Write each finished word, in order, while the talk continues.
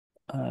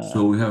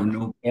So we have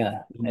no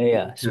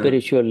picture.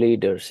 spiritual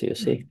leaders, you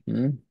see.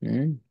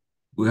 Mm.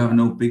 We have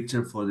no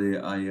picture for the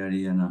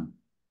Ayarianam.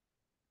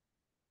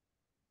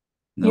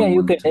 No Yeah, you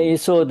one can. to.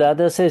 So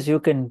Dada says you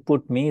can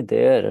put me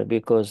there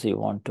because you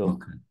want to,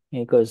 Okay.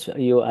 because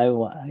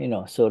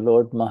so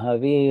Lord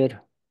Mahavir,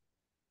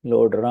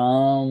 Lord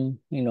Ram,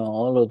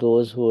 all of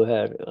those who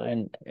had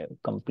and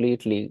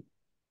completely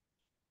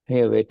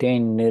have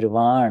attained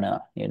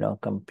nirvana,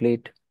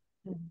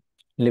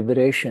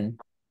 liberation,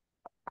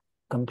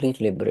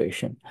 complete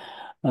liberation.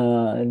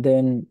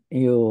 Then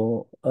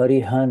you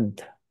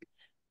Arihant,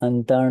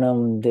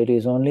 Antanam, there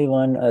is only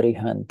one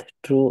Arihant,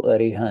 true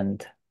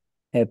Arihant,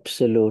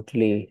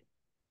 absolutely,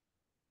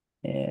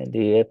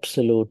 the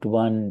absolute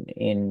one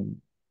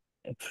in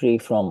free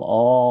from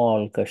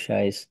all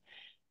kashais,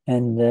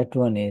 and that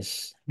one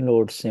is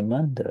Lord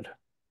Simandar.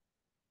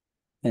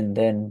 And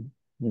then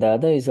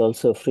Dada is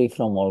also free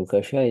from all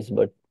kashais,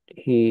 but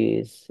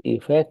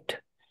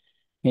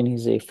in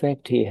his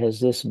effect, he has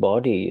this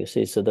body, you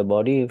see, so the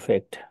body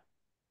effect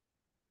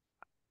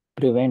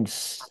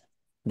prevents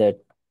that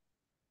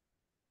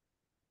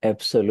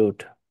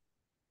absolute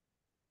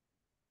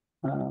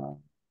uh,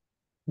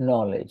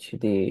 knowledge.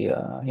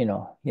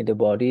 The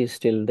body is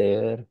still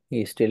there.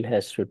 He still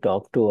has to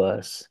talk to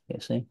us, you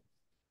see.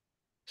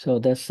 So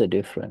that's the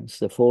difference,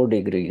 the 4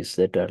 degrees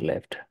that are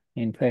left.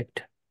 In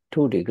fact,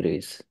 2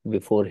 degrees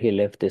before he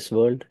left this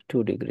world,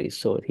 2 degrees.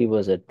 So he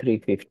was at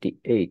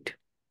 358.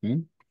 Hmm?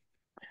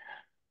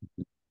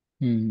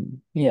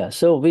 Yeah,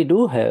 so we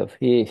do have,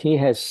 he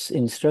has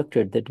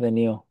instructed that when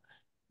you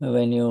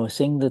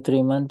sing the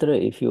three mantra,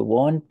 if you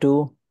want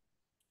to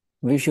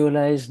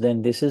visualize,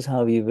 then this is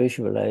how you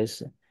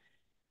visualize.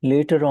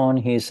 Later on,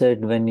 he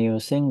said, when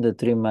you sing the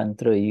three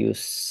mantra, you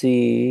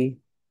see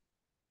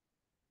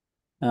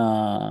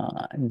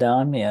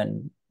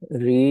Damian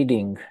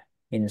reading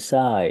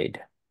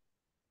inside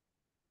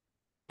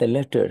the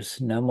letters,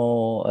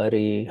 Namo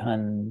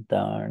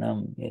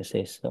Arihantanam, you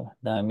say so.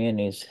 Damian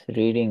is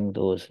reading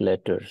those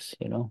letters.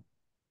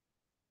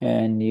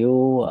 And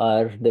you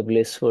are the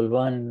blissful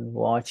one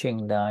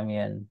watching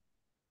Damian's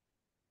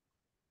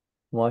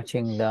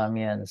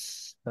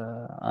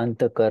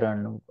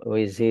Antakaran.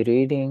 Is he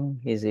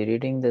reading? Is he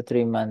reading the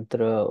three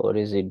mantra or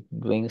is he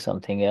doing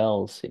something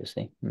else? You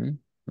see?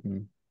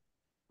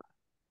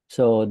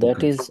 So that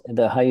Okay. is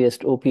the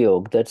highest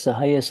upyog. That's the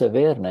highest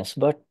awareness.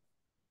 But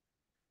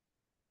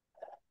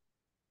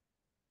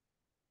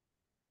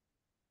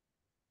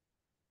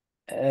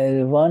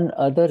one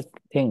other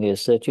thing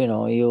is that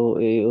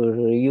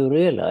you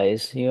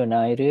realize, you and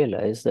I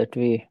realize that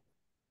we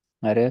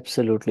are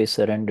absolutely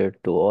surrendered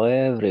to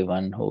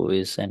everyone who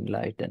is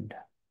enlightened.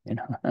 You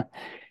know,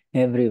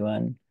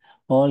 everyone,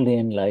 all the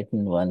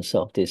enlightened ones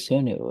of this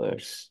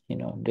universe.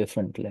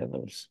 Different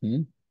levels.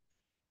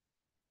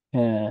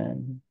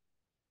 And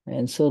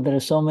and so there are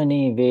so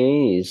many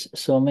ways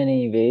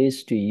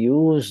to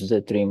use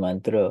the three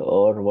mantra,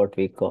 or what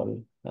we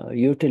call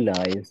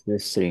utilize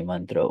this three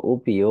mantra,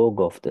 upyog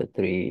of the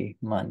three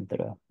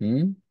mantra.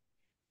 Hmm?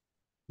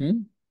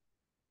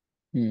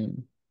 Hmm.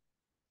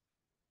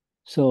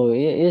 So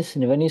yes,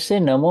 when you say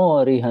Namo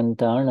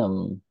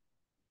Arihantanam,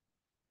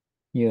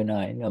 you and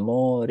I,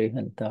 Namo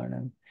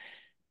Arihantanam,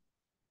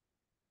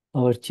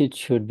 our chit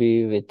should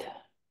be with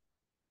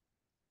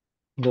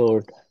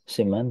Lord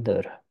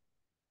Simandar,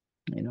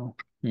 you know,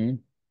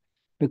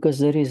 because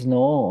there is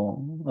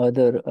no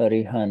other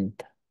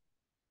Arihant,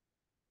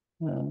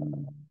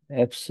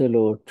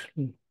 absolute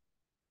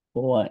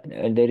one.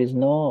 There is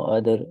no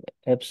other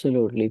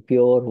absolutely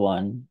pure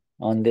one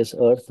on this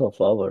earth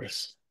of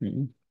ours.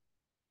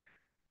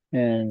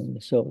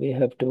 And so we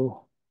have to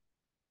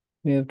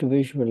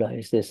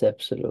visualize this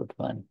absolute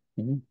one.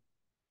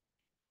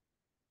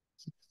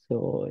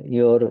 So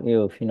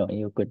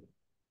you could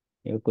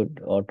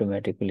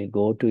automatically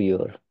go to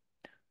your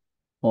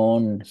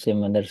own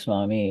Simandar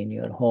Swami in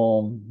your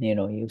home.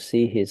 You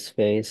see his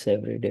face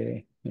every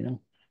day.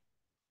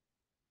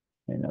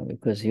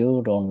 Because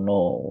you don't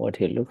know what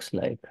he looks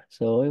like.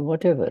 So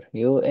whatever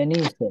any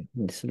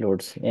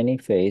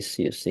face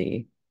you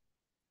see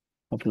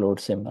of Lord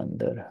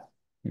Simandar.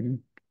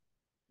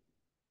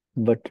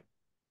 But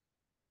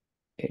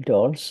it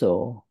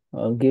also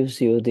gives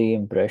you the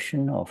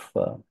impression of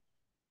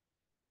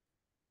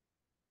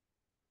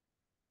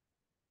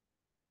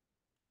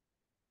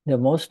the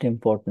most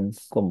important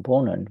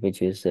component,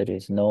 which is there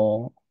is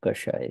no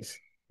kashais,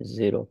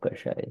 zero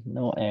kashais,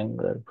 no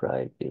anger,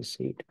 pride,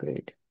 deceit,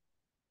 greed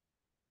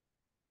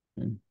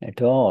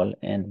at all.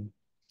 And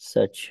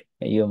such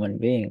a human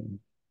being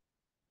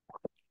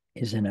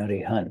is an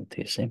arihant,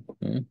 you see.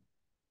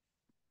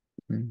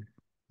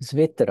 It's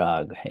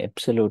vitrag,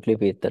 absolutely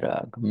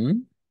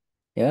vitrag.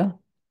 Yeah.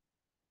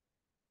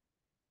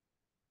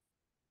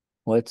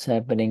 What's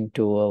happening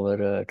to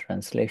our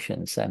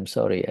translations? I'm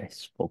sorry, I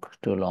spoke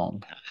too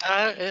long.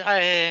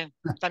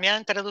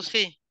 Damián,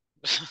 traducí.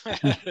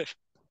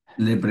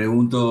 Le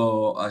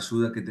pregunto a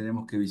Ayuda que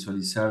tenemos que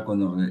visualizar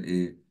cuando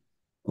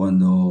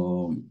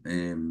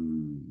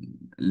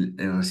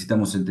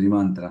recitamos el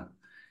trimantra.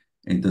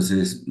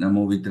 Entonces,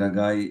 Namo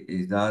Vitragai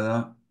es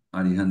Dada,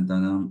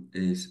 Arihantanam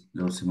es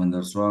Lord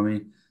Simandar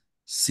Swami,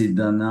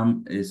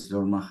 Siddhanam es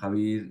Lord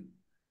Mahavir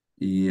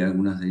y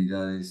algunas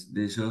deidades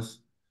de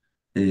ellos.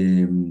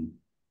 Eh,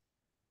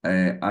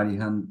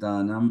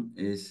 Arihantanam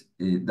es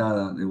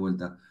Dada de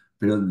vuelta,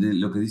 pero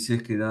lo que dice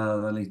es que Dada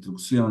da la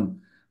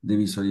instrucción de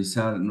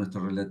visualizar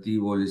nuestro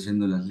relativo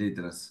leyendo las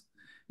letras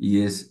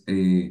y es,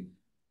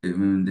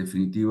 en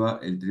definitiva,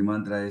 el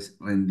trimantra es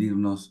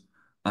rendirnos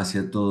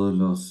hacia todos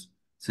los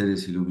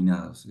seres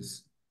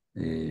iluminados.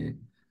 Eh,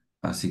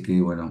 Así que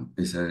bueno,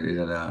 esa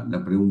era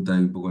la pregunta y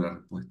un poco la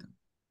respuesta.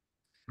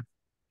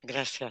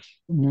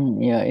 Gracias.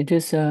 Yeah, it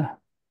is a,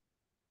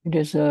 it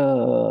is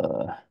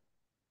a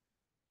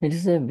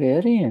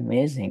very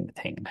amazing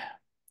thing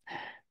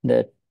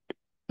that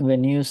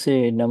when you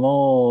say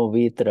Namo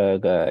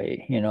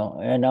Vitragai,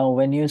 and now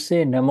when you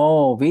say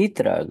Namo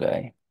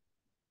Vitragai,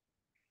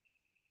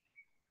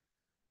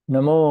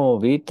 Namo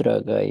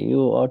Vitragai,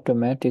 you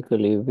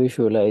automatically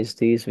visualize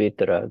these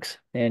Vitrags,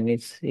 and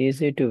it's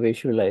easy to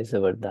visualize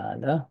our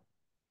Dada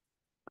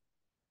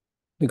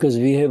because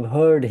we have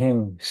heard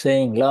him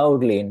saying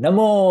loudly,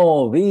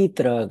 Namo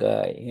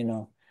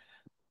Vitragai,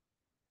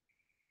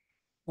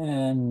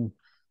 and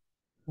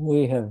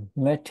we have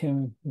met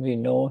him, we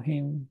know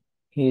him,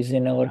 he's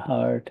in our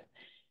heart,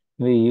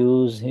 we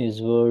use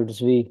his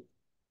words, we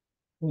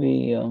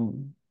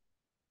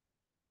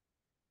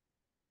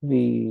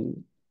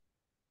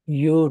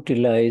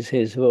utilize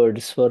his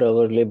words for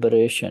our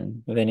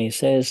liberation. When he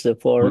says the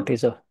fort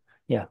is a,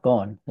 yeah, go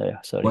on. Yeah,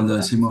 sorry, Cuando go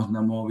on. decimos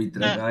Namo Ah,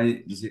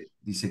 Vitragai,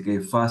 dice que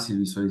es fácil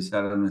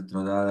visualizar a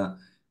nuestro Dada,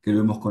 que lo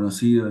hemos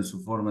conocido en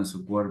su forma, en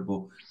su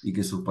cuerpo, y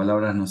que sus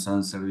palabras nos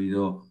han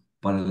servido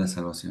para la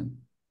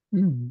salvación.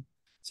 Mhm.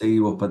 Seguí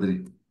vos,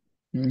 Patri.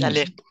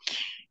 dale.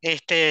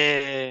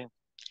 Mhm.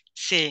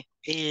 Sí,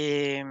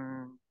 y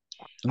algo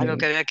Yeah.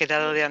 que había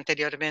quedado de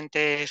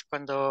anteriormente es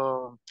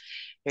cuando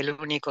el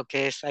único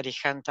que es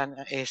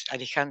Arihantanam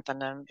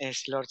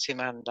es Lord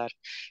Simandar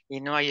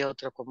y no hay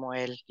otro como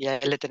él. Y a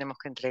él le tenemos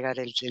que entregar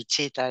el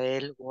chita a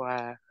él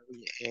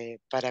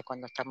para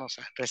cuando estamos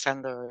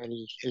rezando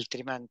el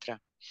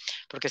trimantra,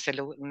 porque es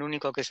el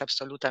único que es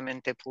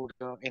absolutamente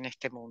puro en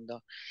este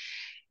mundo.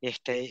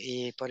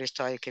 Y por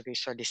esto hay que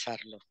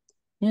visualizarlo.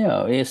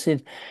 Yeah, you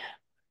see,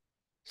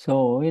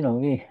 so, we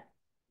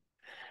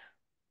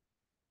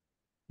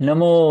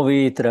Namo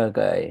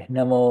Vitragai,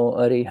 Namo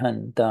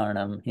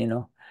Arihantanam.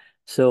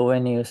 So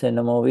when you say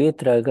Namo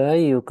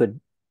Vitragai, you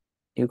could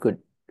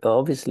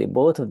obviously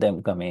both of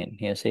them come in.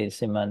 You say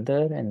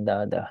Simandar and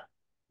Dada.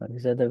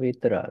 These are the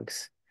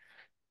Vitrags,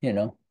 you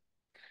know.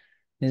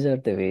 These are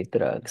the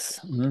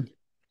Vitrags.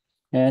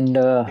 And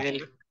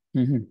El-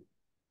 mhm.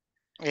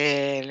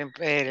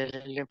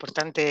 lo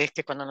importante es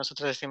que cuando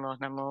nosotros decimos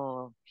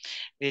Namo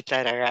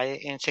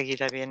Vitaragai,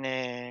 enseguida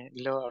viene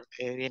Lord,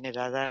 viene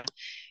Dada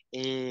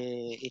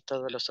y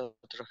todos los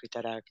otros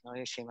Vitarak, ¿no?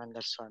 Y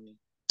Simandar Swami.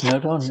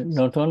 Not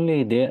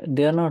only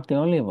they are not the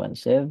only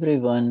ones.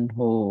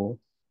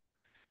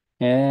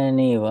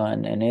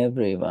 Anyone and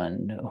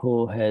everyone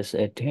who has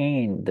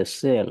attained the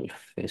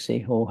self, you see,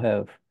 who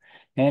have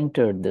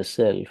entered the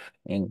self,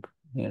 you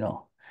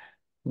know,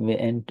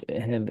 and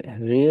have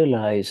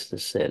realized the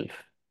self,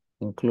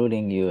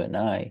 including you and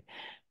I,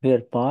 we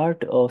are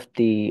part of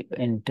the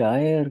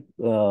entire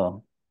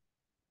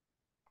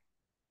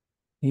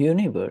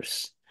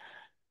universe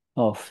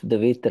of the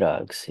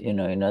Vitrags.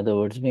 In other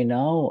words, we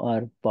now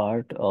are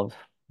part of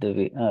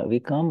we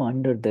come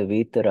under the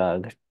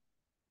Vitrag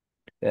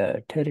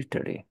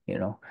territory,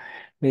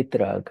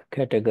 Vitrag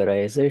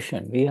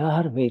categorization. We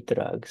are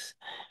Vitrags.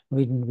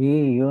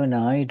 You and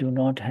I do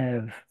not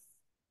have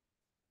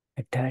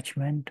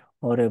attachment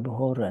or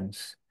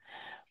abhorrence.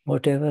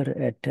 Whatever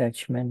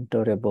attachment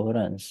or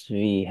abhorrence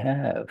we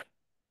have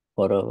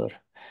for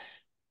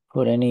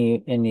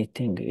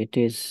anything, it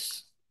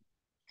is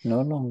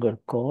no longer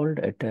called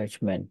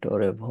attachment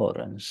or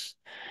abhorrence.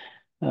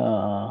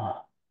 Uh,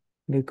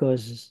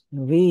 because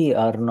we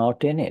are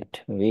not in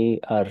it. We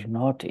are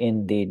not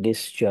in the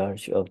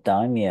discharge of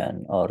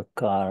Damian or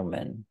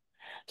Carmen,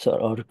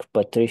 or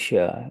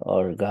Patricia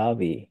or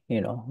Gavi.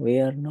 We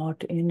are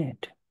not in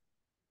it.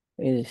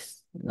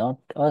 It's not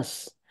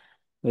us.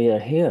 We are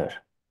here.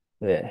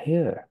 We are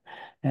here.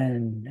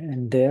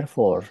 And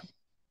therefore,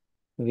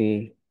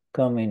 we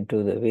come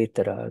into the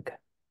Vitrag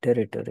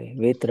territory,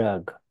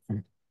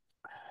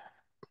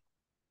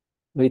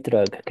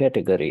 Vitrag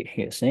category,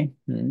 you see.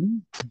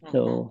 Ujú.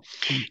 So,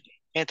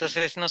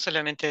 Entonces, no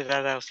solamente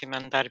Dada o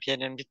Simandar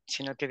vienen,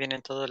 sino que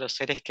vienen todos los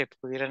seres que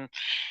pudieran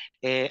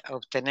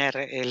obtener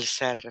el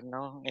ser,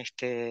 ¿no?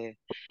 El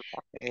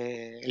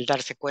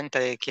darse cuenta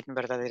de quién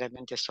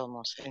verdaderamente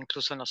somos. E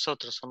incluso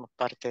nosotros somos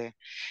parte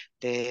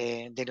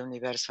del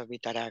universo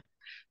Vitarak.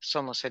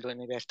 Somos el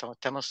universo,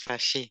 estamos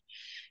allí.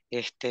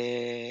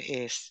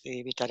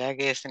 Vitarak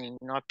es el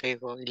no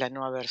apego y la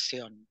no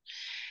aversión.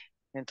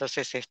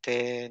 Entonces,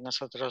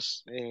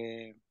 nosotros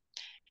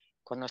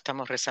cuando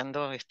estamos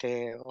rezando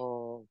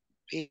o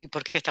 ¿Y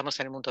por qué estamos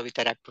en el mundo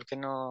Vitarak? Porque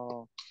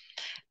no,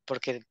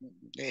 porque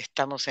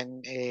estamos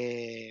en,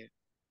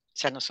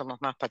 ya no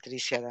somos más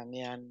Patricia,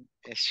 Damian,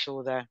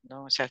 Shuddha,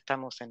 ¿no? Ya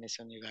estamos en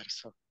ese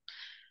universo.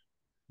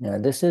 Yeah,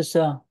 this is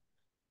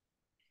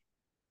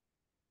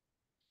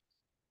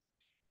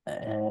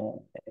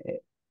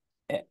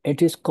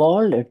it is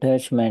called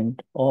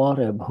attachment or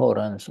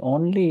abhorrence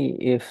only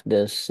if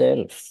the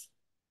self,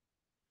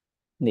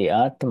 the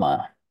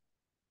Atma,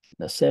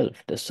 the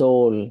self, the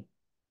soul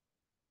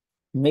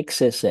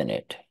mixes in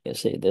it. You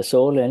see, the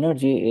soul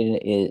energy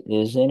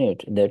is in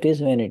it. That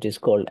is when it is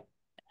called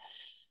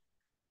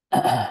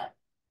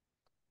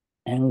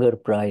anger,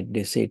 pride,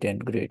 deceit,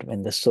 and greed.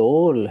 When the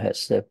soul has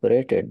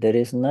separated, there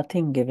is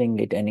nothing giving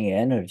it any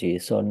energy.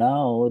 So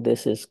now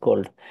this is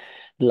called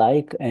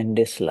like and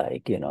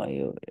dislike.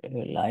 You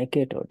like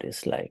it or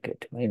dislike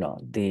it.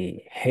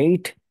 The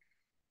hate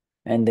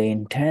and the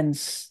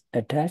intense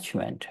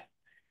attachment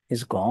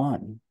is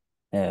gone.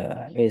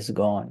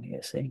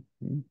 You see.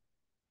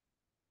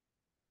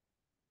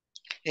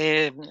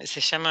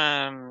 Se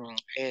llama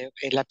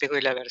el apego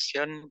y la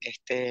aversión,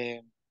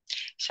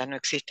 ya no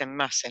existen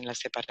más en la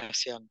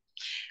separación,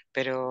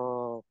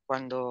 pero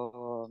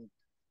cuando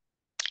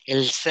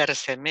el ser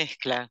se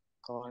mezcla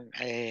con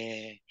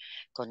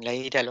la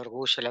ira, el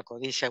orgullo, la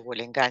codicia o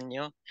el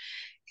engaño,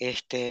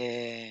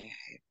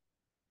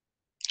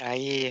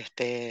 ahí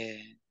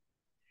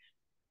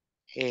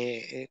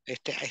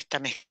está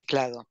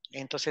mezclado.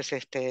 Entonces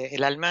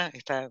el alma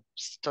está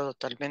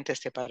totalmente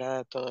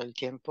separada todo el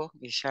tiempo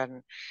y ya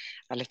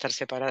al estar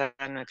separada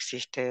no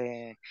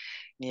existe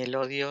ni el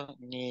odio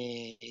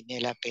ni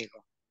el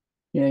apego.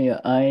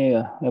 Yeah.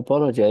 I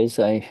apologize.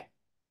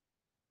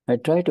 I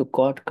try to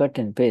cut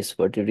and paste,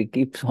 but it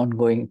keeps on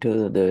going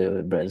to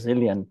the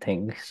Brazilian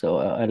thing. So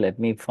let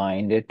me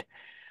find it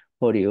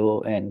for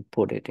you and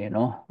put it.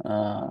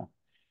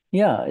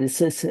 Yeah,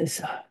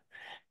 it's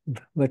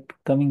but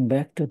coming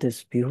back to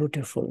this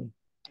beautiful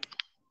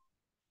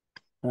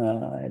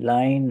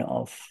line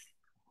of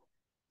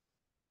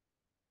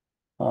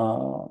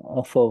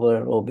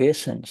our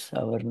obeisance,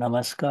 our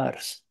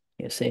namaskars,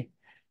 you see.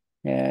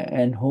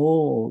 And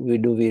who we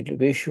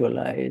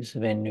visualize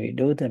when we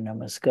do the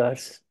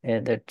namaskars?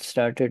 That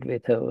started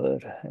with our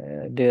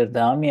dear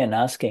Damian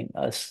asking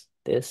us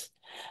this,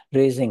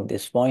 raising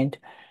this point.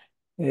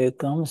 It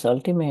comes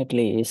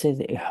ultimately, he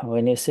says,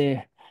 when you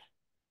say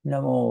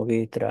Namo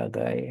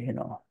Vitragai,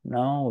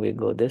 now we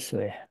go this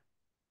way.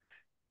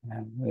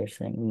 And we're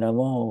saying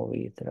Namo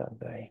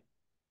Vitragai.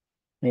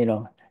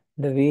 The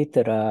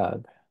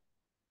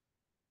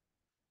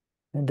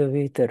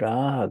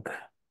Vitrag,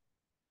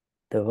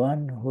 the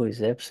one who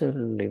is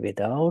absolutely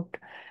without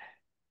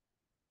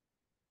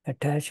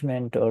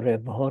attachment or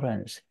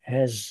abhorrence,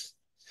 has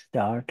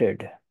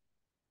started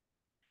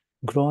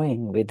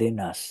growing within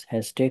us,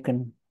 has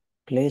taken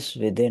place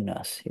within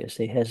us, you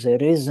see, has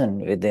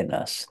arisen within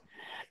us.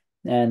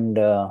 And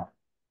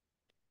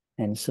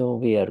so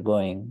we are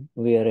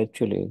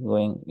actually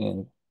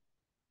going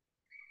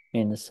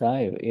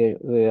inside.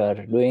 We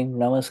are doing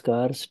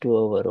namaskars to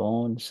our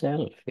own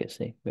self, you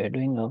see. We are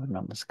doing our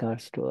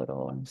namaskars to our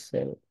own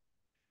self.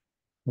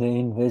 The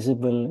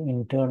invisible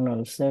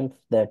internal self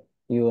that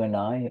you and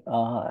I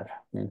are.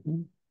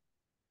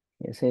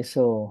 You see,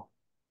 so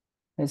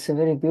it's a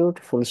very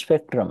beautiful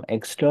spectrum.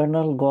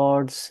 External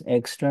gods,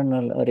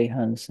 external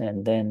arihants,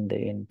 and then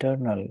the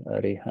internal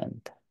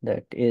arihant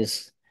that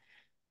is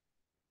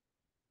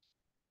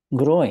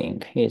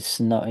growing. It's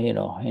not,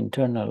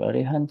 internal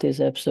arihant is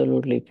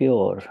absolutely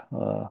pure.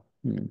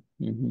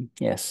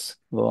 Yes,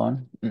 go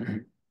on.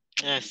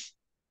 Yes.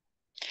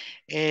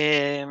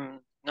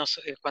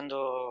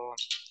 Cuando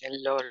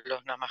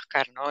los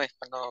namaskar, ¿no? Es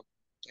cuando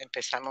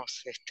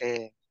empezamos,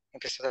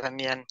 empezó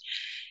también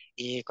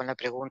y con la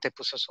pregunta y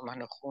puso sus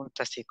manos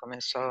juntas y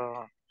comenzó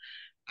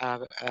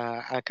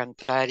a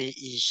cantar y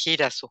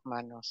gira sus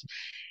manos.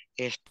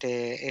 Es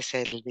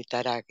el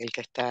Vitarak, el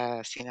que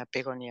está sin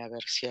apego ni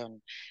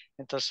aversión.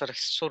 Entonces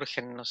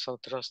surge en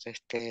nosotros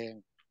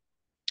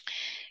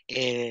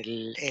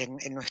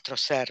en nuestro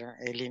ser,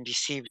 el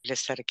invisible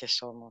ser que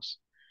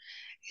somos,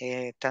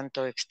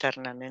 tanto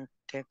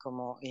externamente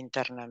como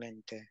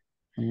internamente.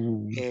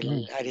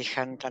 El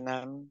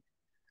Arihantanam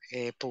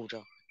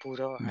puro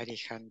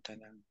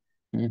Arihantanam.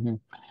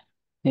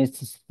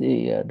 It's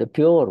the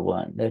pure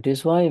one. That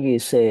is why we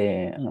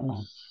say,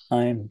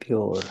 I am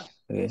pure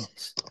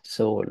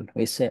soul.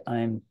 We say, I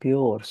am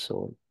pure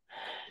soul.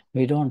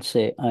 We don't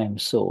say, I am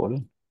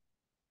soul.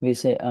 We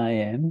say, I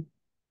am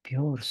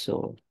pure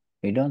soul.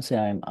 We don't say,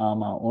 I am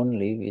Ama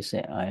only. We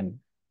say, I am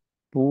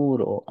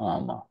puro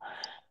Ama.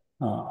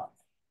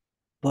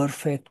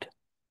 Perfect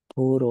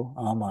puro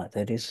Ama.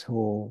 That is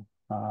who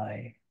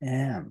I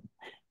am.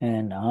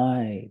 And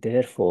I,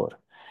 therefore,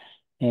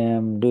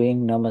 am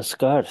doing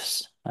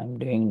namaskars. I'm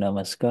doing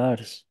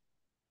namaskars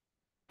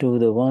to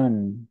the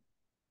one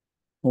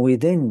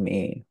within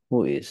me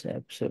who is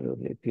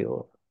absolutely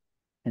pure.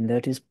 And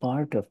that is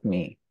part of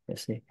me, you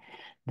see.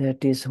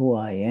 That is who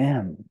I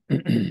am.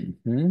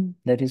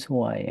 That is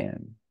who I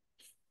am.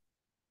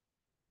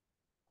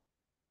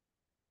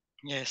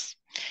 Yes.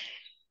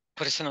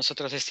 Por eso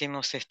nosotros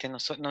decimos,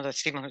 no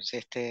decimos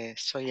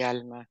soy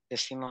alma,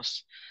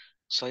 decimos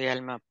soy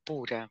alma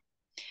pura,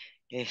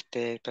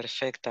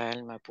 perfecta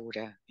alma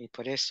pura. Y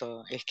por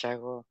eso es que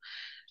hago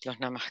los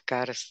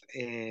namaskars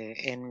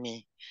en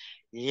mí.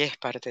 Y es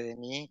parte de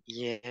mí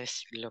y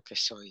es lo que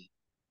soy,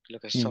 lo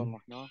que Mm.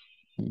 somos, ¿no?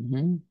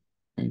 Mhm.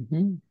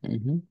 Mhm.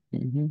 Mhm.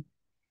 Mhm.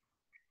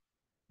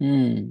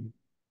 Mm.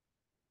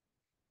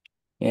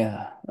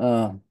 Yeah.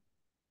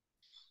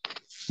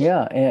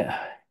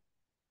 Yeah.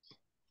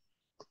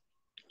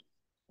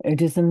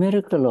 It is a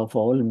miracle of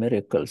all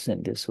miracles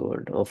in this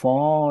world. Of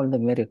all the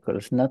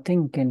miracles,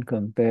 nothing can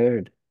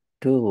compare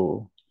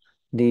to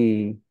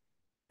the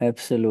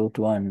Absolute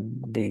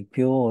One, the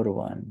Pure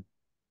One,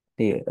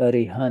 the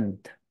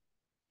Arihant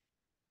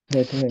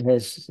that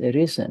has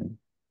arisen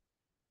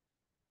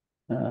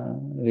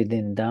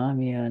within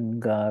Damian,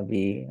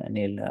 Gavi,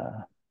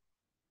 Anila,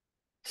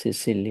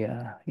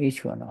 Cecilia,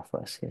 each one of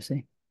us, you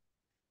see.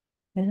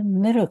 It's a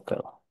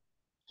miracle.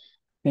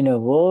 In a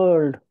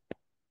world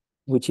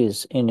which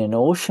is in an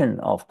ocean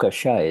of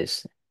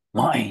kashais,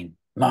 mine,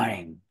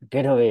 mine,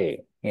 get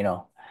away,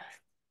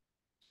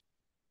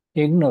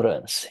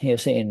 ignorance. You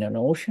see, in an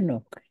ocean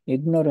of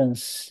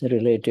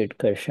ignorance-related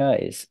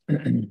kashais,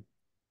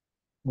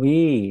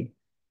 we,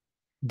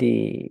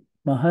 the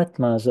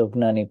Mahatmas of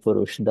Gnani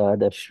Purush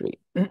Dadashri,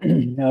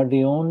 are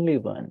the only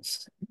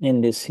ones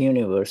in this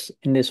universe,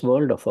 in this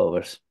world of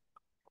ours,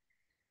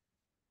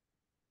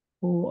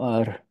 who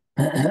are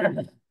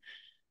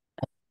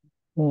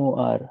who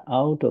are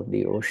out of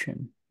the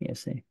ocean. You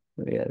see,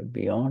 we are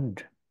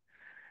beyond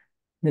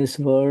this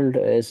world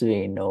as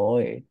we know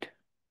it.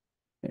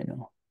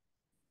 You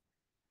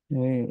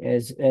know,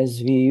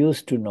 as we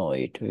used to know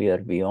it, we are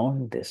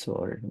beyond this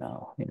world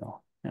now.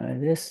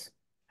 This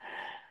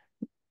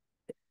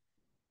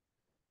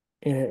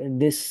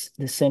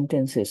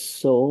sentence is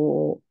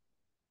so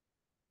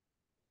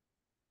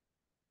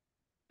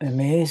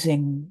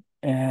amazing,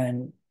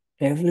 and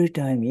every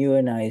time you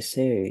and I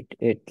say it,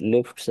 it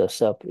lifts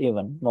us up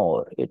even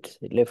more. It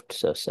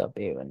lifts us up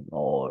even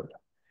more,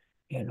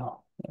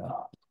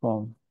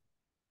 from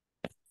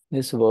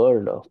this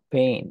world of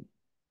pain.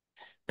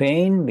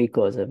 Pain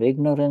because of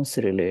ignorance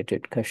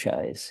related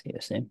kashais,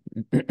 you see.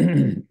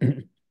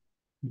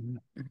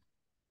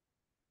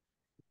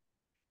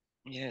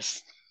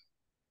 Yes.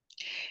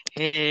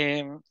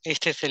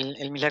 Este es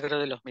el milagro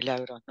de los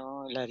milagros,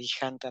 ¿no? La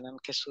Dijantanam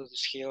que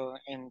surgió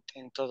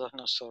en todos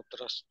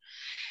nosotros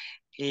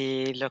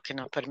y lo que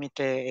nos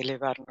permite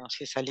elevarnos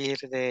y salir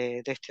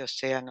de este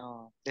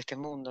océano, de este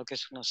mundo que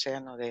es un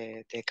océano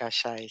de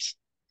kashais.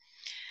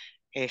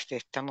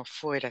 Estamos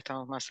fuera,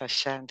 estamos más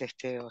allá de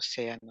este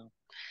océano,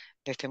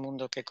 de este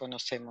mundo que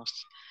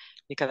conocemos.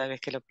 Y cada vez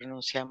que lo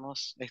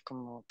pronunciamos es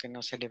como que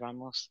nos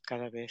elevamos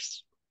cada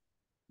vez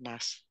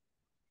más.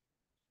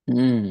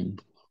 Mm,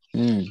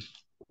 mm.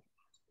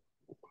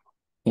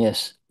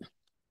 Yes.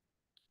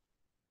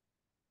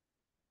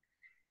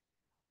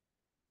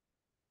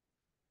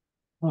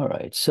 All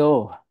right.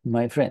 So,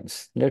 my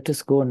friends, let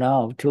us go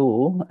now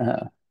to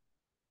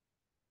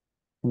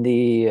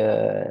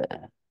the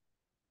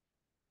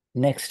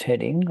next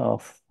heading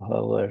of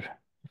our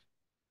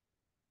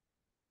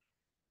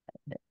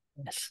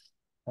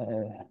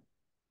uh,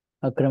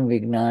 Akram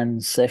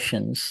Vignan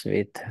sessions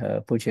with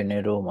Pujya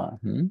Niruma.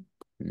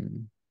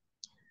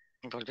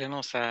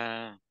 Volvemos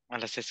a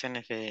las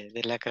sesiones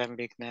del Akram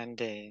Vignan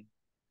de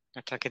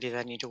nuestra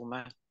querida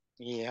Niruma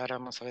y ahora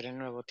vamos a ver el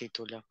nuevo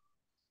título.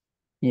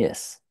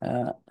 Yes.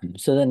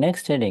 So the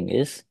next heading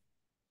is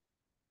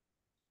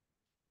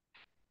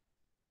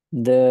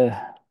the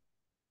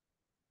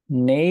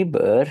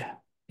neighbor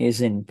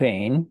is in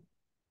pain.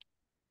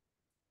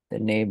 The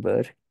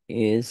neighbor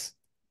is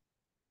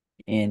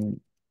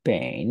in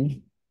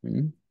pain.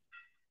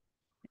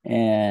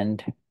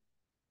 And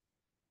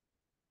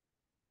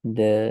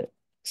the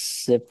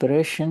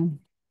separation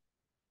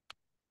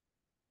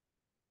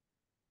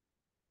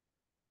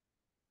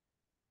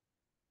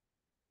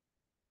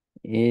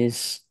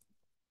is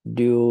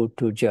due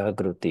to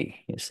Jagruti,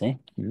 you see.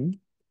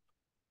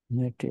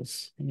 That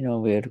is,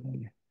 where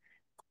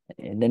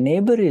the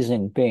neighbor is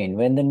in pain.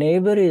 When the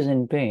neighbor is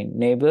in pain,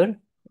 neighbor,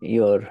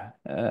 your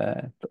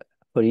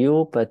for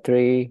you,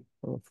 Patri,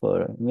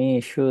 for me,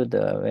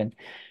 Shuddha,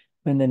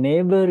 when the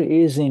neighbor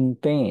is in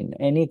pain,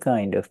 any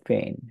kind of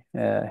pain,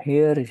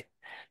 here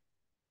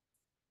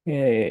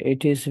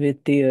it is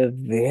with the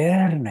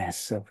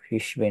awareness of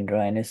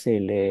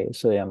Ishvendrainasile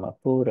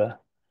Soyamapura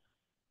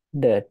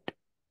that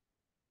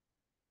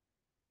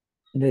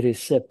there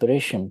is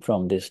separation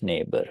from this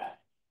neighbor.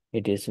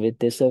 It is with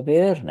this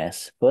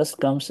awareness. First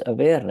comes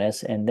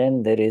awareness, and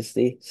then there is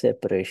the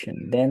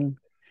separation. Then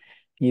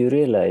you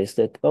realize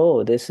that,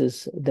 oh, this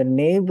is the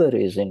neighbor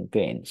is in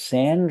pain.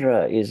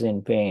 Sandra is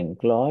in pain.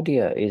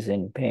 Claudia is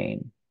in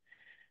pain.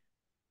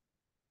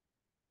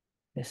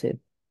 I said,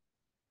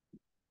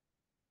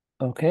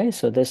 okay,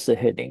 so that's the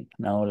heading.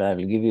 Now I'll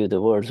give you the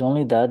words.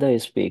 Only Dada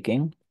is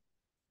speaking.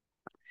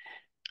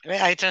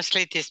 I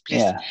translate this,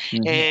 please.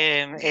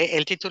 Yeah.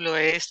 El título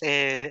es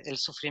El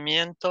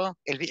sufrimiento,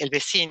 el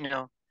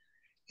vecino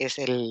es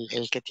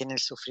el que tiene el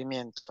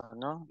sufrimiento,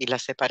 ¿no? Y la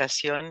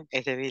separación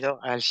es debido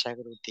al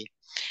Jagruti.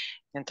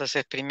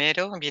 Entonces,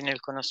 primero viene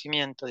el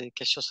conocimiento de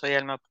que yo soy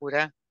alma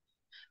pura,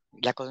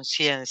 la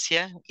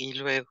conciencia, y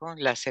luego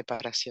la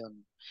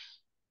separación.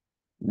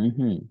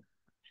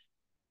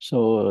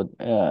 So,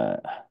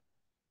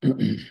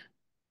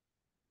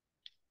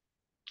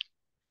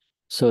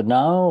 so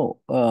now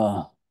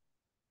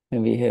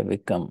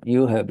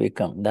you have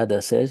become,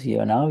 Dada says,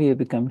 now you have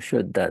become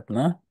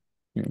Shuddhatma,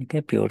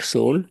 okay, pure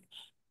soul.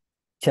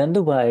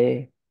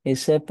 Chandubhai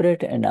is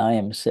separate and I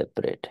am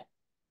separate.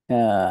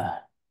 And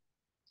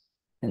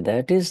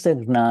that is the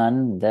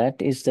Gnan,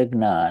 that is the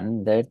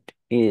Gnan, that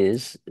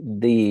is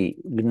the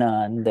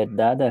Gnan that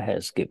Dada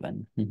has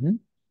given.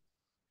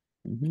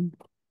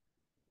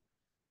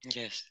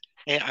 Yes.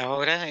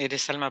 Ahora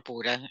eres alma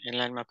pura. En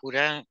la alma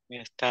pura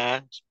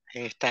está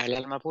el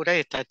alma pura y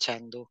está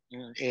Chandu.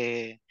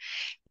 Y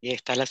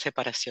está la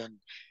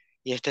separación.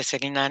 Y este es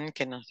el Gnan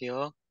que nos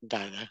dio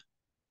Dada.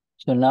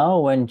 So now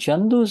when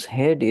Chandu's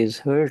head is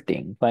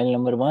hurting, file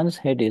number one's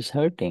head is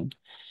hurting,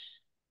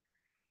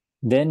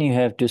 then you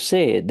have to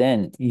say,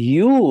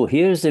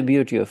 here's the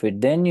beauty of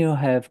it, then you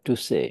have to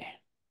say,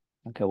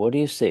 okay, what do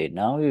you say?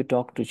 Now you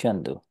talk to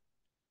Chandu.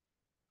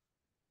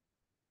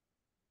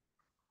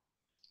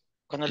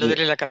 Cuando le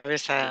duele la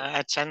cabeza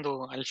a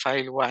Chandu, al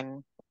file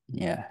one,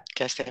 Yeah.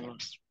 ¿qué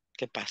hacemos?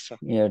 ¿Qué pasa?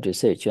 You have to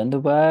say,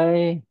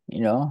 Chandubhai,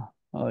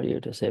 or you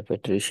have to say,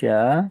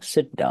 Patricia,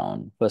 sit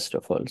down. First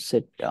of all,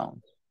 sit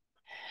down.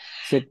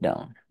 Sit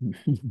down.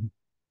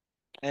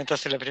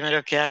 Entonces lo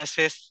primero que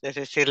haces es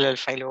decirle al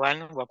file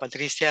one o a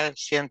Patricia,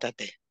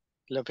 siéntate.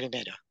 Lo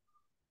primero.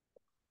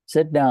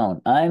 Sit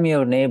down. I'm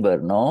your neighbor.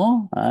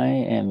 No, I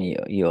am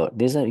your.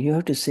 You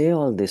have to say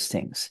all these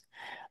things.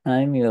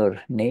 I'm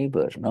your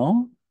neighbor.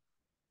 No.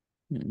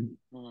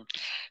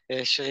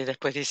 Y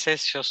después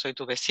dices, yo soy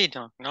tu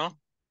vecino, ¿no?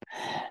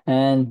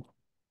 And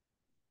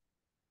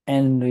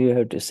you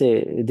have to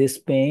say this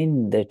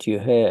pain that you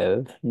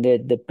have,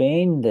 that the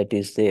pain that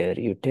is there,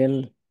 you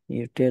tell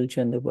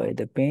Chandubhai,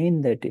 the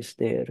pain that is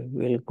there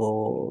will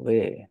go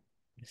away.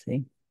 You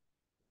see?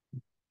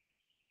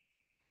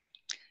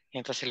 Y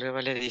entonces luego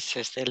le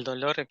dices, el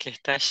dolor que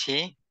está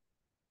allí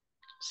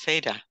se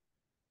irá.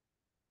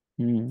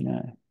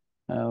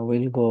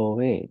 Will go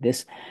away.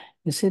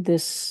 You see,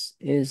 this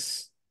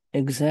is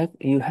exact.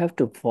 You have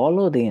to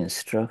follow the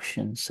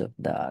instructions of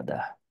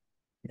Dada.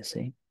 You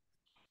see,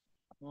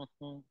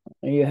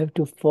 you have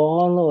to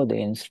follow the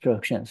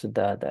instructions of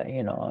Dada.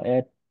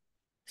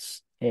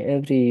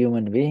 Every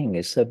human being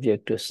is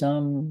subject to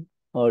some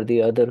or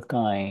the other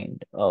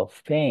kind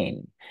of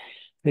pain,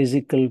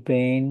 physical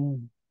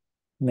pain,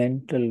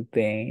 mental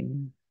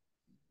pain,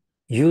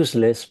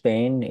 useless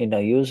pain.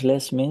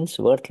 Useless means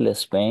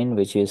worthless pain,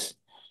 which is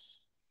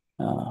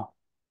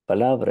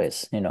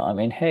palabras. I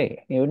mean,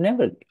 hey, you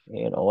never,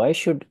 why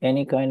should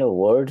any kind of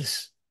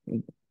words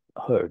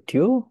hurt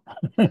you?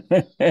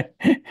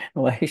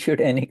 Why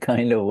should any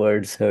kind of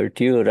words hurt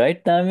you,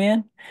 right,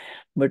 Damian?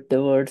 But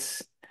the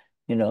words,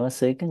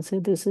 so you can say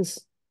this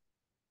is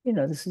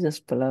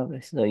just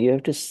palabras. So you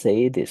have to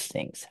say these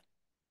things.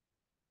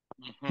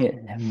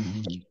 Yeah.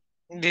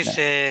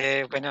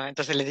 Dice, bueno,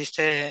 entonces le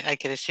dice, hay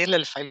que decirle,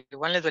 al file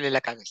one le duele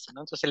la cabeza,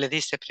 ¿no? Entonces le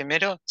dice,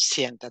 primero,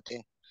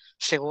 siéntate.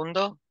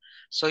 Segundo,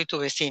 soy tu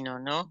vecino,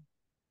 ¿no?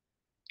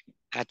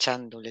 A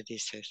Chandu le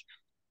dices.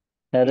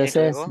 Dada Y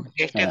says, luego,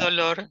 este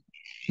dolor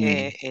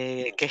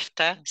que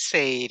está,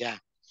 se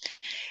irá.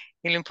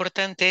 Y lo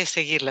importante es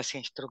seguir las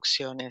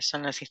instrucciones,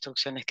 son las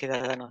instrucciones que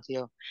Dada nos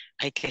dio.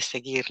 Hay que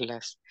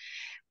seguirlas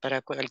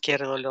para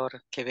cualquier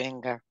dolor que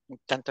venga,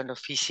 tanto en lo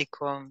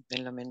físico,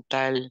 en lo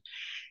mental,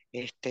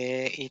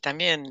 y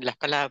también las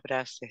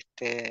palabras.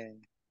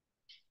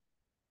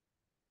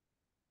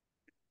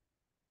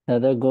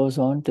 Dada goes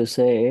on to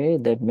say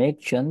that make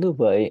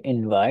Chandubhai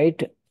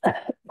invite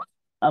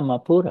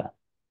Amapura.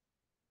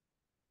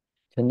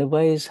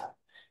 Chandubhai's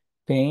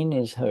pain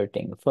is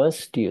hurting.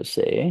 First, you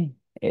say,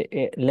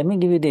 let me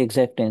give you the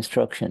exact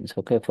instructions.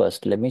 Okay,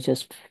 first, let me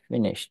just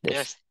finish this.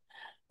 Yes.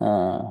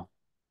 All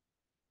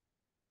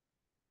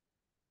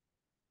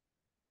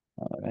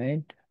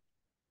right.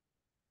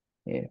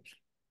 If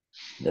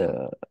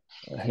the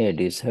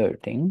head is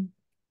hurting,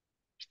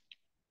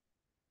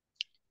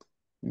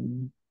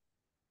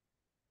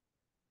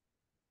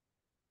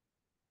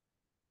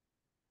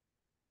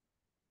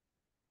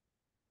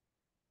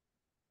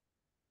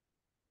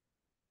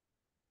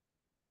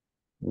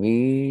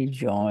 we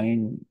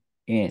join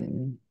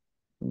in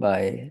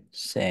by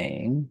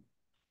saying,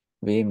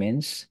 we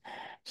means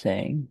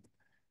saying,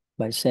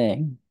 by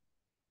saying,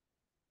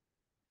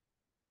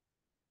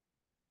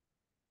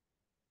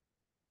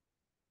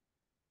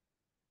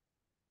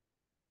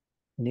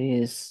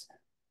 these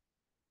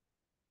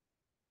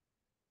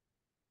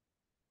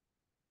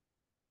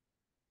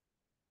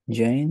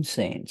Jain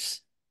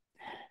saints,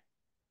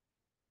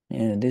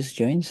 these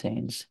Jain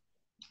saints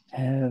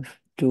have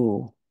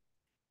to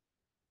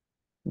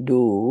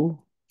do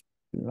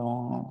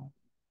long,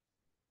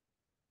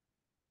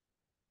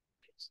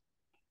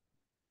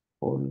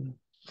 pull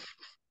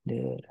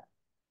their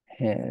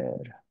hair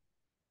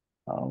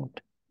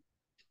out.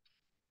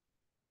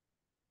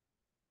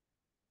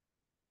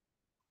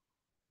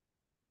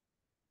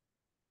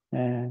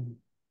 And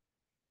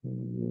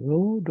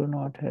you do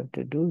not have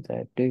to do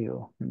that, do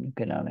you? You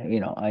cannot,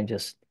 I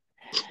just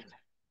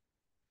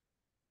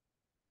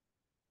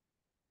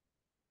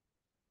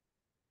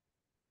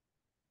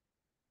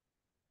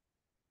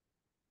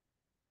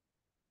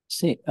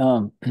see,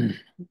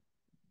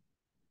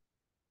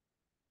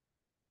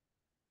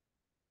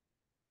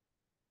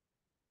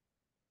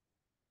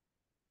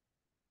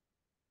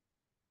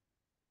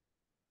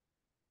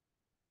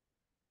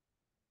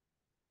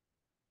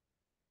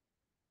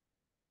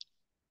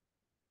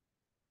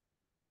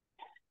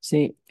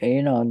 see,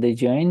 the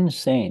Jain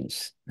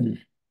saints,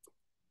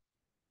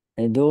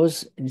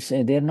 those,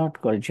 they're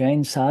not called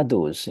Jain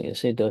sadhus, you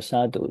see, those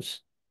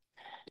sadhus.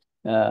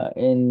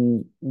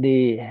 In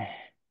the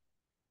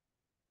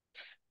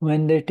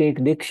When they take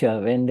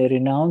diksha, when they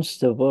renounce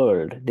the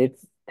world, they,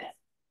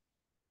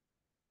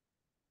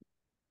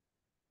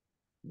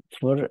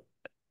 for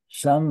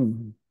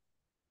some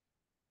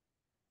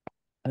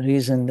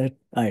reason that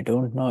I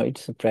don't know,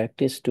 it's a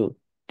practice to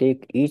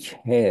take each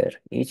hair,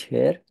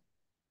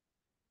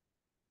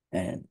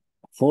 and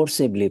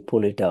forcibly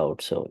pull it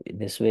out. So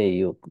this way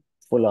you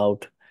pull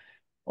out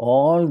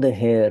all the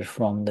hair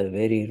from the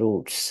very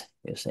roots,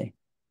 you see.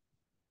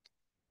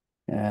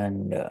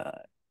 And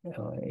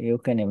you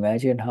can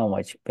imagine how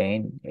much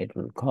pain it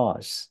will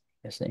cause,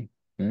 you see.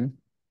 Hmm?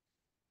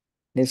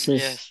 This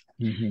is...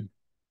 Yes.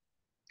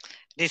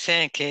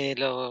 Dicen que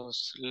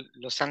los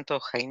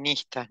santos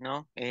jainistas,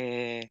 ¿no?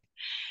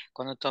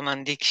 Cuando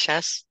toman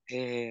dikshas,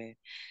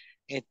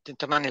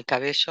 toman el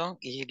cabello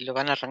y lo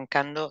van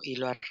arrancando y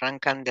lo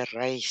arrancan de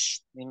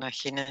raíz.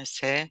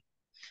 Imagínense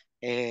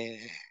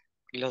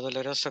lo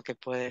doloroso que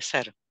puede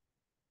ser.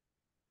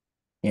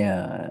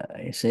 Yeah,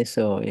 I say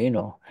so,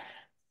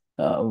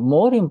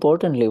 more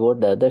importantly,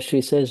 what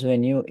Dadashri says,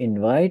 when you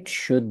invite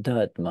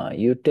Shuddhatma,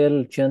 you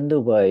tell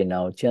Chandubhai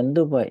now,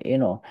 Chandubhai,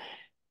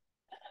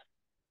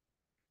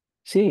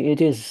 see,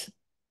 it is,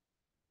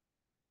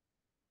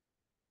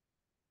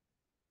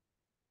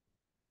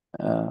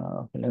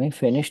 let me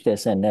finish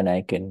this and then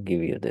I can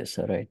give you this,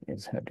 all right?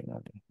 It's hurting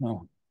already.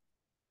 No.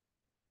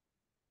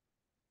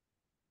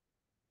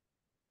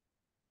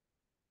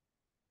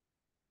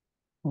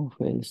 Who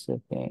feels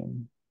the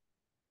pain?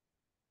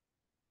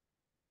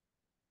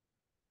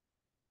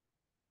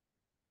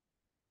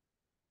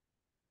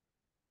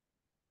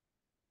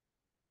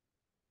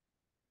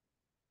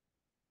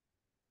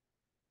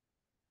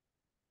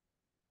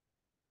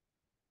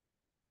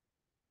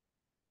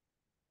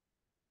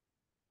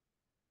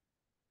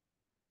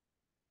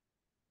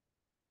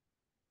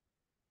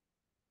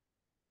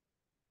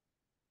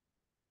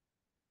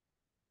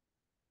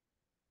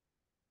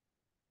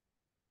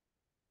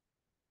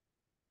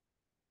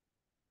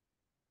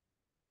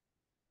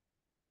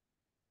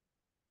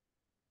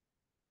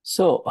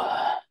 So,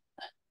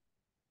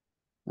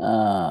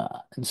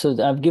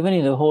 so I've given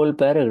you the whole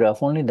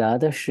paragraph, only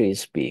Dadashri is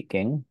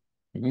speaking.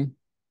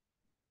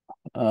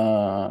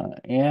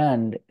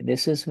 And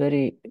this is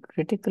very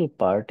critical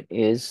part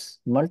is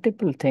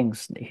multiple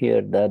things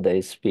here Dada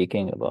is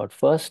speaking about.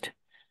 First,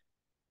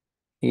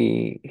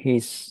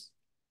 he's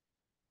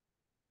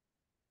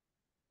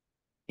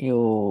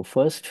you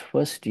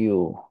first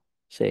you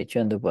say,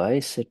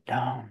 Chandubhai, sit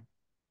down.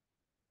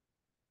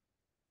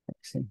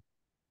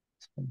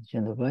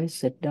 Chandubhai,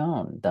 sit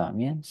down.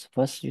 Damian,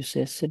 first you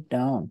say sit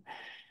down.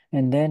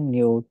 And then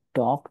you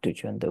talk to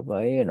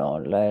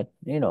Chandubhai,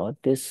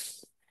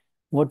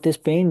 this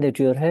pain that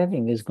you're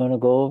having is going to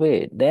go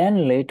away.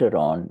 Then later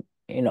on,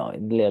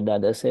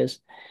 Dada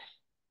says,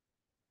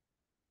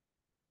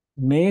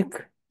 make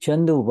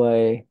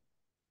Chandubhai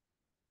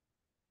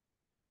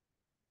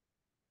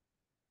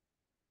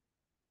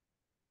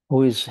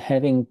who is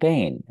having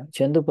pain.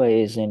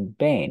 Chandubhai is in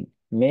pain.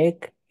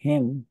 Make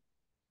him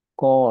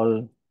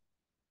call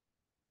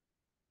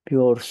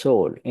pure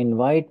soul,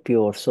 invite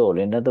pure soul.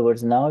 In other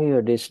words, now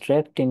you're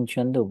distracting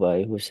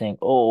Chandubhai who's saying,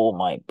 oh,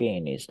 my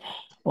pain is,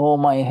 oh,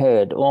 my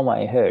head, oh,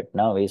 my head.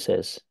 Now he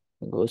says,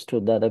 goes to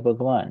Dada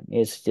Bhagwan.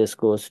 It just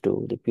goes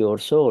to the pure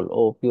soul,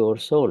 oh, pure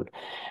soul.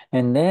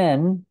 And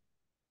then,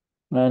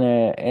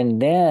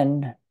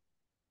 then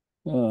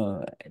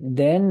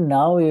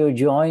now you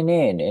join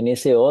in and you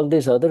say, all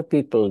these other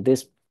people,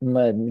 this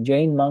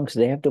Jain monks,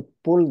 they have to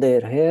pull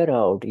their hair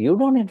out. You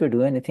don't have to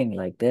do anything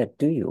like that,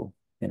 do you?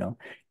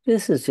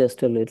 This is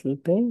just a little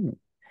pain.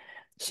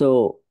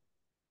 So,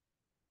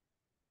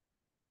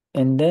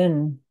 and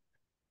then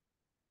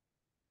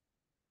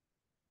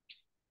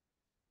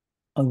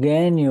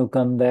again, you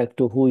come back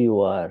to who you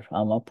are,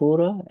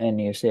 Amapura,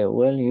 and you say,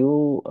 well,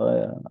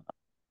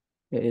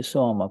 so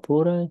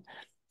Amapura,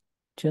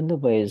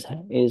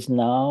 Chandubhai is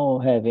now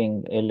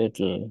having a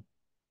little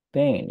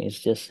pain. He's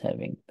just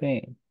having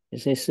pain. You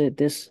say,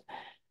 this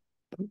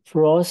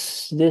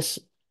process, this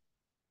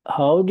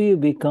how do you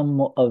become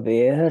more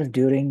aware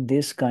during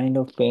this kind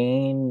of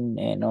pain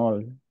and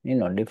all,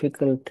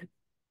 difficult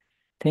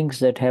things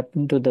that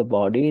happen to the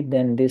body?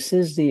 Then this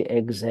is the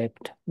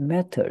exact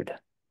method.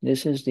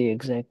 This is the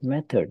exact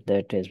method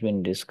that has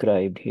been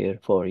described here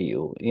for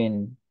you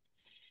in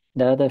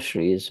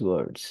Dadashri's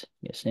words,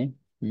 you see.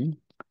 Hmm?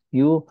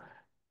 You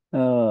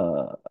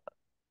uh,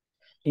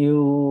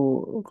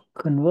 you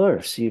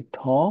converse, you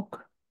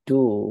talk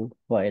to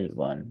while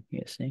one,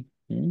 you see.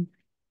 Hmm?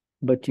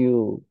 But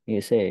you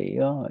say,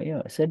 yeah,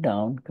 yeah, sit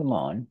down, come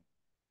on.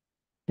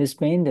 This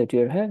pain that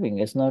you're having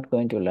is not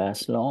going to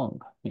last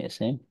long, you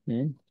see.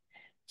 Hmm?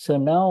 So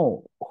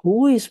now,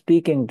 who is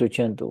speaking to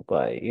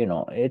Chandubhai?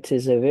 It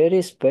is a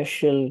very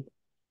special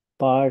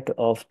part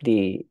of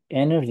the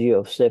energy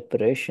of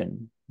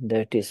separation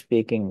that is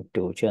speaking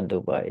to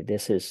Chandubhai.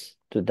 This is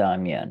to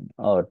Damian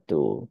or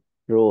to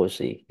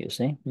Rosie, you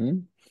see. Hmm?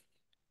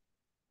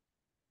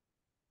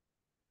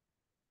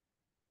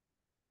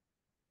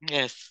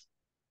 Yes.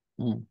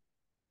 Hmm.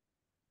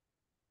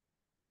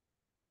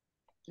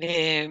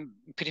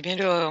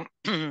 Primero,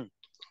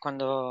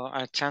 cuando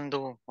a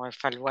Chandu o al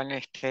Falguán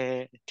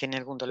tiene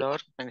algún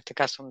dolor, en este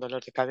caso un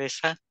dolor de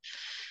cabeza,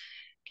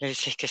 le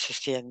dices que se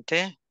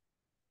siente,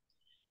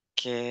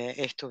 que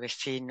es tu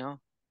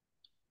vecino,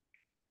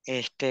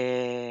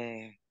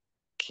 que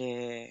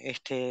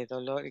este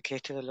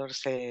dolor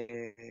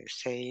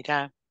se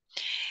irá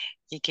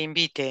y que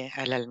invite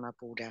al alma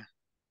pura.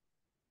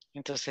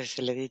 Entonces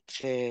le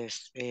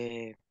dices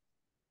que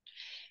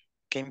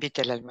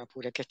invite al alma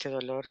pura, que este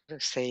dolor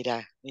se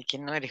irá y que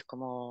no eres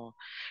como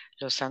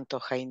los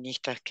santos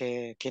jainistas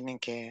que tienen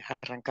que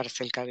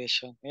arrancarse el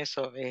cabello.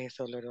 Eso es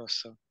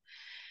doloroso.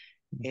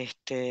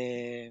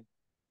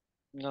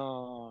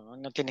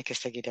 No tienes que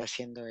seguir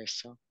haciendo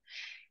eso.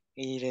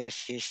 Y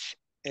decís,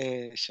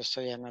 yo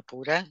soy alma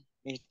pura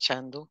y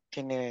Chandu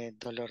tiene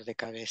dolor de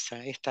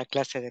cabeza. Esta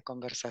clase de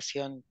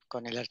conversación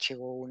con el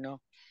archivo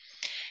 1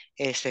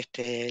 es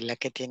la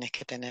que tienes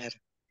que tener.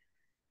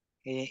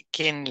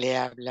 ¿Quién le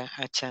habla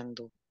a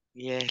Chandu?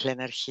 Y es la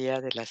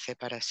energía de la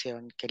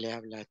separación que le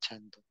habla a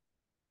Chandu.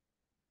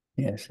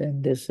 Yes,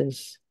 and this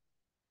is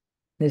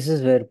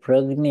where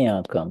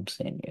prajna comes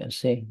in, you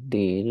see.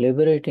 The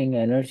liberating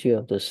energy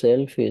of the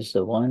self is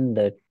the one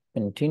that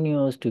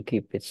continues to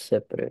keep it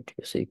separate,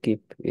 you see,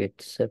 keep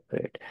it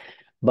separate.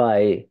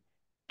 By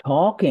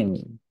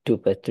talking to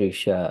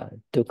Patricia,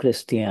 to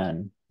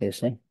Christian, you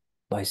see,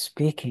 by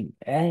speaking,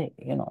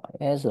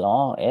 as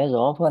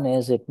often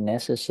as it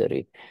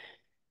necessary,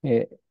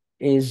 eh,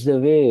 is the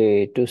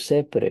way to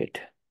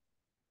separate.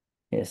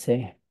 You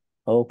see,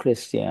 oh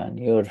Christian,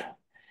 you're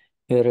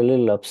a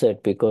little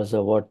upset because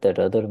of what that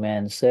other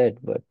man said,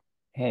 but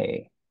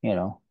hey,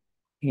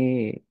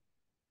 he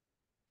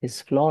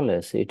is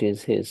flawless. It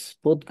is his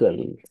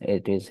Pudgal,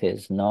 it is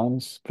his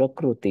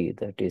non-Prakruti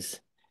that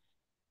is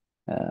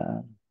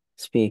uh,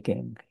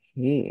 speaking.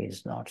 He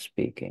is not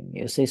speaking.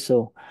 You see,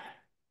 so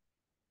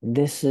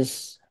this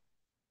is,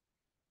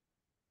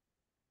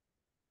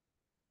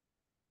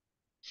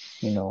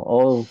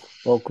 oh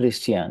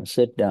Christian,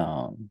 sit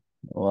down.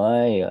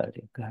 Why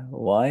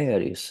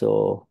are you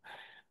so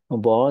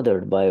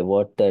bothered by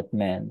what that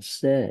man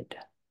said?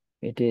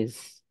 It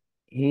is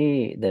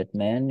that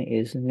man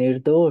is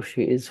nirdosh,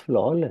 he is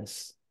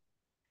flawless.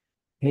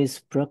 His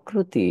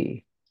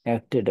prakriti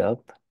acted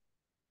up,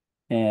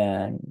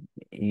 and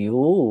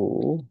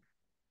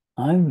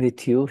I'm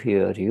with you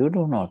here. You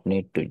do not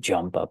need to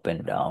jump up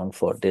and down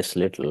for this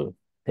little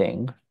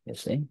thing, you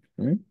see.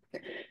 Hmm?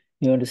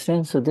 You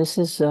understand? So this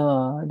is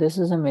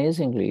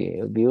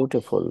amazingly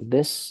beautiful.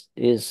 This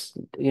is,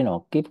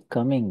 keep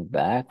coming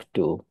back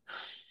to,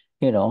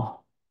 you know,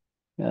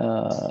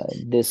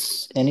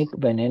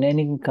 when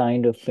any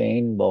kind of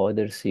pain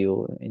bothers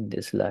you in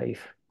this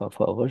life of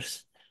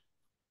ours,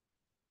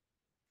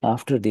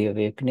 after the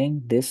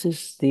awakening, this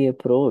is the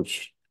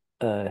approach.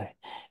 Uh,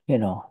 you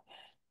know,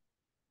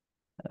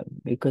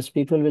 because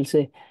people will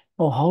say,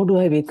 "Oh, how do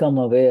I become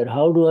aware?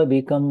 How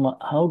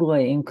do I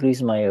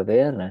increase my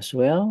awareness?"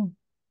 Well,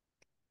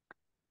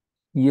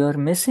 you're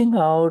missing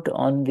out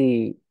on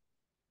the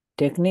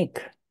technique.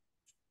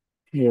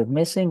 You're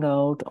missing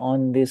out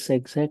on this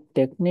exact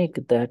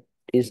technique that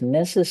is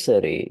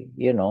necessary,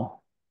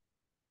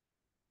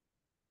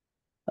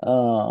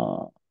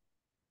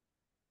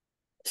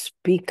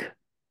 speak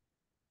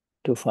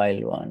to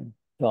file one,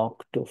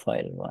 talk to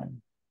file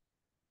one,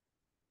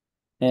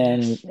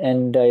 and Yes.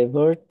 and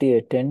divert the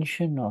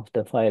attention of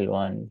the file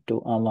one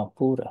to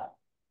Amapura.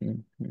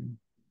 Mhm.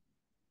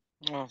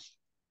 Oh,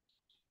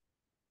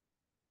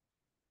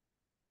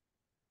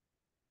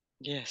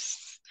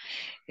 yes.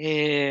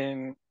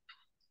 Eh,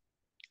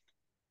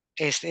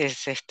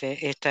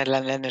 esta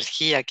la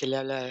energía que le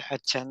habla a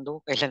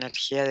Chandu, es la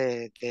energía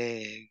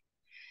de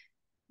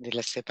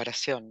la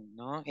separación,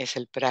 ¿no? Es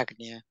el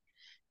prajna.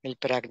 El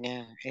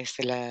prajna es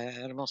la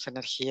hermosa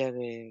energía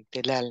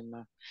del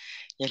alma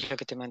y es lo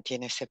que te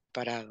mantiene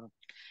separado.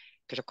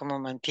 Pero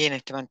 ¿cómo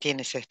te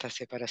mantienes esta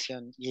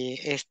separación? Y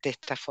es de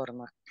esta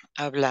forma,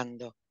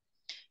 hablando.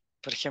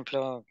 Por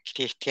ejemplo,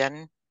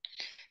 Cristian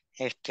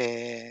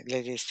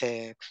le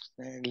dice,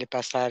 le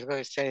pasa algo,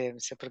 dice,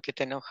 ¿por qué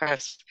te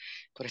enojas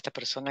por esta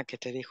persona que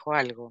te dijo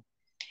algo?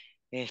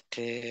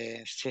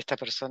 Si esta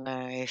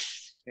persona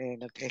es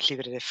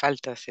libre de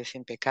faltas, es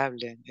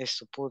impecable, es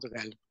su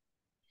pudgal.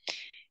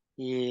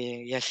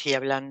 Y así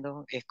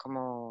hablando es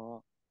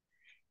como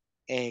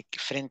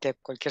frente a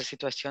cualquier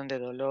situación de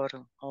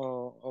dolor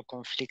o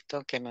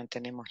conflicto que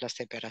mantenemos la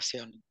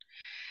separación.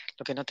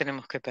 Lo que no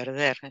tenemos que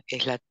perder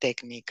es la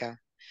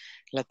técnica.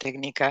 La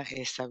técnica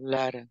es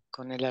hablar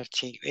con el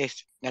archivo,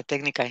 la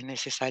técnica es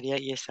necesaria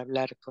y es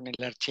hablar con el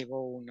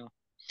archivo 1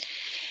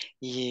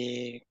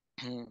 y,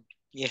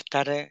 y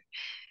estar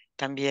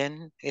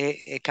también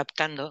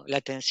captando la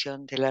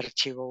atención del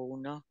archivo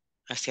 1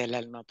 hacia el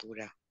alma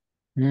pura.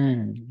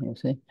 You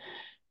see,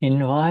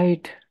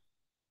 invite,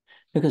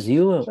 because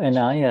you and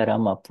I are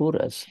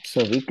Amapuras,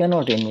 so we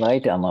cannot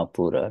invite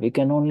Amapura. We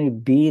can only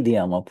be the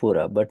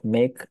Amapura, but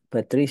make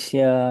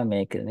Patricia,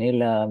 make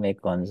Nila,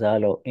 make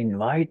Gonzalo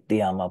invite the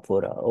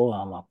Amapura. Oh,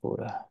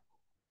 Amapura.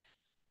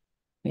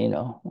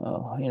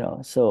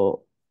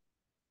 So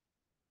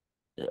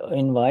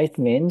invite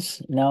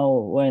means now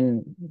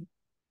when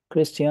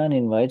Christian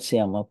invites the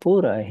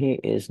Amapura, he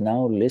is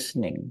now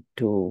listening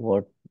to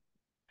what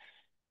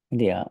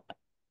the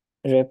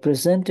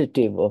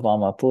representative of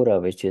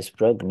Amapura, which is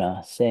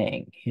Pragna,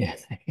 saying.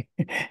 Yes.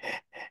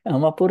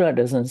 Amapura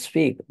doesn't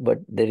speak, but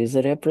there is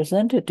a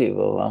representative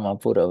of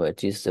Amapura,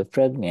 which is the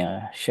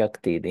Pragna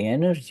Shakti, the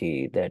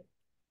energy that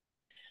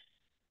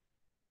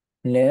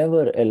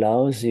never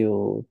allows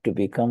you to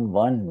become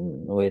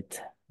one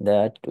with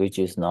that which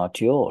is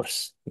not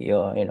yours.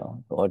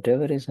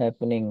 Whatever is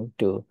happening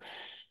to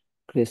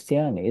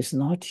Christian is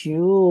not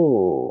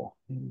you.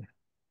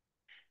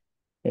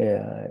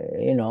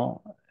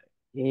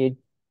 It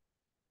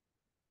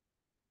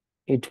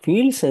it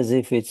feels as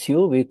if it's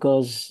you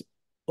because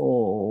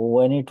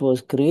when it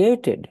was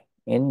created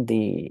in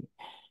the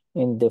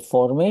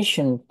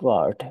formation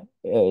part,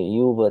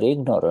 you were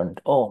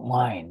ignorant. Oh,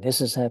 mine,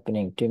 this is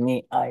happening to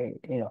me.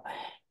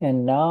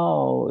 And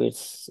now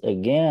it's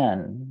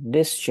again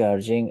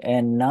discharging,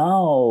 and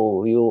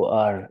now you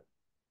are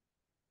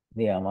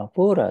the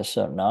Amapura.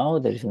 So now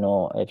there is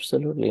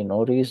absolutely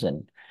no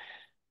reason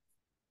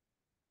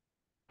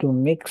to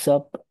mix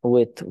up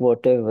with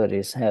whatever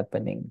is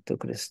happening to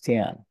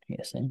Christian.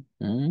 You see?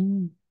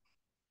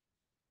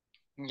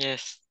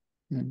 Yes.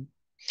 Mm.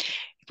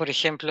 Por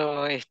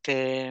ejemplo,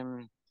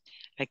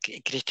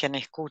 Cristian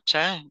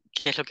escucha,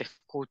 ¿qué es lo que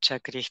escucha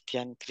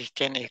Cristian?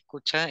 Cristian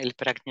escucha el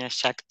Prajna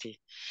Shakti,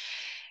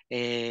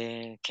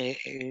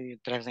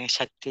 Prajna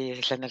Shakti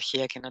es la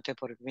energía que no te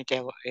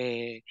permite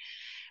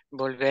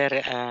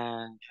volver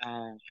al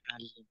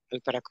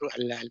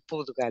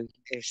Pudgal,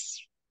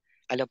 es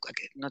a lo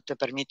que no te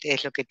permite,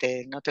 es lo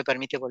que no te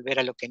permite volver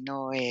a lo que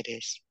no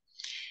eres.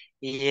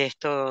 Y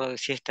esto,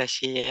 si está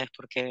allí, es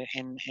porque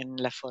en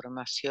la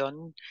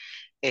formación,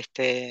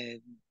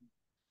 eh,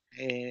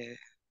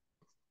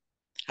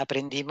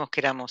 aprendimos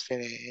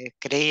que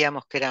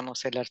creíamos que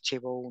éramos el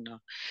archivo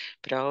 1,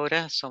 pero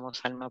ahora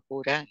somos alma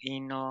pura y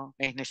no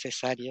es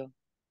necesario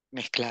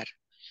mezclar,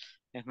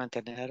 es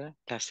mantener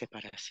la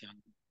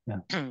separación.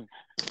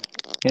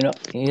 Yeah.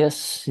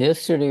 Yes,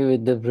 yesterday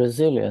with the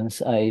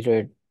Brazilians, I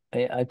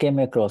came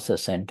across a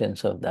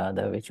sentence of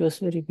Dada, which was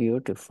very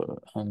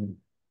beautiful.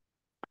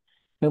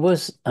 It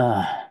was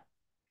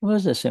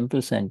a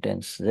simple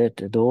sentence that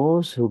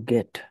those who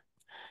get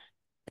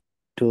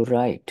to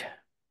write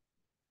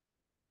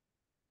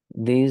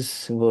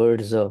these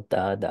words of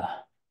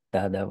Dada,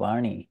 Dada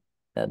Vani,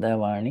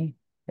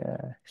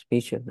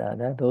 speech of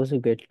Dada, those who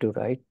get to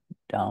write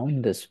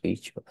down the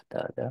speech of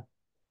Dada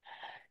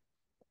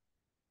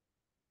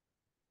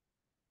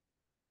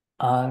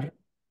are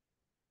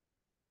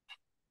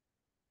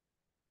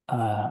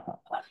uh,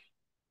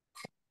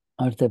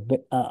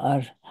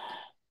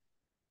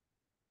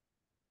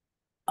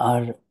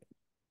 are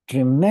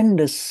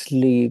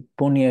tremendously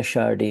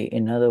punyashadi.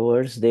 In other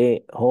words,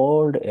 they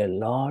hold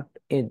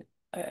an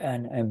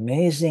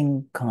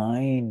amazing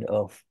kind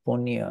of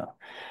punya,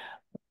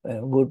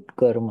 good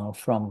karma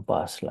from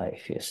past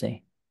life, you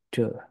see,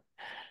 to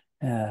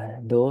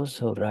those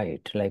who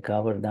write, like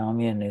our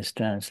Damian is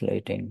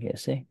translating, you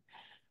see.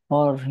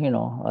 Or,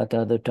 at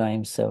other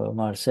times,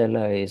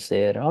 Marcella is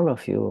there. All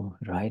of you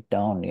write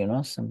down,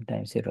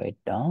 sometimes you write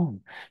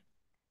down.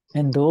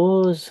 And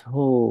those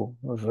who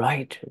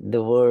write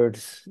the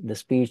words, the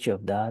speech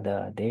of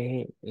Dada,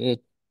 they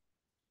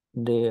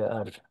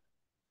are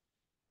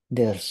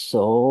they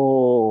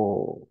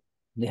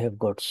have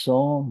got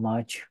so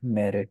much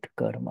merit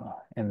karma,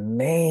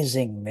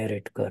 amazing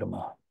merit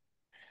karma.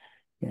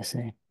 You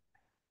see?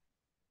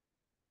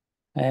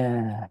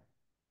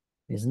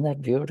 Isn't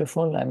that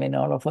beautiful? I mean,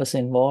 all of us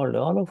who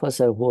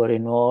are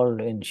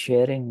involved in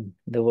sharing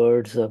the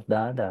words of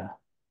Dada.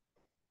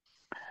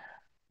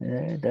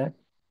 That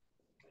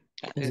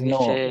is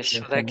Dice that's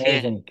Shuddha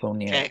amazing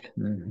punya.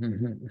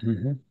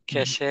 que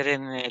ayer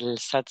en el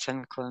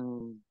satsang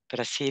con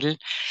Brasil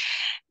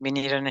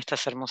vinieron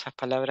estas hermosas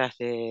palabras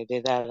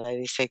de Dada. Y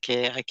dice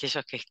que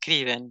aquellos que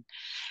escriben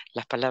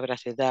las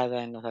palabras de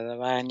Dada en los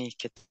Dadavanis,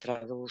 que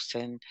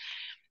traducen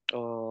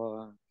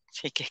o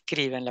sí, que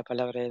escriben la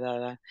palabra de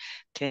Dada,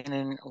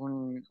 tienen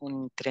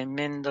un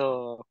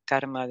tremendo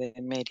karma de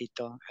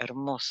mérito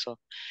hermoso,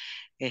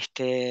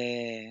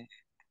 que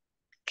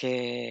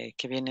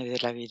viene de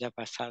la vida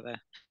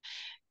pasada.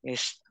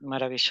 Es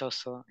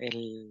maravilloso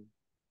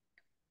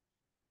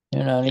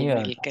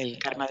Yeah, el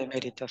karma de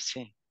mérito,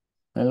 sí.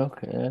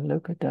 look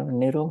at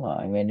Niruma.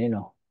 I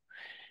mean,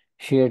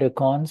 she had a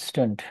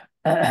constant,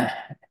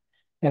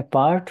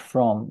 apart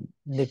from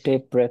the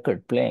tape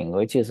record playing,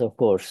 which is, of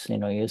course,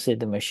 you say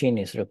the machine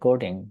is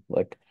recording,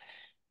 but,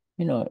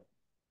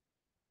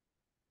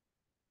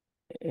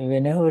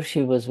 whenever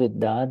she was with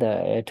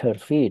Dada at her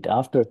feet,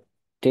 after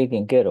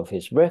taking care of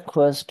his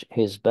breakfast,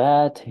 his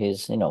bath,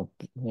 his,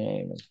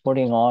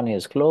 putting on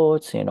his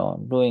clothes,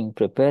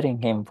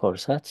 preparing him for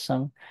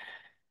satsang,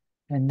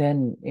 and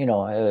then,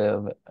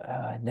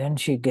 then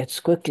she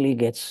quickly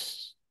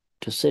gets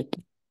to sit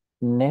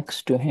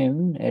next to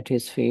him at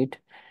his feet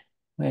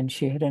when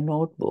she had a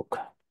notebook.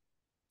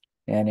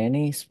 And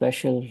any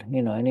special,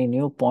 any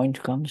new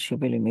point comes, she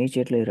will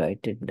immediately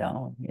write it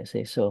down, you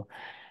see. So,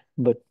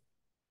 but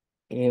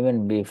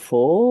even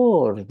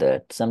before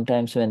that,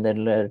 sometimes when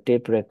the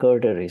tape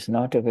recorder is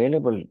not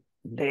available,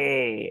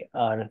 they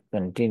are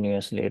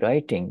continuously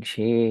writing.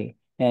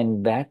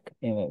 And back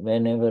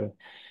whenever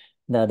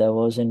Dada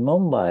was in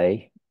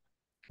Mumbai,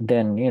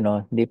 then,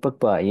 young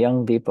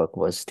Deepak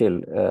was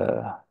still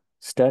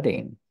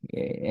studying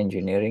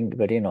engineering,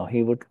 but,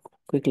 he would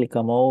quickly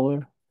come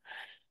over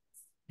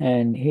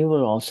and he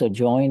will also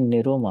join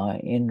Niruma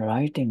in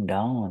writing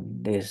down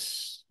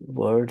these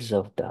words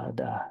of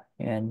Dada.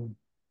 And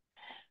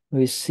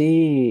we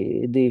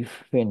see the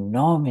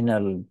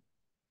phenomenal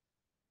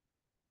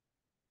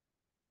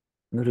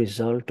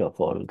result of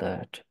all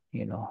that,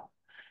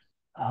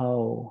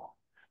 how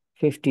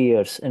 50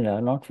 years,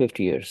 not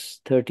 50 years,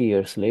 30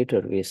 years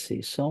later, we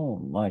see so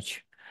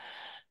much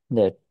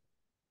that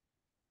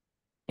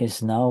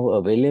is now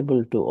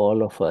available to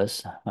all of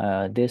us.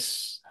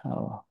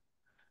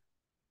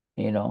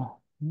 You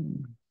know,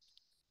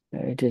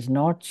 it is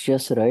not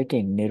just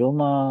writing.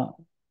 Niruma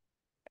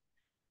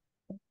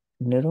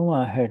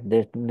had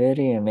that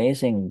very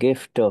amazing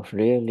gift of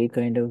really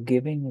kind of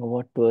giving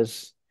what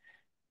was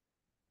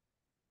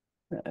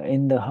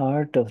in the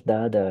heart of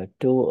Dada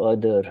to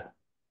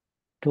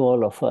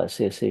all of us.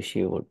 You see,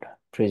 she would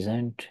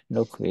present,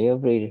 look,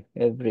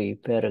 every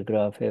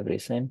paragraph, every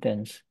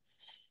sentence,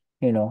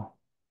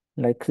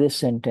 like this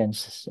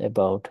sentence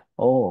about,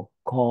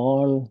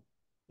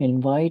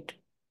 invite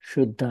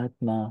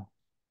Shuddhatma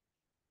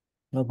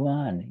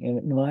Bhagwan,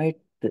 invite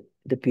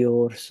the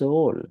pure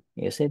soul.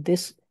 You say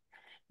this,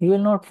 you will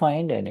not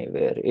find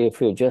anywhere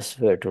if you just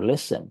were to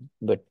listen.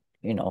 But,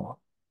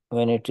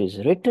 when it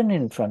is written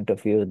in front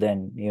of you,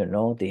 then you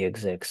know the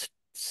exact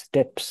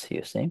steps,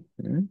 you see.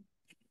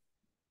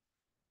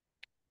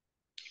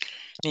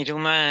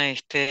 Niruma,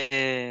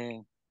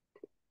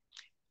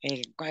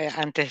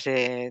 antes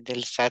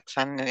del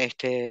satsang,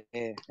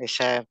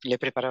 ella le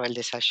preparaba el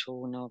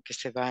desayuno, que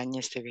se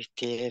bañe, se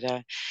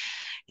vistiera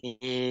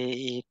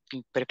y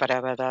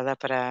preparaba Dada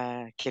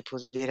para que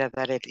pudiera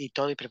dar y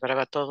todo, y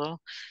preparaba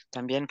todo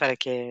también para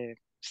que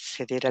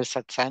se diera el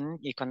satsang,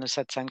 y cuando el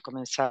satsang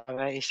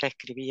comenzaba, ella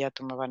escribía,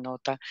 tomaba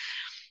nota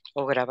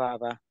o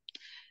grababa.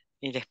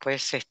 Y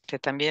después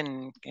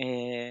también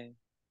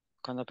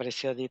cuando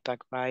apareció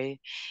Deepak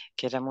Bai,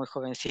 que era muy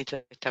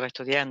jovencito, estaba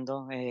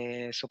estudiando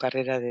su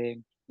carrera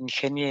de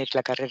ingeniero,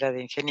 la carrera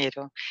de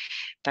ingeniero,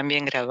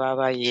 también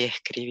grababa y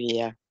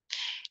escribía.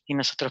 Y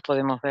nosotros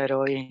podemos ver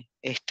hoy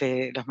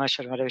los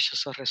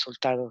maravillosos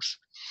resultados,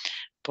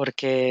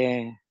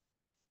 porque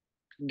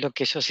lo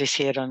que ellos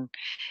hicieron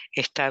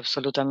está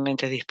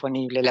absolutamente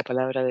disponible, la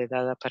palabra de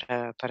Dada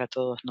para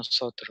todos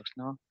nosotros,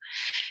 ¿no?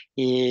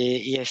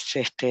 Y es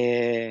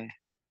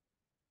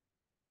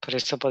por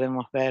eso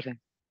podemos ver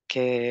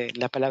que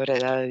la palabra de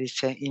Dada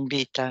dice,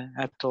 invita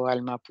a tu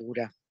alma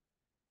pura.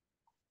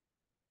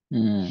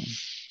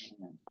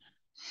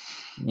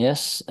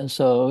 Yes,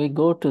 so we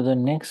go to the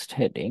next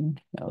heading,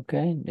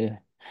 okay?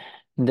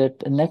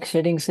 That next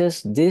heading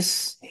says,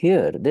 this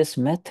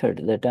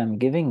method that I'm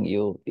giving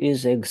you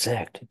is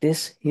exact.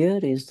 This here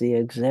is the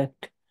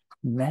exact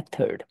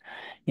method.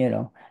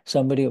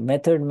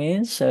 Method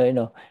means,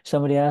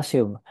 somebody asks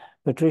you,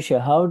 Patricia,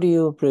 how do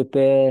you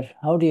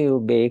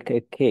bake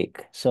a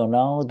cake? So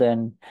now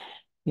then,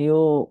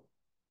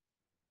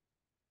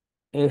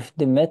 if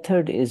the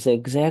method is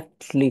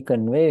exactly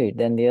conveyed,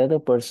 then the other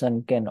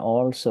person can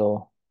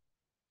also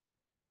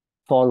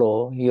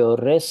follow your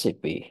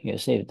recipe. You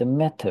see, the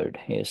method,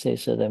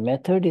 so the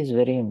method is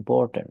very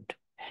important.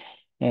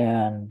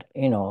 And,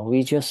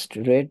 we just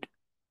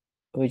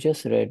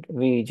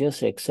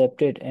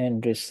accepted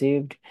and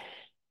received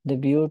the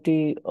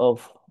beauty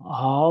of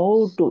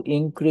how to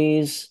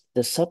increase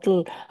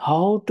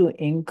how to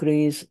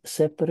increase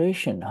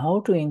separation, how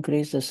to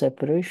increase the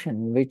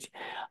separation,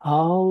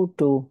 how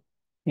to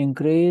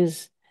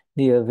increase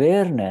the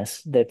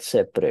awareness that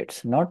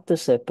separates, not the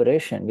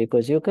separation,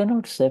 because you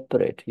cannot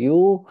separate.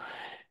 You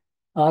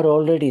are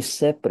already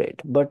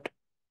separate, but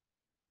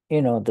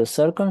the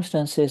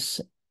circumstances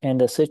and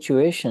the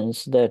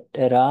situations that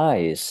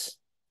arise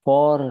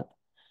for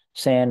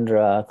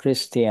Sandra,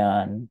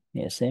 Christian,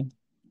 you see,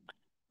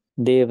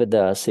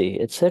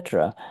 Devadasi,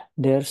 etc.,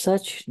 they are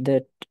such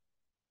that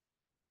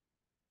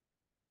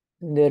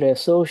they're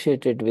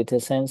associated with a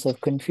sense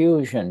of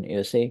confusion,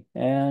 you see.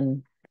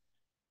 And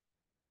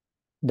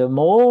the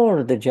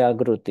more the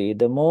Jagruti,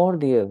 the more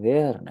the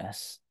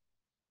awareness,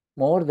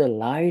 more the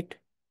light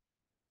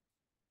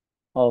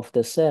of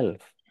the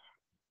self,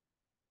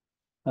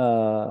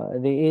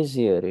 the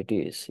easier it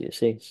is, you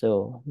see.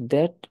 So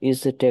that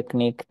is the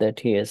technique that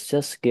he has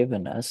just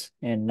given us.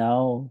 And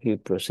now he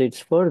proceeds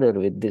further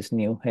with this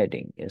new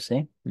heading, you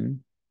see.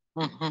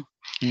 Ujú.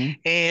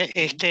 Mm.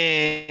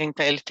 Este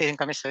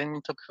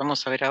encabezamiento que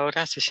vamos a ver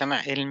ahora se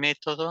llama el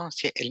método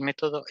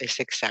es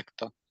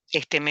exacto.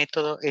 Este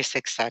método es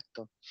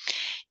exacto.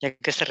 ¿Y a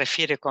qué se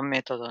refiere con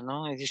método?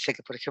 ¿No? Y dice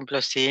que, por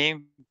ejemplo, si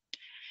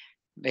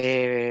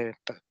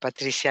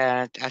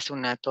Patricia hace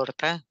una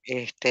torta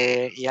y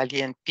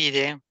alguien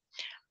pide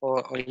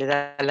o le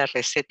da la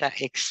receta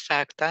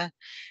exacta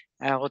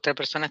a otra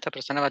persona, esta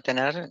persona va a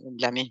tener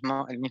el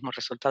mismo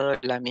resultado de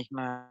la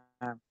misma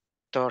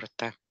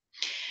torta.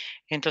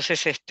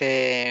 Entonces,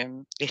 este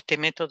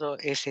método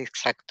es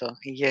exacto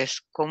y es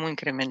cómo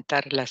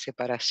incrementar la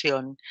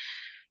separación,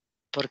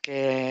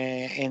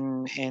 porque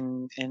en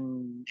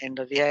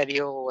lo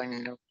diario o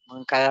en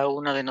cada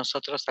uno de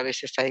nosotros a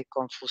veces hay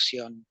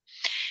confusión.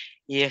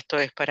 Y esto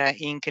es para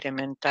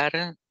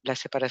incrementar, la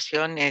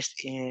separación es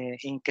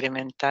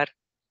incrementar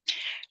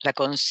la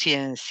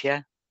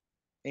conciencia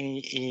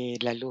y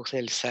la luz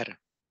del ser.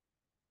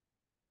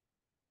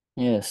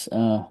 Yes.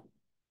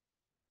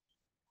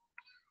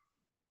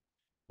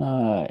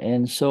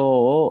 And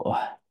so,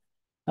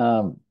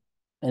 and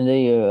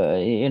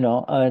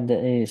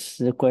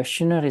the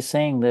questioner is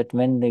saying that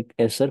when the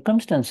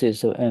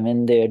circumstances,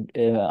 when they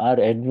are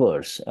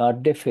adverse, are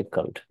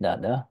difficult,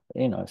 Dada,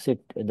 when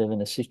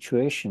the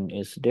situation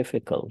is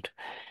difficult,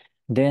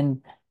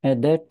 then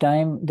at that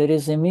time there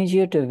is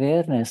immediate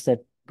awareness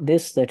that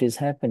this that is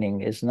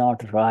happening is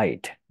not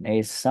right,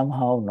 is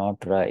somehow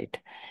not right.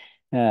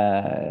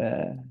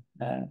 Uh,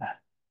 uh,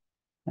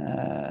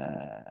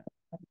 uh,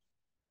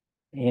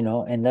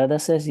 and Dada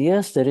says,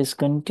 yes, there is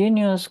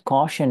continuous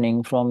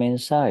cautioning from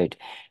inside.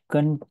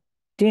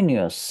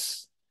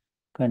 Continuous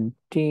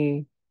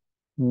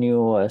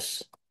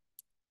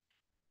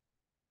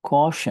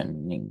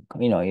cautioning.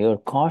 You're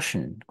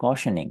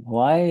cautioning.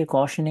 Why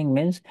cautioning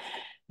means?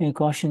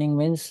 Cautioning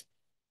means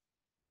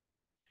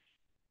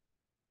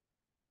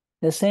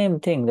the same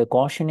thing. The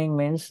cautioning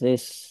means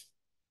this,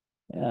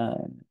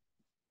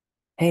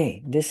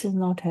 hey, this is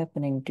not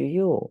happening to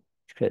you,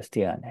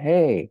 Christian.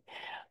 Hey,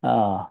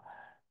 uh,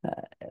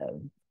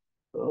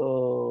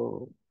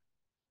 oh,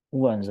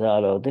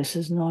 Gonzalo, this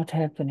is not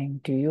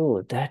happening to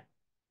you.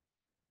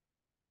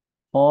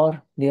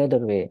 Or the other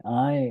way,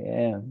 I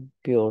am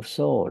pure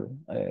soul.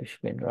 Ich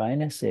bin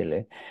reine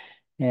Seele.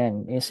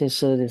 And you see,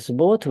 so there's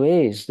both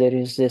ways. There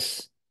is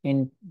this,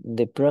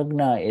 the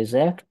prajna is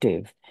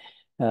active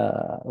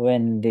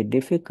when the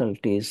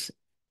difficulties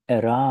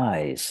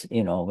arise,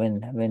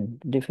 when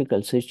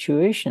difficult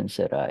situations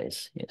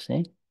arise, you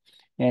see,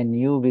 and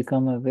you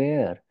become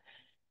aware.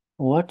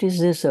 What is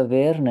this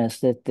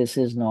awareness that this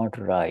is not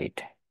right?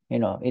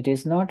 It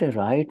is not a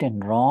right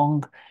and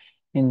wrong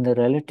in the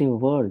relative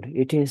world.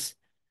 It is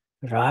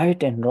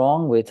right and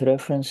wrong with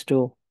reference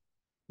to,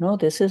 no,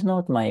 this is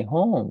not my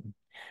home.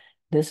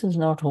 This is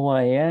not who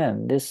I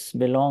am. This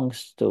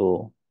belongs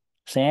to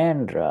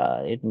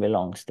Sandra. It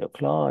belongs to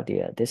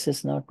Claudia. This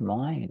is not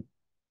mine.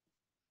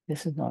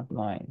 This is not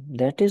mine.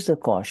 That is the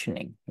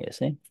cautioning, you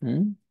see.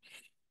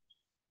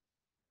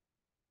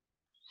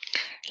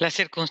 Las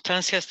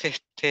circunstancias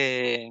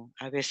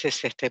a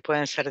veces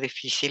pueden ser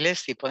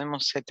difíciles y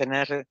podemos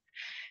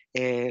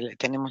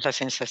tenemos la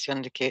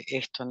sensación de que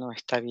esto no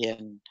está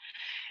bien.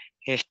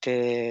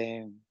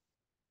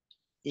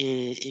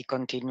 Y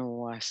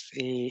continúas.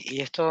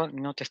 Y esto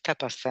no te está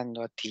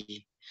pasando a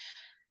ti.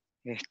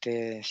 Las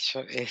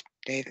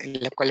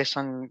cuales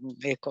son,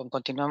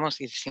 continuamos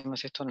y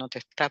decimos, esto no te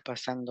está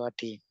pasando a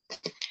ti.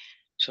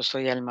 Yo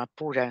soy alma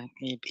pura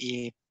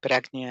y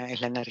prajna es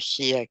la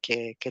energía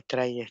que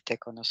trae este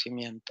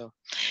conocimiento.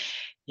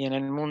 Y en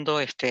el mundo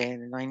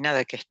no hay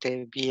nada que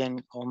esté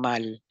bien o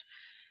mal.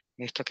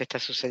 Esto que está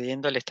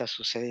sucediendo le está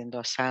sucediendo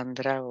a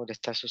Sandra o le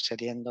está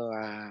sucediendo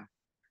a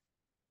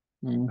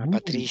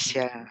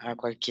Patricia, a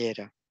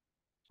cualquiera.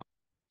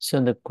 So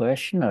the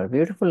questioner,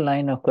 beautiful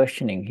line of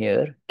questioning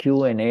here,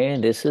 Q&A.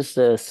 This is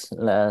the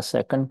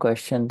second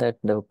question that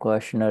the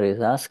questioner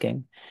is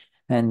asking.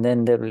 And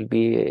then there will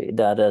be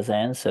Dada's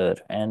answer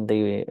and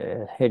the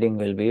heading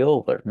will be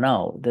over.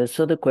 Now,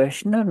 so the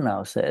questioner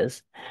now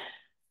says,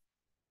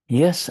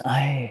 yes,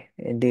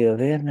 the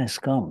awareness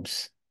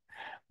comes.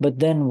 But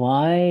then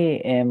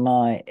why am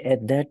I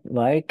at that?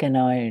 Why can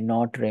I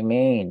not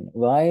remain?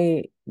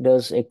 Why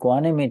does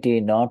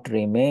equanimity not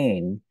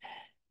remain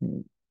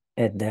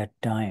at that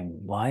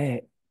time?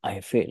 Why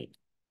I feel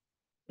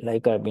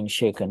like I've been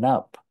shaken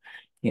up,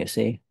 you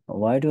see?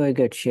 Why do I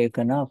get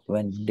shaken up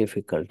when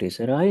difficulties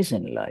arise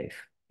in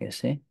life, you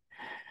see?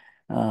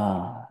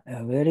 A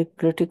very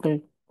critical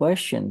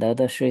question,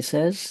 Dadashri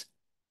says.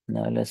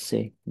 Now let's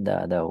see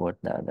Dada,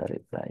 what Dada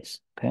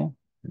replies, okay?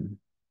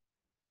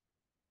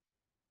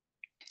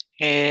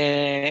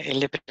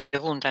 Le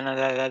preguntan a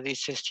Dada,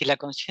 dice, si la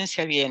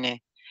conciencia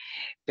viene,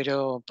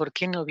 pero ¿por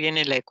qué no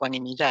viene la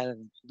ecuanimidad?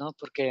 ¿No?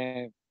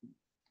 Porque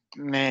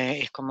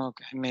es como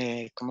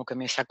que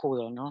me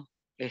sacudo, ¿no?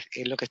 Es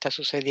lo que está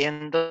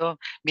sucediendo,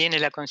 viene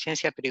la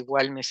conciencia, pero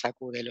igual me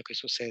sacude lo que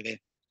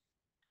sucede.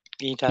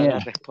 Y Dada Yeah.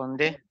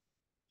 responde,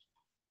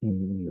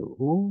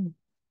 You.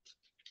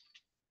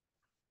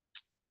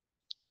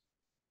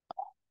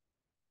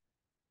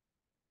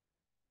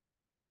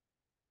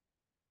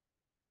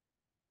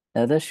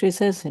 Dadashri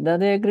says,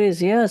 Dada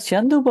agrees, yes,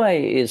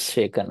 Chandubhai is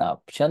shaken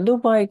up.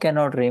 Chandubhai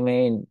cannot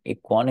remain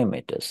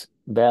equanimitous,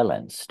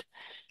 balanced.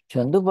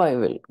 Chandubhai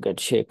will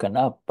get shaken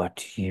up,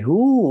 but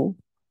you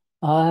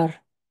are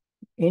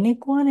in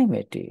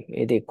equanimity.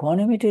 The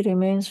equanimity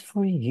remains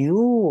for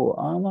you,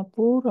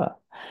 Amapura.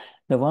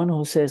 The one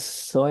who says,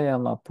 Soy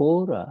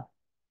Amapura.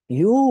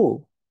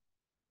 You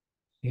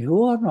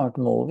are not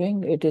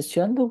moving. It is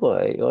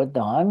Chandubhai or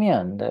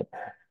Damian that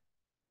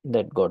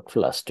got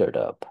flustered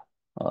up,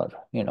 or,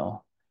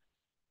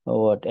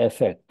 what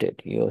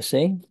affected, you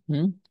see?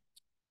 And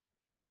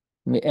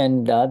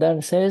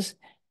Dada says,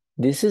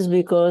 this is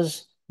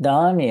because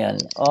Damian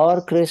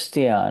or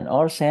Christian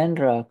or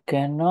Sandra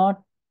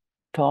cannot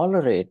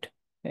tolerate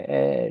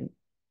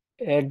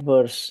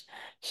adverse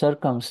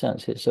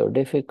circumstances or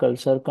difficult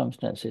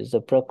circumstances.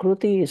 The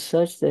Prakriti is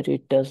such that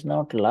it does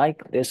not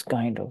like this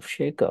kind of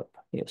shake-up,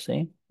 you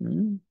see?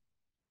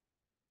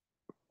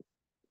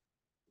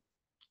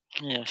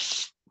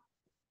 yes,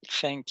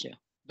 thank you.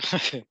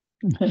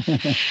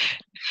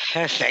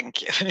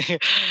 Thank you.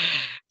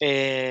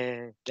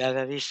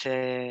 Dada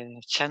dice,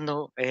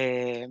 Chandu,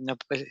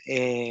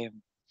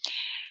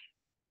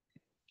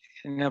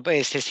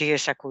 se sigue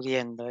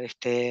sacudiendo,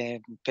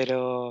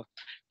 pero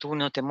tú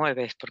no te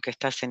mueves porque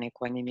estás en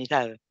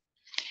ecuanimidad.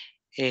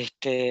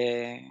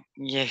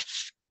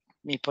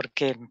 ¿Y por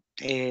qué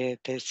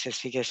se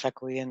sigue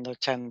sacudiendo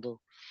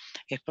Chandu?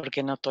 Es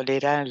porque no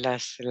tolera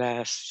las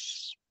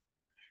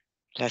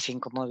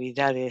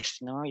incomodidades,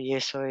 ¿no? Y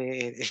eso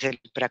es el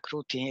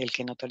Prakruti, el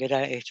que no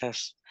tolera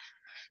estas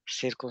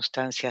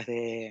circunstancias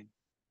de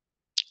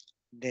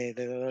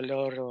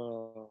dolor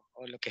o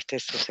lo que esté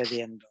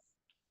sucediendo,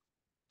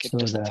 que So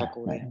te the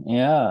sacude.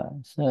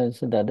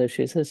 so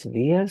Dadashi says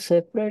we are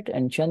separate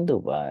and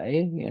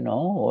Chandubhai,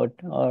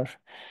 or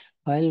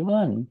while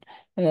one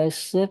is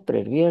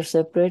separate, we are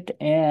separate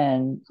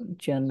and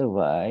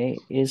Chandubhai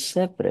is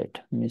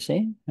separate. You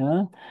see,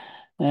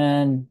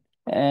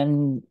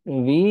 and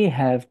we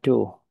have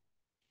to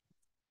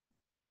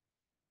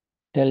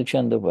tell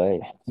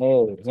Chandubhai,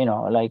 hey,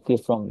 like you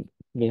from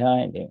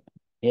behind him,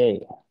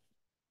 hey,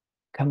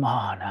 come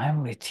on,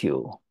 I'm with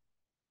you.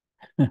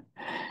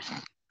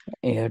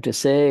 You have to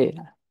say,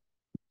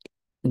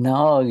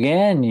 now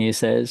again, he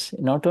says,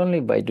 not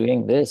only by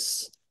doing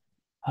this,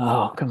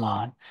 oh, come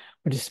on,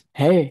 but it's,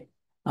 hey,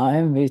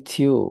 I'm with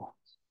you.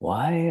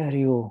 Why are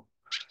you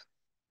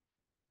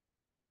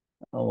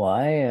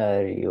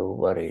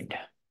worried?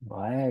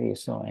 Why are you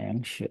so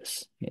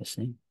anxious? You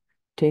see,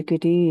 take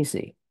it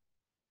easy.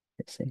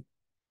 You see.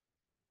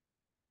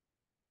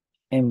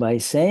 And by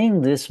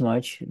saying this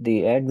much,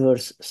 the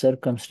adverse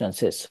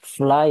circumstances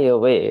fly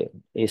away,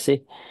 you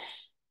see.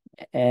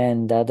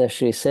 And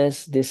Dadashri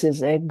says, this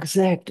is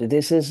exact.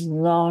 This is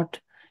not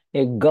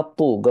a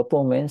gappu.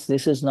 Gappu means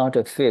this is not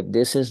a fib.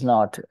 This is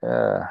not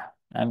a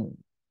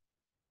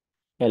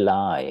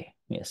lie,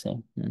 you see.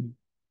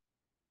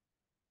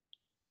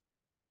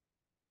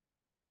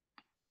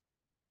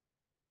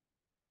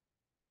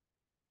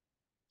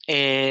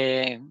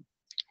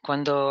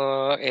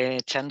 Cuando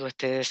Chandu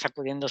esté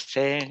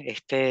sacudiéndose,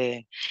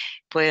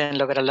 pueden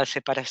lograr la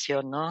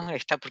separación, ¿no?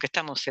 Porque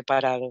estamos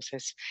separados,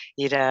 es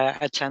ir a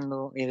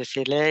Chandu y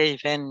decirle, hey,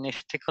 ven,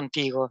 estoy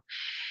contigo,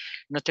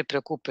 no te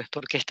preocupes,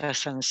 porque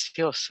estás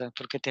ansiosa,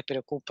 porque te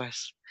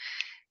preocupas.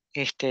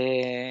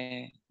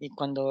 Y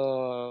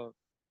cuando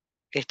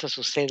esto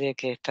sucede,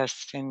 que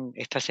estás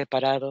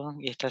separado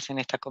y estás en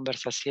esta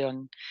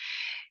conversación,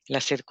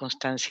 las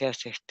circunstancias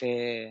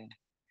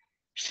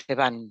se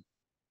van.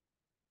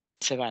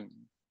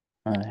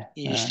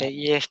 Y dice,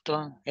 y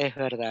esto es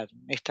verdad,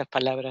 estas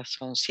palabras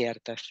son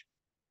ciertas.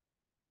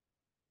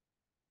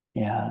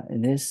 Yeah,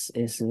 this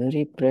is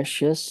very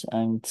precious,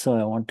 and so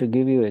I want to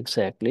give you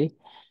exactly.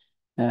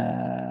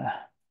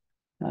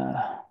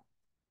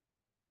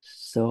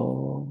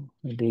 So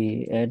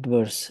the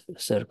adverse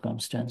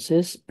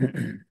circumstances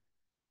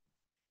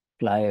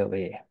fly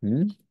away.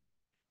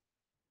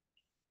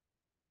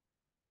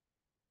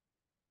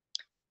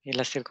 Y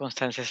las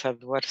circunstancias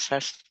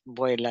adversas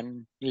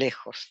vuelan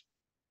lejos.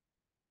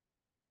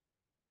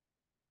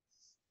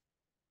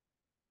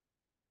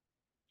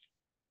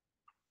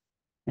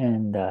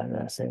 And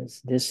Dada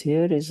says, this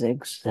here is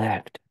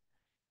exact.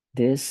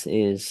 This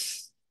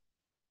is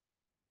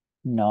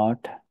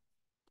not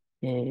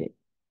a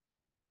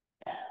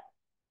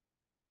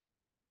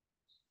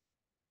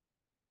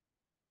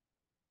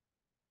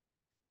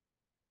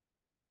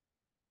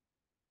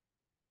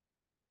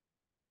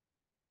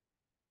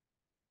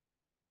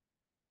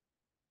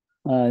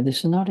this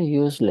is not a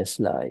useless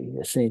lie.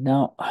 You see,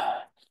 now,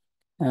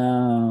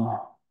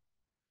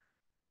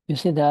 you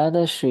see,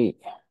 Dadashri,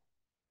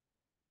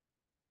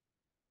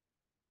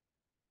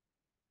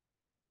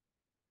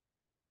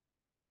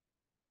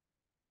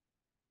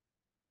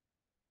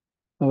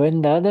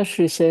 when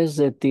Dadashri says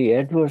that the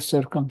adverse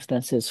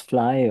circumstances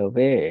fly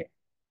away,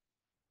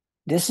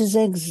 this is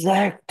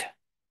exact.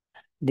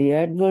 The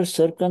adverse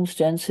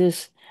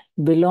circumstances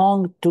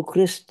belong to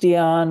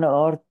Christian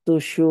or to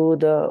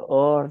Shuddha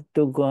or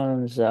to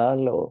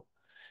Gonzalo.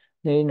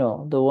 You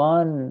know, the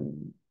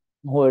one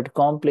who had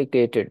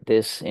complicated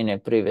this in a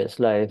previous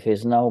life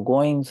is now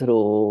going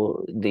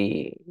through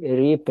the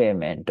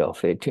repayment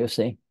of it, you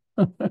see.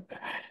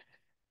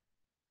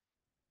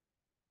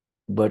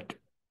 But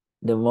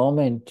the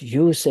moment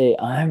you say,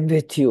 I'm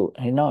with you,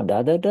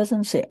 Dada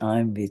doesn't say,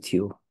 I'm with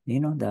you.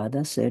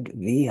 Dada said,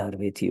 we are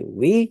with you.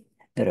 We,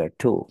 there are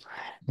two.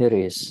 There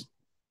is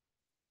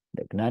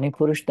the Gnani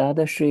Purush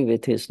Dadashri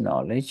with his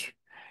knowledge,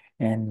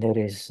 and there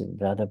is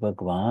Dada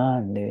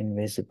Bhagwan, the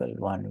invisible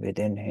one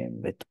within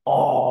him with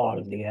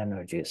all the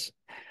energies,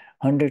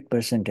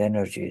 100%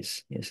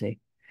 energies, you see.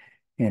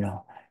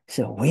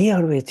 So we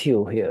are with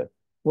you here.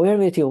 We're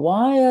with you.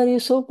 Why are you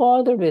so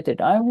bothered with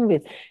it? I'm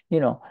with,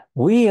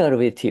 we are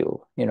with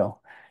you,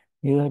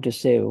 You have to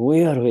say,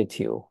 we are with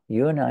you.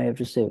 You and I have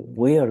to say,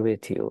 we are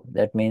with you.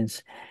 That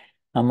means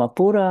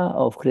Amapura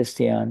of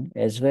Christian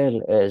as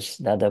well as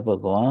Dada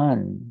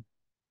Bhagwan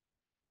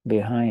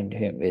behind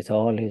him with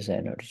all his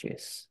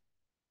energies.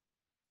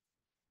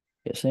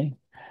 You see?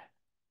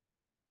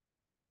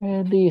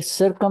 And the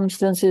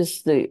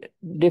circumstances, the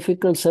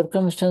difficult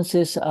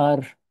circumstances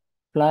are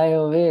fly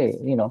away,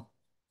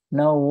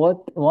 Now,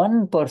 what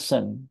one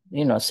person,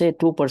 say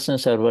two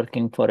persons are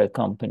working for a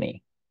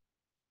company,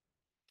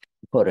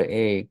 for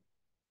a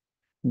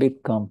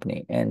big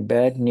company, and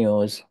bad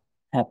news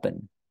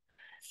happen,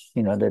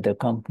 that the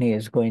company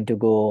is going to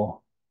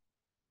go,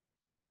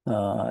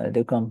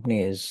 the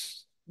company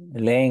is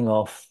laying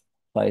off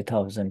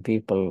 5,000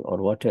 people or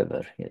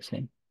whatever, you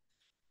see.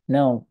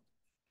 Now,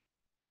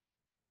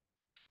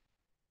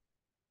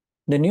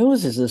 the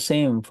news is the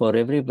same for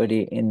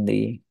everybody in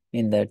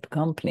that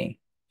company.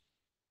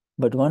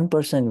 But one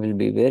person will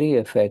be very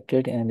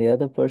affected and the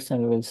other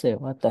person will say,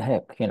 what the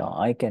heck,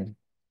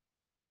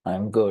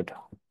 I'm good.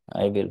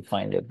 I will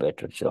find a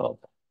better job.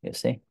 You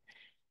see,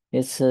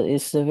 it's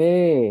the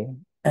way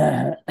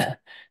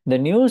the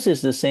news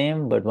is the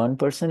same, but one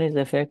person is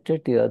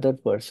affected, the other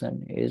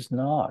person is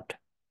not.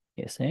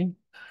 You see.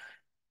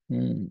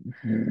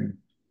 Mhm.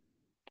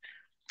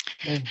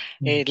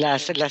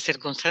 Las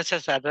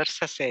circunstancias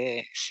adversas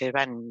se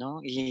van, ¿no?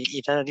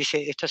 Y Dada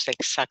dice, esto es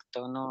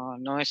exacto,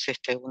 no es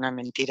una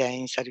mentira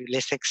insalubre,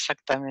 es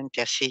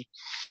exactamente así.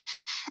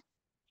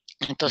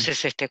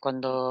 Entonces,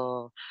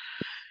 cuando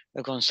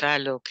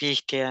Gonzalo,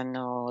 Cristian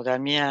o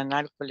Damián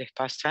algo les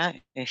pasa,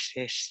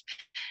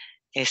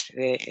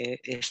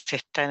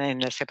 están en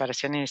la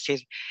separación y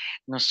decir,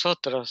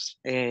 nosotros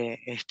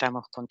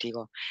estamos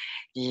contigo.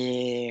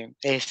 ¿Y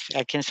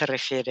a quién se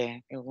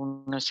refiere?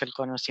 Uno es el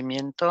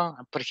conocimiento,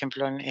 por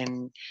ejemplo,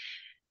 uno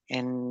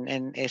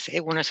es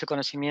el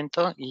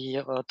conocimiento y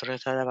otro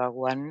es Dada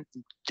Bhagwan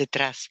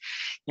detrás.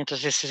 Y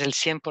entonces es el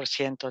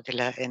 100% de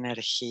la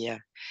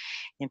energía.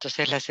 Y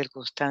entonces las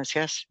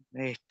circunstancias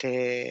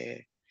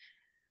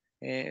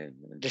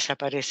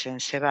desaparecen,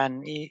 se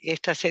van. Y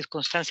estas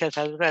circunstancias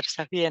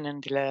adversas vienen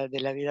de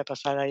la vida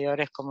pasada y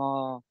ahora es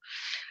como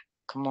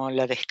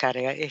la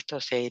descarga.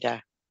 Esto se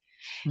irá.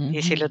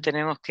 Y si lo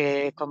tenemos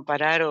que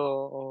comparar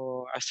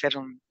o hacer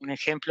un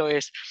ejemplo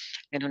es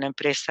en una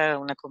empresa,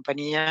 una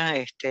compañía,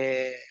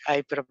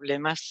 hay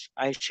problemas,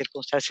 hay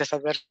circunstancias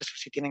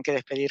adversas y tienen que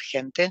despedir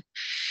gente.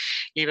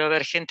 Y va a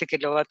haber gente que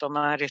lo va a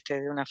tomar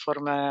de una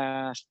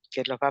forma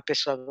que los va a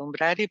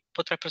apesadumbrar y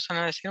otras personas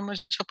van a decir, "Bueno,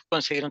 yo puedo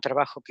conseguir un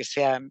trabajo que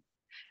sea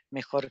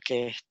mejor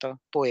que esto,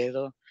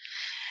 puedo",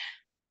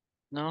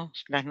 ¿no?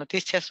 Las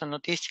noticias son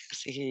noticias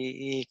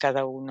y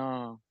cada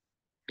uno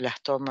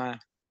las toma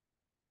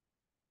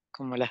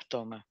como las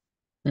toma.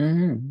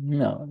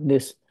 No,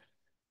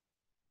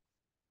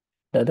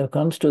 that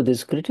comes to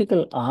this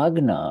critical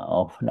agna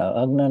of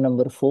agna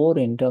number 4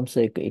 in terms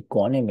of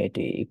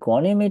equanimity.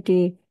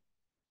 Equanimity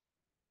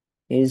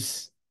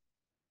is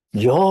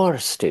your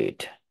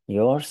state,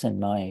 yours and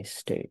my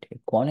state.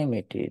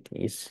 Equanimity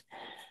is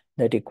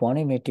that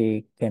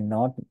equanimity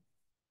cannot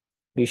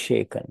be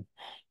shaken.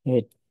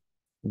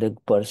 The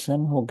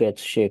person who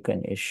gets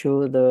shaken is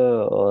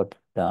Shuddha or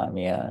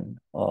Damian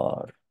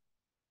or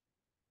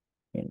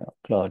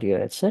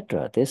Claudia,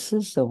 etc. This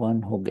is the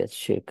one who gets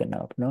shaken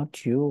up,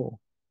 not you.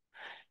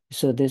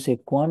 So this we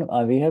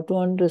have to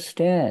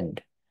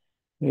understand.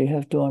 We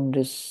have to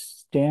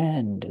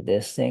understand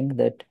this thing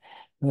that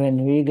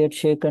when we get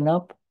shaken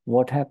up,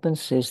 what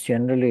happens is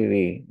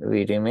generally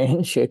we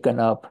remain shaken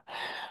up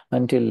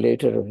until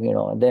later,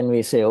 then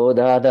we say, oh,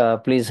 Dada,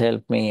 please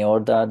help me, or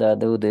Dada,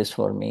 do this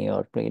for me,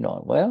 or,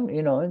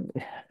 well,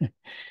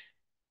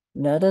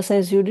 Dada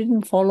says, you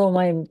didn't follow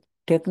my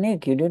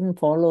technique. You didn't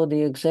follow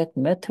the exact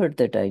method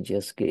that I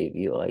just gave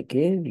you. I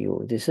gave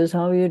you, this is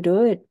how you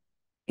do it.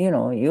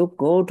 You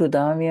go to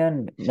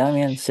Damian,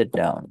 sit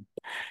down,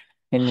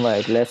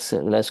 invite,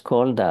 let's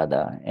call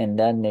Dada. And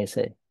then they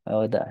say,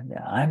 oh,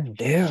 Dada, I'm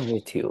there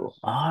with you.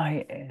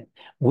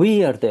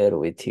 We are there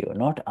with you,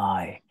 not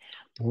I.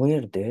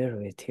 We're there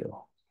with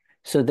you.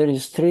 So there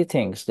is three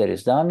things. There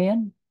is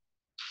Damian,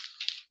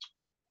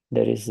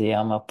 there is the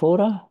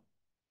Amapura,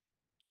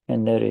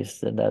 and there is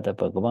the Dada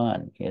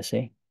Bhagwan, you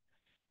see.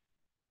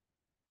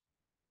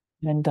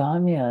 And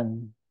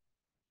Damian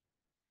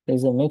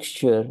is a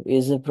mixture,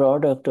 is a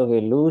product of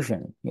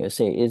illusion, you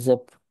see,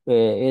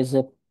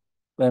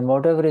 and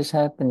whatever is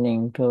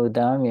happening to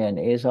Damian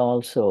is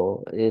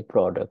also a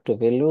product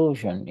of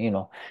illusion,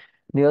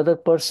 The other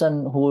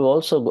person who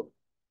also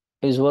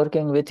is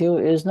working with you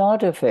is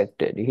not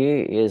affected. He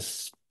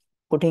is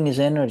putting his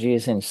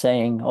energies in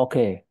saying,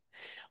 okay,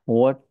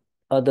 what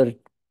other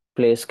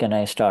place can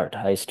I start?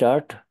 I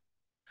start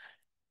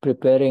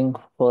preparing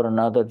for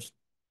another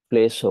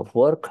place of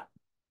work,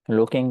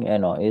 looking,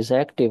 is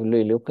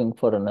actively looking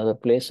for another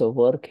place of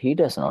work. He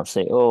does not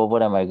say, oh,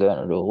 what am I going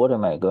to do? What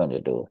am I going to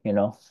do?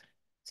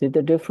 See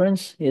the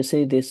difference? You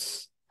see,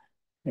 this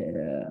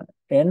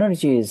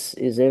energy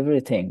is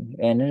everything.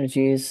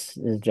 Energies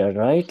is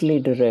rightly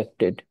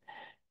directed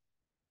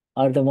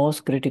are the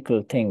most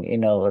critical thing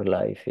in our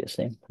life, you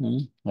see.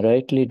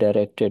 Rightly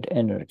directed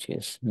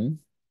energies.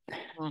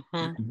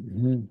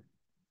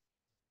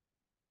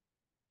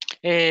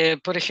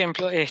 Por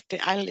ejemplo,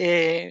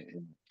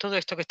 todo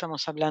esto que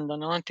estamos hablando,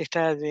 ¿no?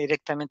 Está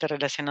directamente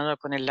relacionado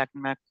con el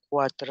Agma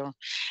 4,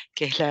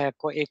 que es la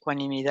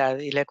ecuanimidad,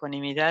 y la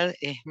ecuanimidad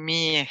es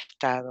mi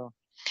estado.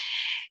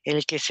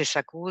 El que se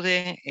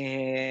sacude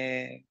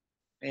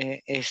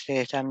es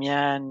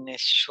Damián,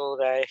 es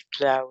Shuddha, es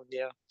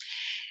Claudio,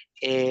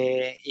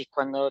 y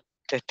cuando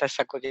te estás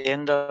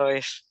sacudiendo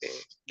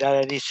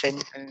Dada dice,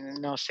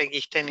 no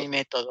seguiste mi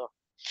método.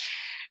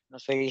 No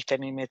seguiste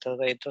mi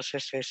método.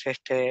 Entonces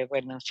es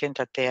bueno,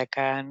 siéntate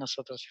acá,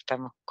 nosotros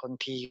estamos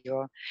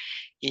contigo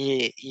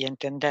y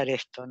entender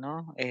esto,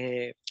 ¿no?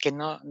 Que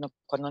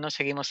cuando no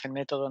seguimos el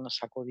método nos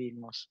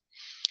sacudimos.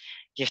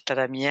 Y está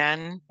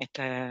Damián,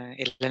 está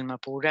el alma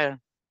pura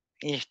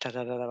y está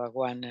Dada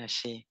Bhagwan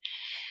allí.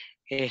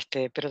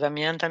 Pero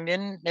Damián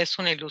también es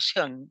una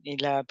ilusión y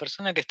la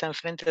persona que está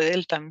enfrente de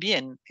él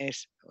también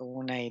es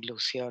una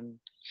ilusión.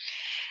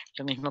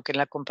 Lo mismo que en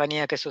la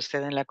compañía, que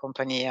sucede en la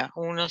compañía.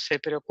 Uno se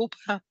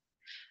preocupa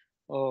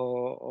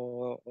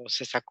o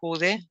se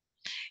sacude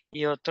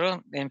y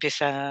otro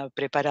empieza a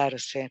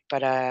prepararse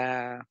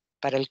para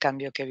el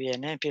cambio que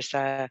viene,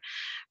 empieza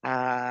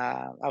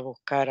a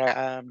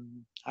buscar,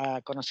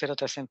 a conocer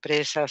otras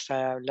empresas,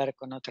 a hablar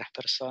con otras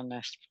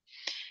personas.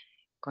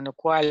 Con lo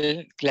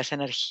cual, las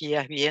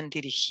energías bien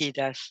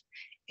dirigidas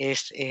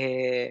es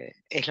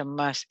lo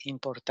más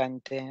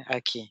importante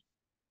aquí.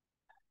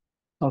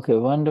 Okay,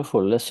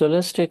 wonderful. So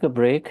let's take a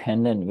break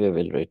and then we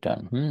will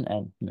return.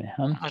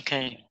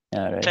 Okay,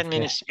 All right. 10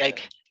 minutes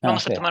break.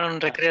 Vamos a tomar un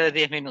recreo de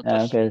 10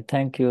 minutos. Okay,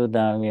 thank you,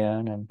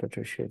 Damian and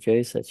Patricia.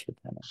 Jai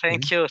Sachitana.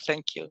 Thank you,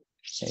 thank you,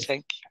 Yes.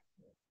 thank you.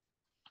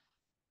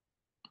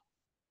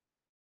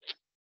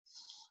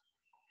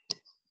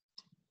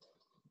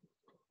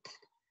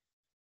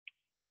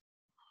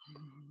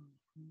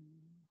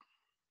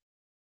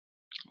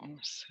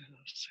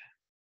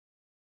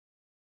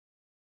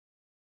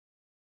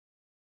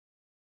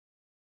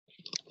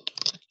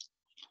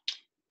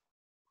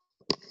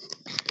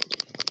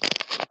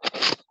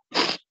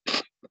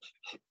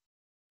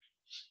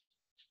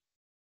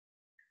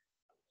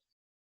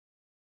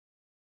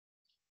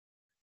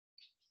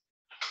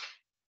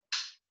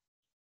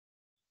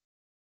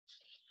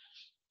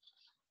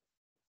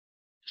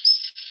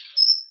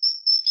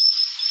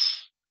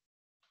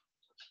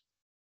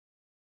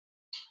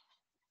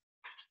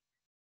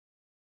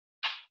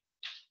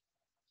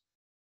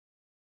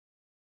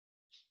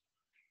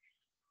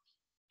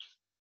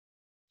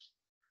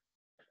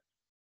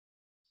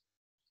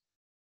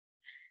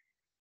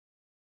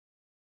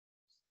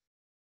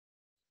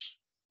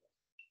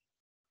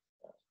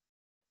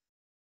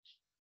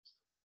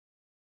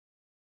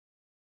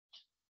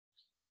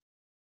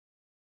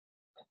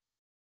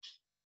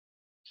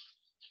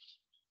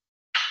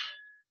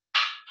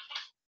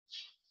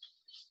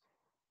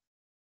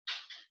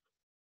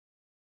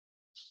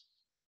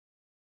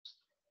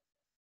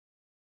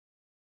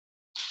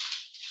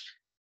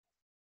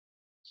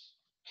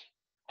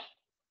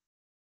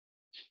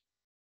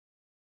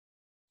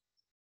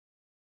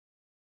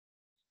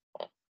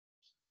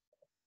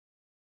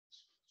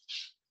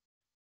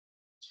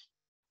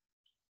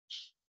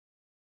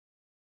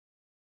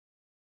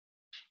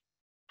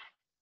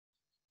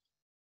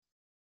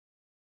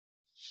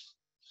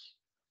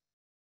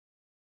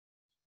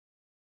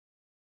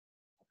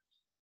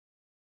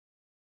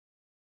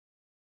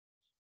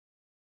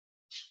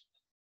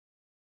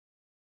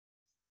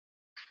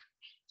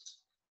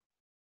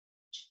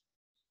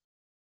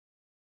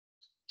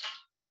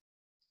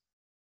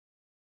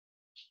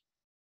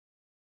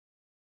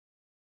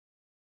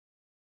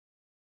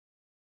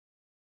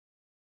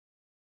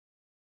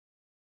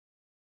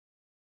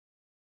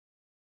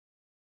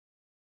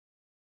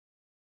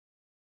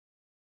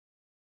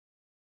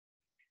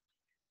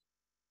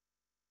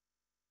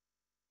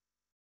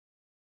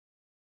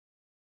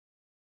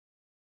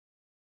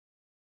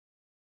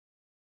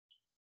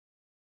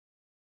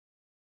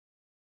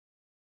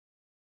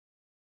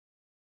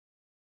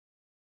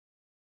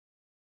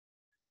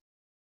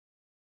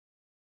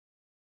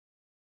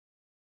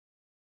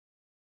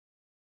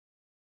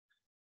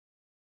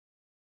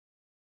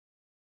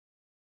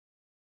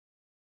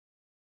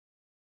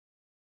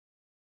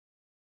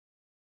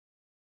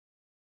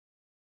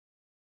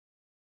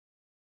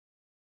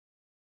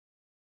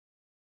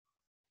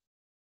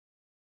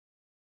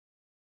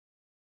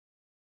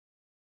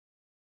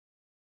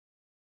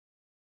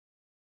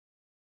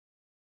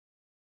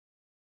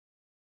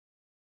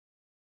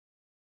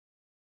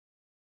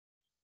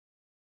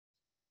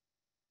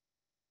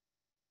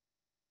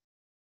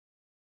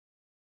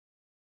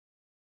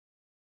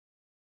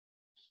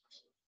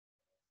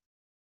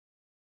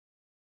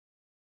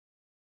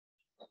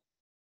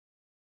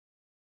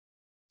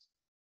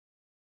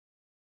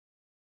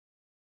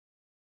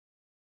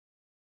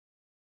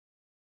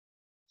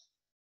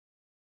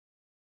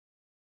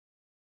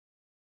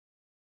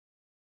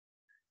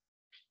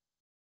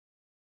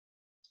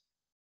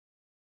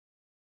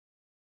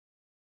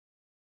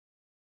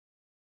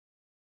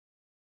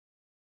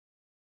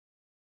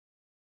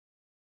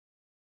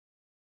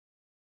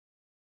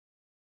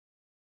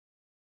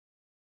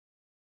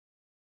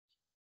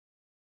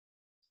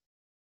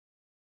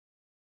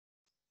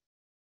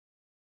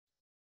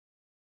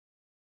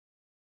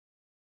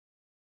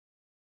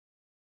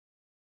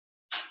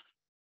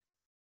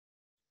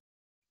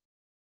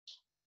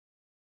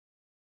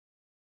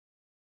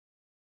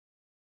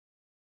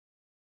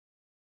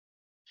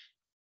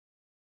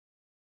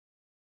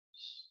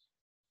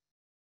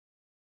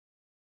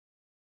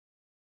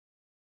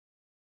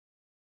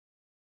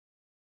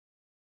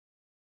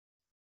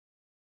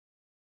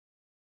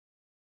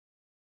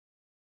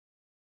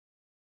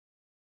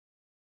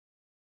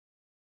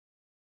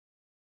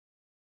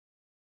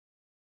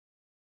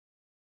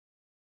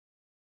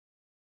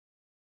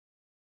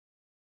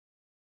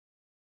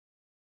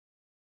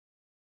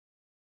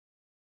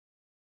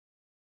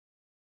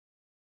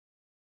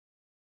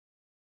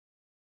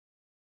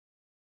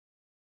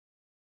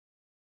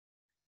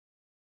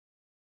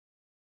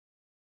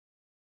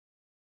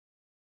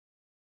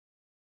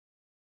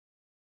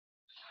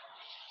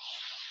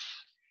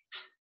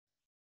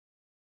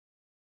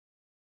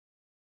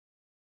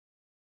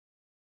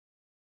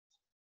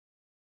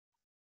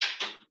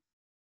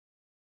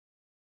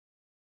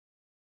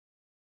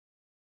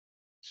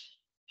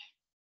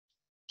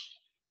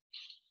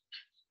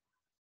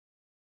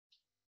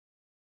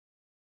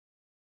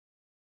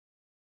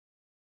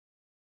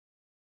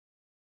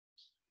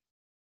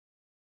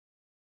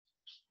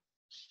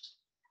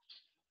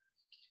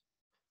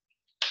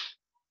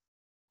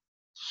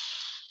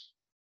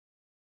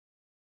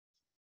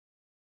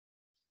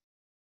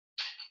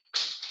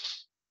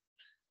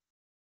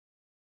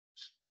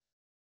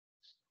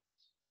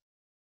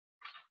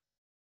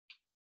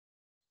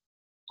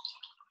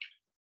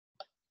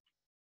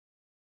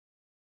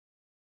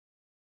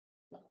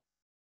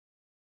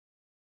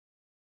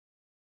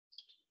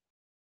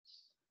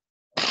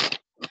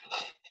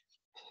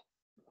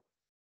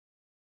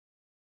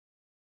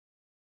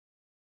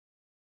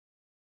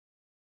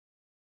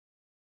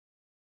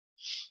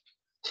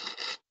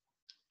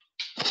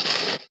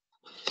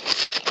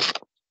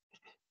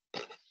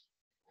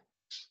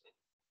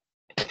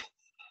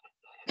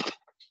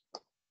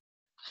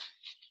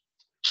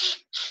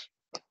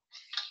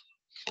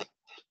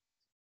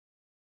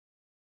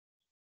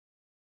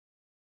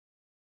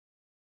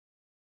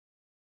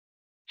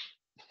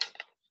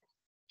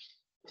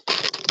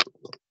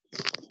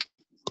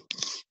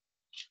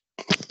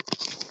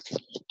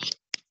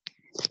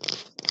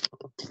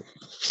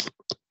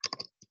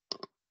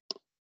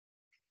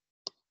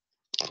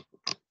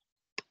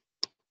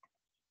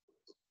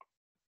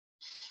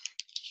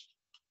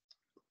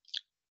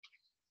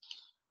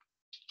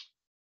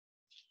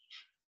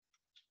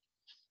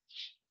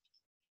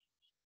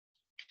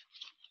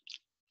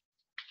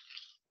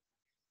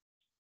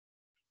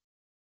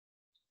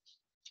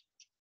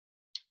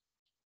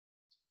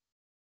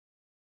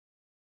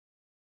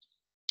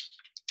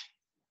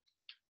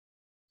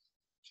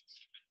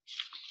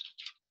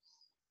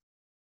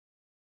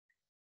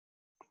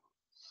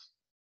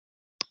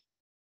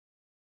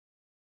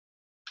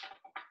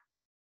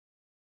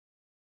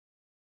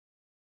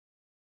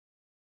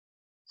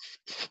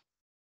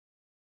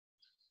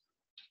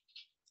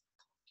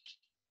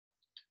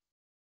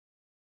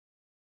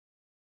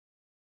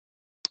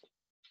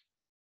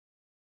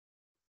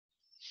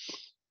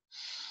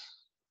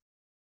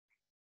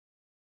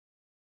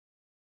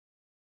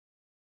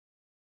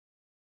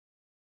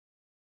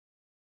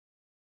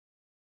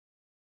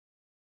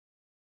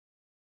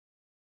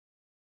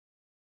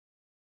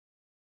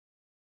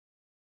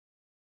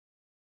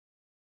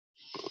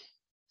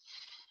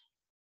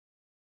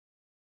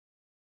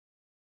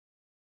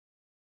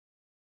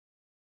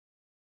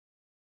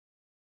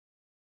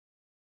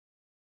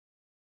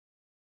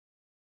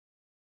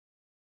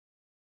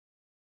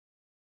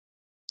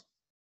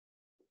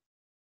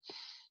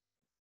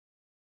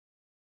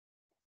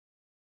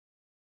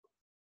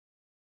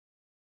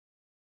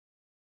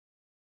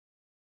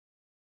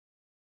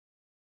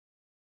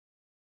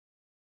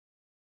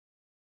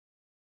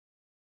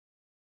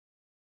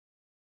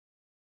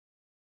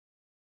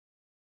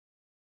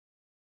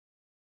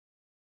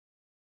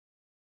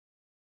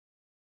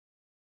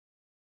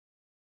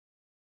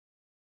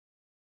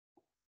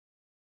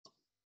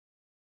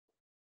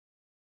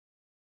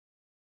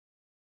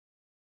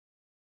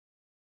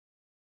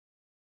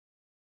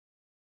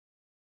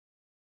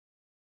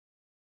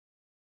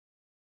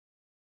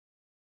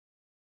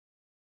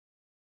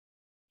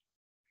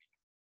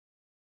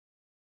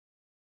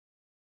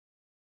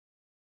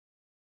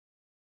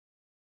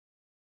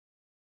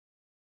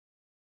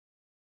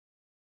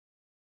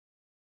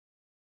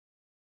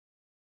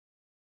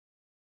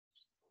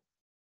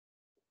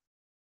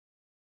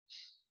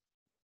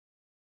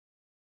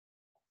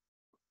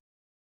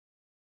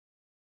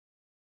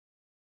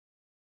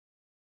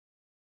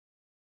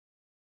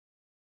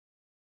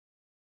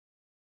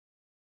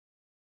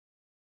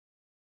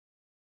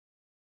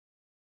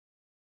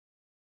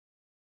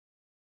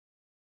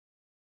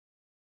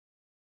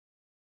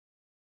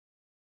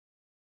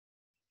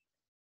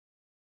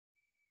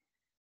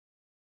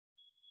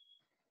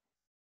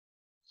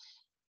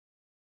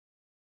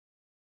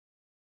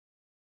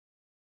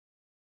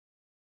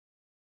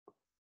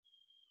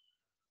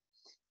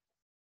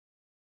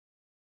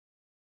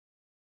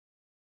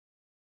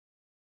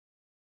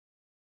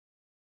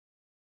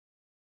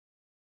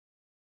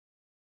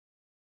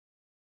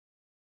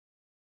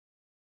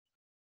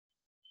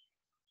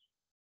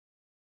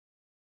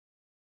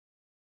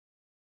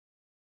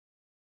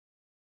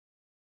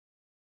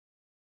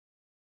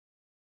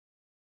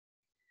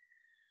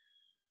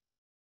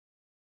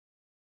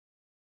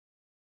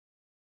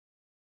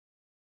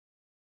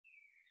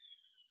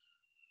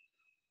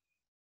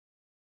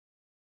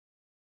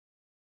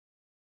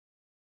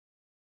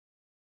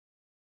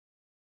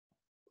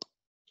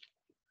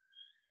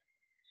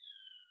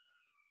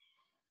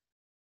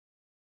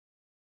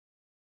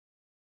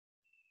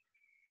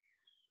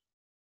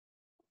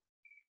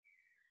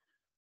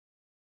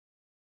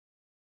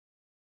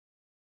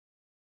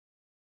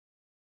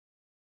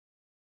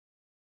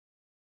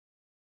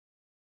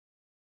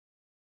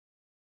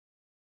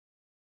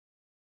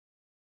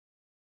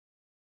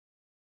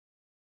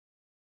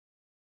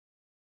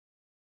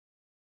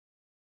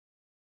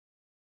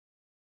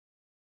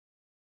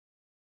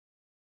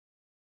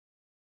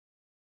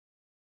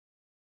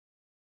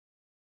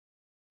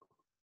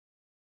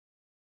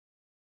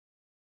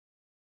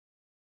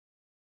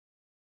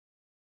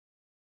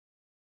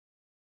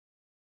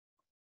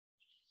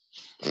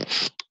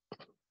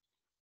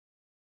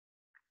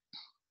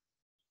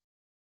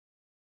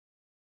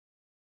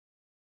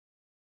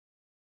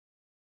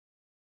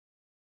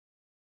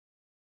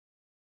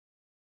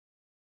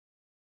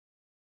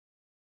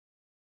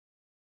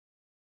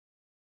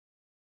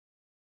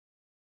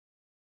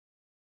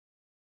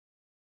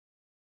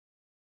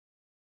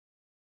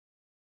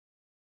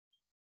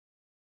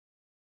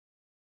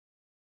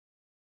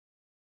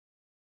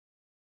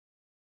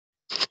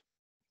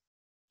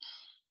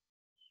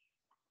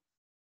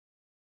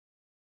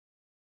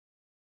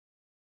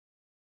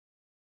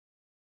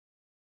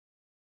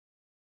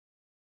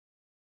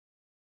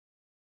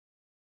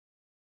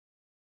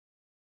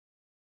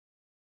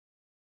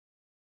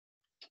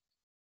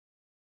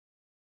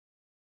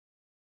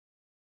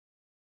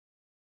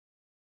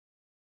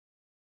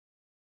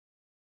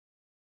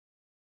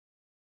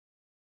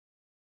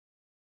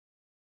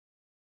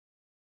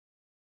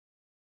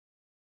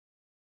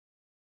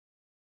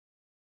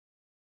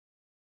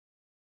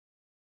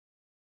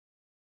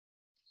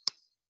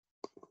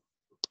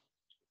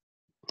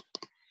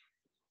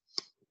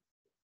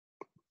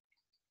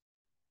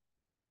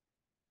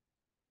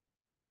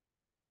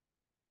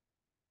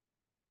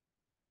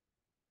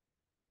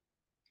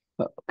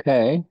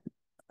 Okay.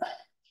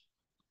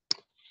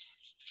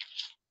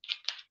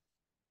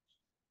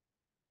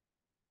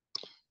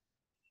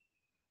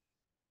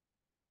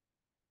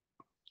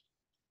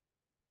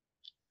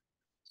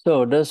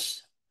 So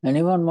does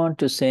anyone want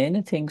to say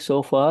anything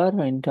so far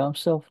in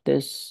terms of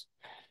this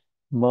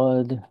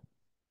birth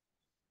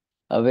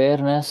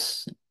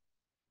awareness,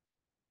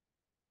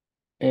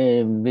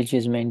 which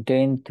is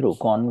maintained through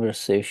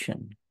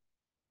conversation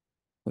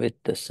with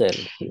the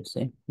self, you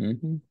see?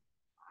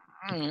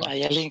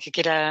 ¿Hay alguien que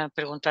quiera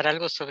preguntar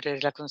algo sobre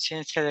la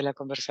conciencia de la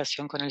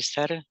conversación con el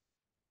ser?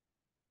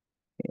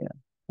 Yeah.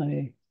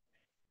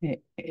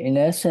 In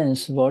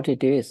essence, what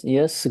it is.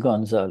 Yes,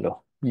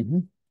 Gonzalo. Mm-hmm.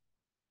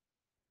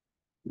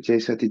 Jai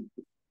Sati,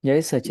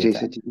 Jai Jai Sachidan.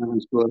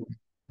 Satchidananda,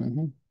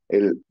 Mm-hmm.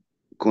 él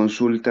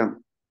consulta,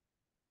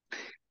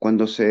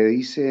 cuando se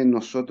dice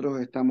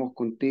nosotros estamos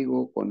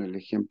contigo, con el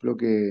ejemplo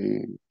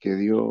que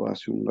dio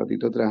hace un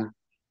ratito atrás,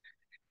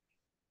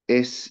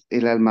 ¿es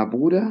el alma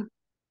pura,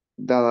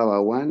 Dada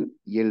Bhawan,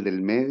 y el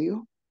del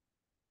medio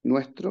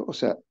nuestro? O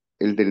sea,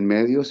 ¿el del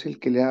medio es el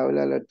que le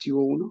habla al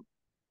archivo uno?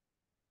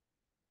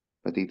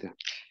 Patita.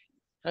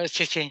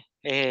 Sí, sí,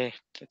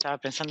 estaba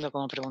pensando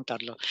cómo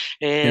preguntarlo.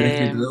 ¿Querés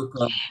que traduzca,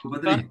 Ah,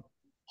 Patri?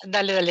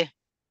 dale, dale.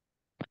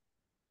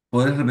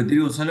 ¿Podés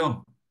repetir,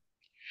 Gonzalo?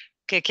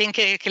 ¿Quién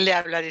que le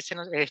habla? Dice,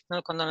 ¿no?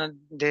 Cuando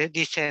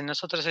dice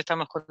nosotros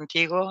estamos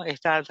contigo,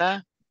 es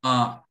Dada,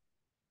 Ah,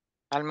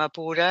 alma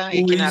pura,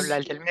 ¿y who quién habla?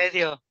 is ¿El del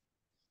medio?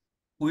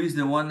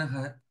 the one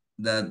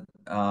that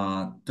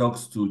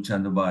talks to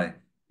Chandubhai?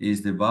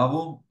 Is the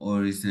Babu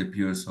or is the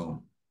pure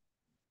soul?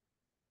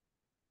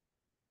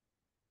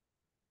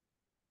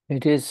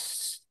 It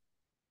is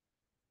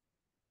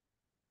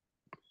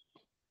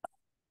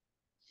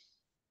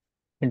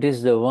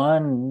the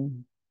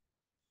one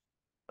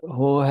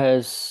who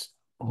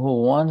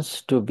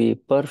wants to be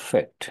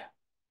perfect,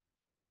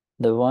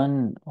 the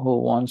one who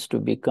wants to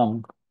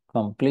become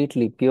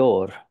completely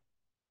pure,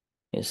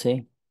 you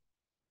see,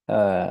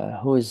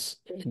 who is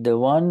the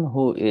one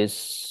who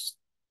is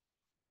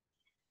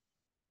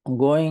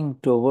going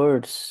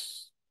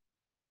towards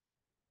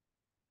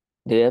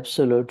the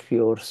absolute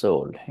pure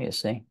soul, you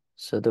see.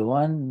 So the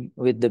one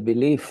with the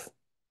belief,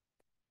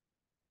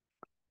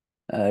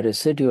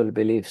 residual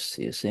beliefs,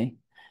 you see.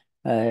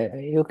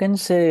 You can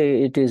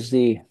say it's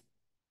the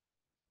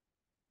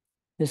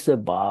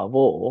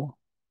bhavo.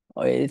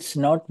 It's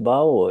not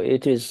bhavo.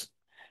 It is,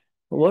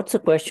 what's the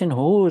question?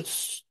 Who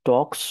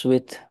talks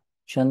with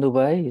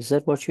Chandubhai? Is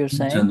that what you're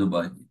saying?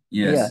 Chandubhai.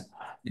 Yeah. Yes.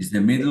 Is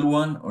the middle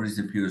one or is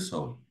the pure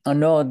soul?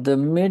 No, the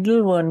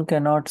middle one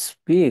cannot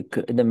speak.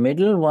 The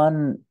middle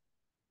one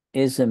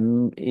is, the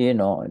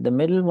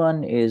middle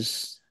one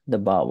is the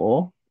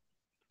bhavo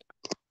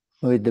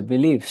with the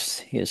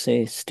beliefs, you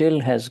see,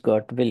 still has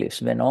got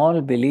beliefs. When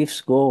all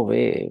beliefs go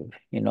away,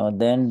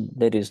 then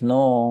there is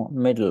no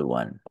middle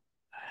one.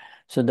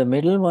 So the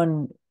middle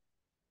one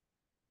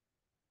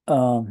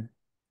um,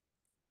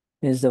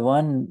 is the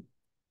one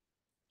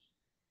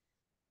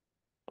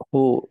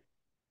who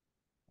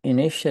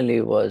initially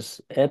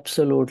was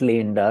absolutely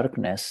in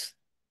darkness,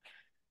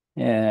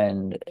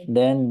 and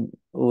then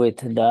with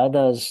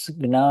Dada's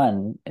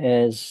Gnan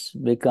has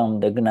become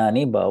the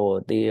Gnani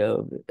Bhava,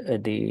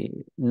 the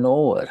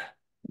knower,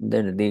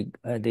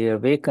 the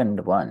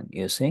awakened one,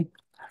 you see.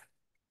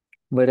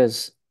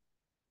 Whereas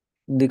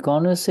the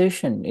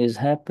conversation is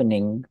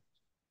happening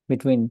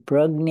between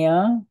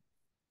Prajna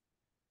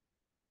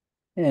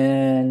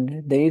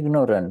and the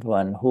ignorant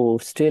one who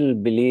still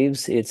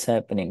believes it's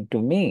happening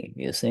to me,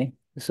 you see.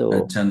 And So,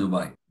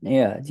 Chandubhai.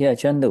 yeah,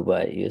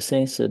 Chandubhai, you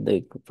see. So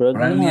the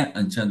Pragnya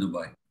and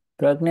Chandubhai.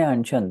 Prajna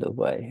and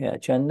Chandubhai. Yeah,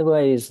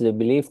 Chandubhai is the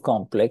belief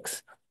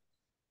complex.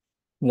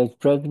 Like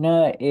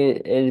Prajna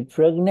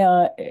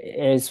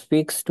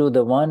speaks to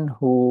the one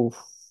who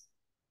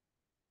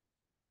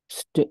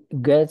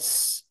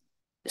gets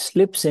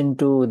slips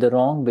into the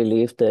wrong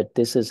belief that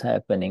this is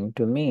happening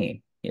to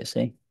me, you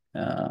see.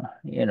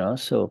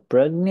 So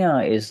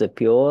prajna is the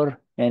pure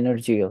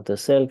energy of the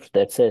self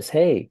that says,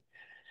 hey,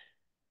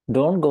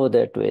 don't go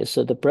that way.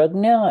 So the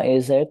prajna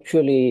is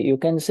actually, you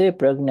can say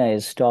prajna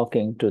is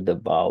talking to the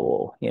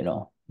bhavo,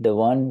 the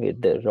one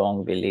with the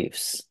wrong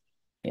beliefs,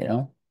 you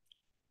know.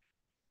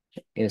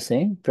 You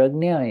see,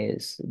 prajna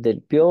is the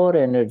pure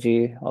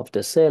energy of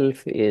the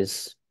self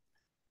is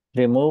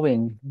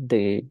removing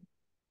the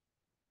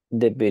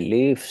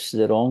beliefs,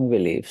 the wrong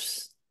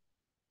beliefs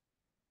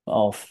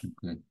of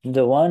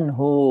the one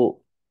who,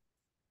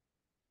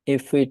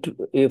 if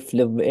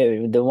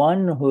the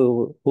one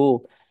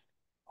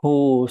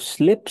who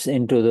slips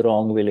into the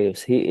wrong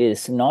beliefs,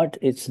 it's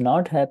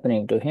not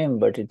happening to him,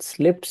 but it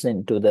slips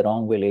into the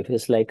wrong belief.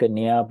 It's like a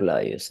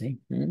niebla, you see.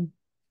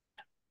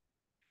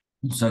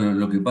 O sea,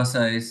 lo que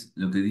pasa es,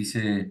 lo que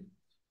dice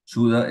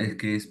Shuddha es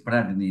que es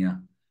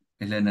pragnia,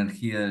 es la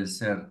energía del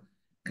ser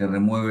que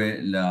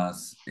remueve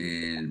las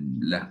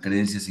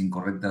creencias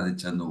incorrectas de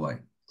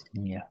Chandubhai.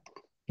 Yeah.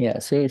 Yeah,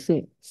 see,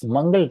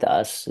 Mangal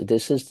Das,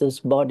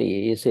 this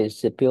body, is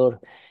the pure,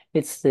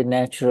 it's the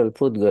natural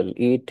Pudgal,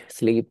 eat,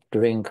 sleep,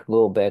 drink,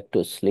 go back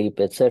to sleep,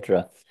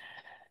 etc.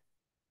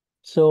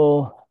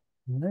 So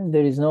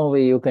there is no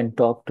way you can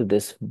talk to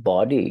this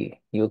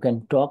body. You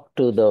can talk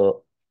to the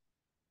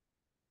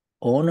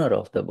owner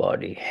of the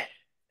body.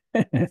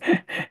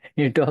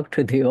 You talk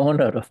to the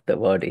owner of the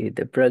body.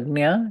 The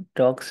prajna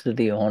talks to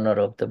the owner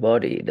of the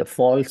body, the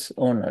false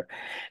owner.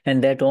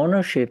 And that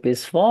ownership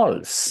is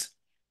false.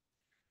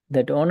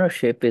 That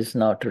ownership is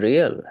not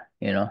real,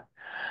 you know.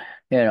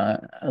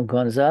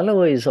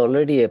 Gonzalo is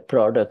already a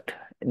product.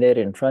 there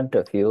in front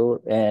of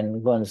you,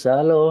 and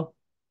Gonzalo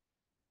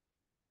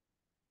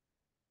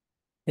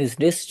is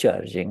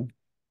discharging.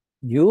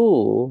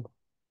 You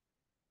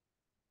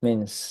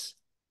means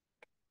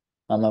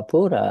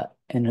Amapura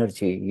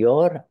energy.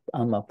 Your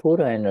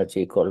Amapura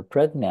energy called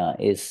Prajna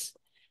is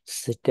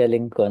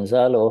telling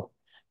Gonzalo,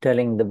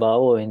 telling the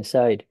Bhavo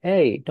inside,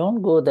 hey,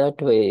 don't go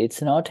that way.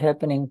 It's not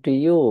happening to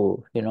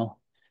you,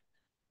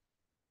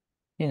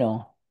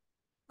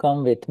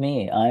 come with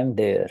me. I'm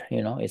there.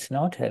 It's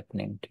not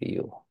happening to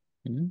you.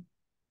 Hmm?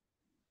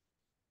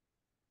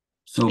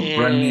 So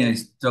Prajna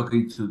is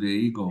talking to the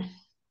ego.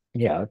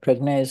 Yeah,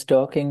 Prajna is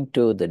talking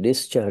to the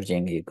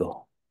discharging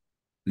ego.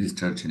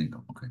 Discharging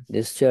ego, okay.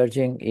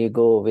 Discharging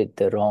ego with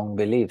the wrong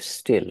beliefs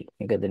still.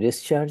 Because the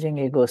discharging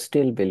ego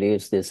still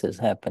believes this is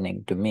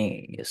happening to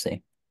me, you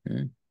see.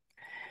 Hmm?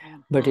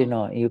 But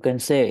you can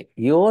say,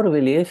 your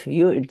belief,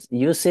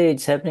 you say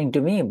it's happening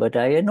to me, but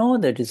I know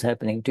that it's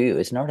happening to you.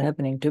 It's not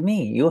happening to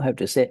me. You have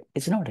to say,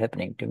 it's not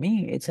happening to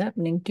me. It's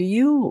happening to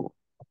you.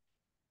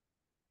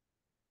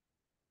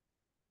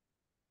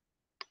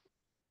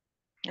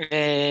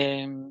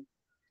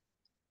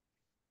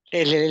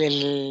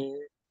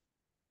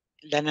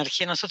 La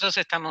energía, nosotros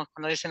estamos,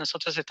 cuando dice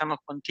nosotros estamos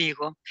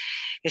contigo,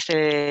 es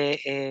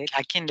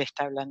a quién le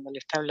está hablando. Le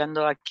está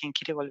hablando a quien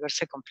quiere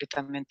volverse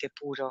completamente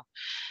puro,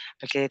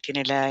 al que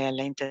tiene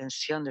la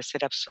intención de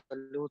ser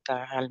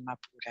absoluta alma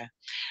pura.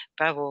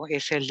 Pavo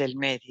es el del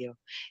medio,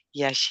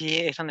 y allí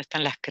es donde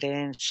están las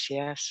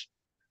creencias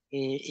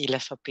y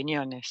las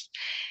opiniones.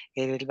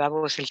 El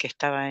babo es el que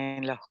estaba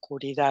en la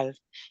oscuridad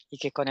y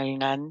que con el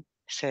Gnan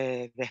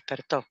se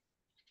despertó.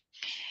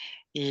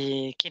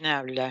 ¿Y quién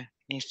habla?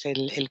 Es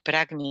el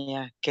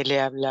prajna que le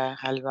habla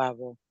al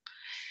babo.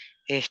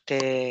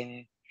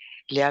 Le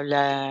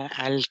habla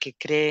al que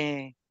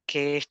cree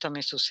que esto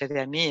me sucede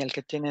a mí, al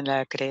que tiene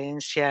la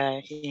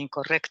creencia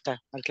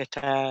incorrecta, al que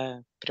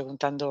está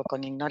preguntando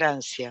con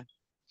ignorancia.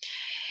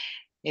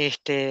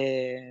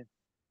 Le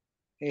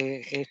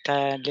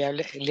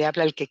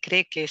habla al que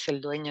cree que es el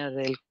dueño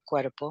del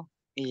cuerpo,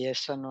 y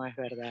eso no es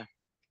verdad.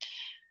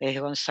 Es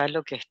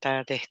Gonzalo que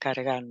está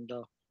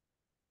descargando.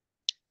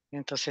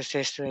 Entonces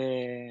es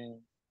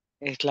el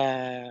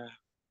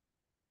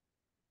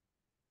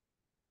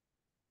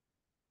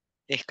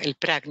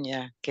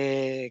prajna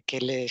que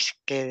es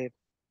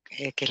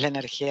la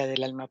energía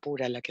del alma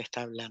pura la que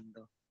está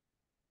hablando.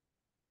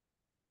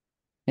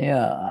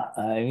 Yeah,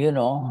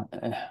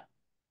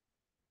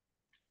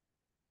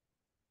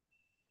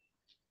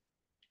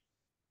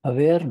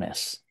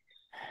 awareness.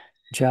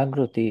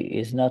 Jagruti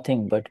is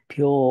nothing but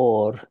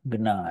pure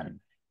Gnan.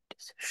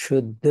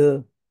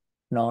 Shuddha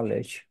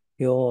knowledge,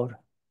 pure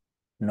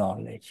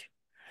knowledge.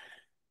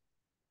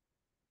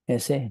 You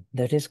see,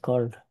 that is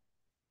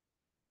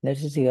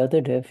the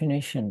other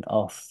definition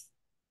of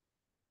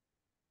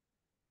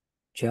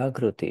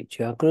Jagruti.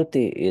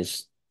 Jagruti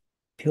is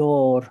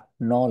pure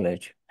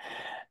knowledge.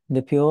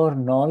 The pure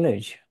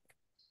knowledge,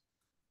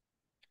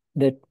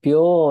 that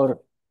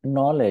pure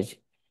knowledge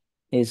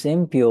is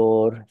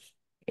impure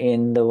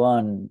in the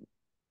one.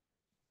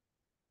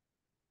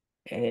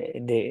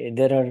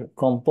 There are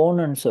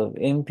components of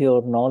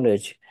impure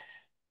knowledge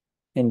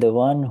in the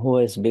one who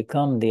has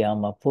become the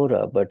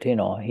Amapura, but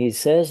he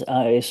says,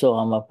 so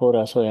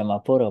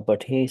Amapura,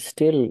 but he's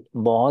still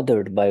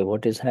bothered by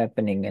what is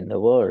happening in the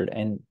world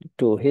and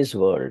to his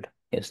world,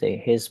 you see,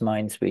 his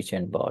mind, speech,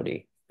 and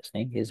body. You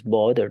see, he's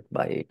bothered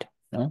by it.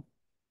 No?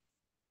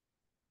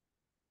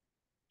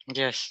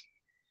 Yes.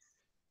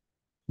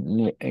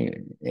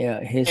 Yeah,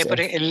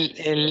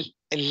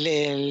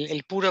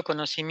 el puro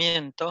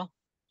conocimiento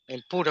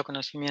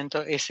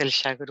es el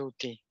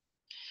Jagruti.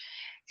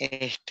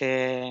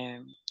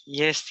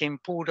 Y es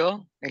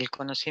impuro el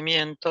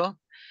conocimiento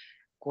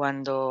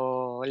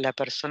cuando la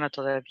persona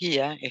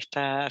todavía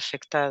está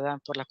afectada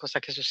por las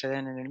cosas que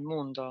suceden en el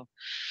mundo,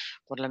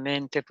 por la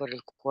mente, por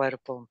el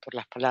cuerpo, por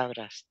las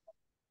palabras.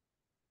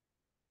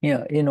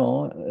 Yeah,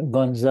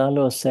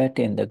 Gonzalo sat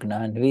in the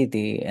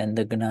Gnanvidhi and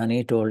the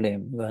Gnani told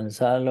him,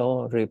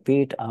 Gonzalo,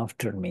 repeat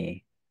after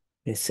me.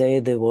 Say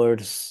the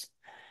words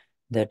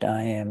that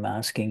I am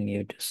asking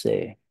you to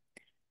say.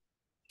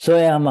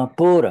 Soy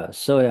Amapura,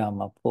 soy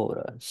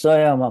Amapura, soy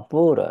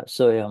Amapura,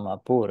 soy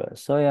Amapura,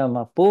 soy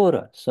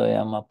Amapura, soy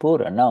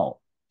Amapura. Now,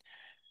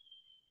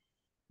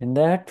 in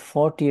that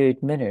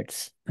 48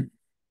 minutes,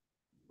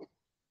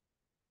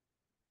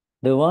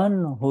 the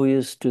one who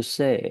used to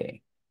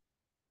say,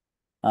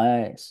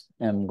 I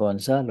am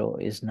Gonzalo,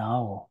 is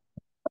now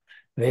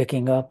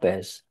waking up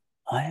as,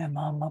 I am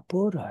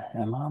Amapura,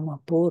 I am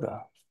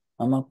Amapura.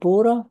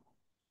 Amapura,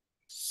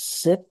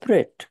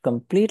 separate,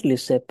 completely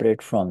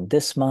separate from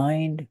this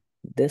mind,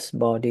 this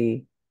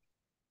body,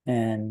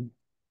 and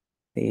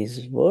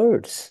these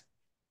words.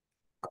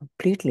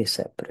 Completely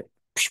separate,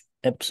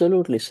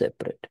 absolutely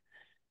separate.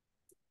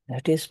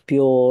 That is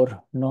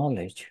pure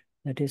knowledge.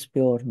 That is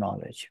pure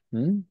knowledge.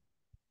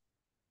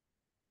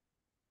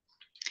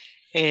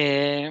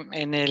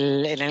 En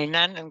el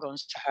Gnan, a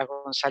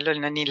Gonzalo el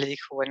Nani le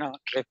dijo, bueno,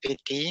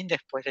 repetí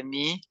después de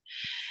mí,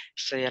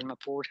 soy alma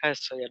pura,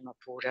 soy alma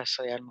pura,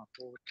 soy alma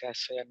pura,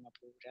 soy alma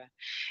pura,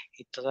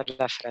 y todas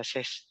las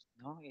frases,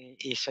 ¿no?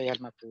 Y soy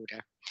alma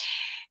pura.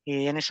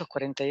 Y en esos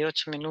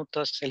 48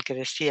 minutos, el que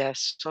decía,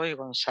 soy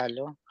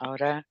Gonzalo,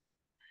 ahora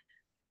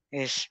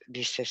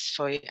dice,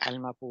 soy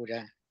alma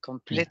pura,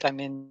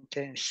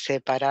 completamente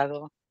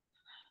separado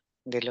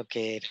de lo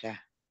que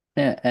era.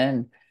 Yeah,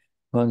 and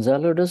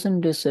Gonzalo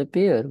doesn't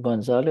disappear.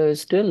 Gonzalo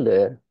is still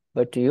there,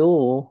 but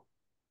you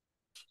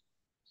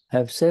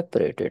have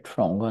separated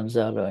from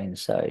Gonzalo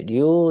inside.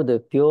 You, the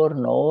pure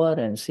knower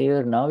and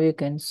seer, now you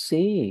can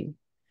see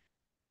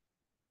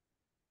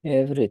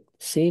everything.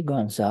 See,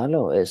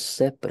 Gonzalo is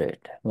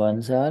separate.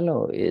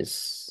 Gonzalo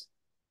is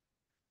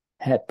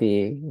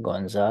happy.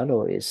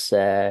 Gonzalo is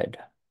sad.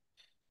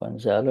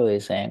 Gonzalo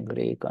is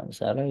angry.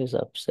 Gonzalo is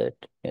upset.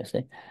 You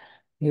see,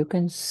 you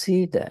can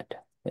see that.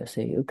 You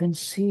see, you can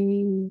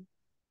see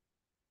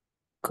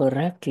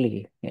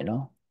correctly, you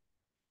know.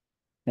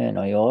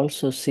 You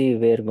also see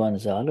where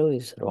Gonzalo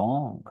is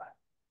wrong.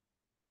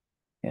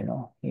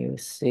 You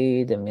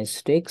see the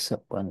mistakes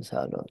of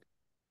Gonzalo.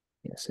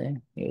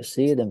 You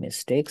see the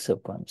mistakes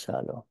of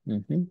Gonzalo.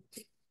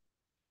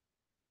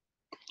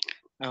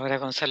 Ahora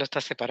Gonzalo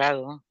está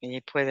separado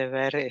y puede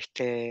ver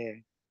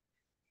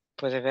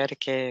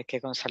que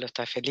Gonzalo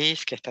está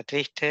feliz, que está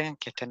triste,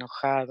 que está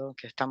enojado,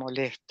 que está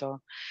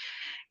molesto.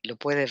 Lo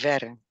puede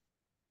ver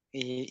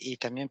y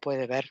también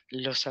puede ver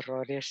los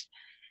errores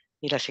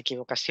y las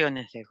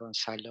equivocaciones de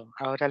Gonzalo.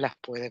 Ahora las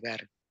puede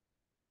ver.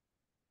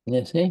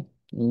 You see,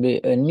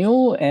 a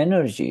new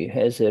energy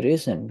has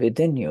arisen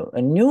within you,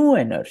 a new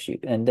energy,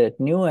 and that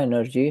new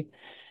energy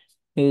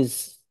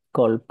is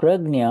called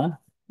prajna,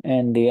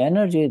 and the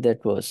energy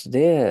that was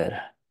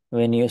there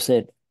when you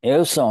said,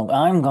 "Yo, song,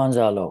 I'm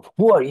Gonzalo.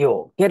 Who are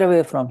you? Get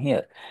away from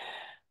here."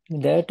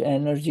 That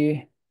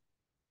energy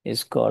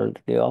is called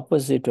the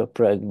opposite of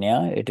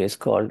prajna. It is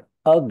called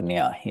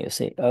agnya. You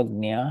say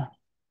agnya,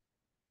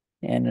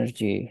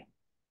 energy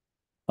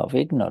of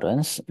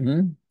ignorance,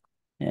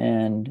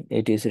 and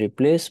it is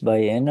replaced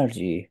by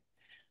energy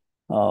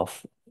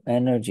of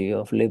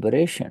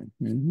liberation.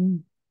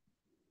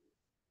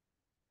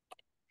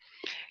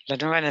 La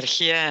nueva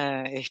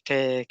energía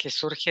que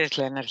surge es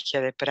la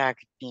energía de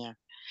prajna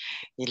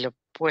y lo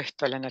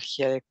opuesto a la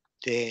energía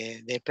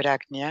de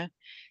prajna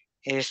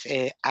es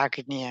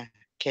agnya,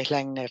 que es la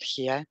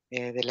energía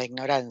de la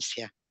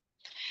ignorancia.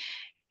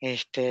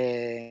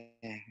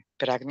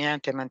 Prajna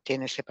te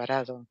mantiene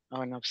separado,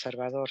 ¿no? En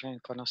observador, en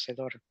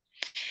conocedor.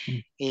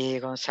 Y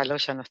Gonzalo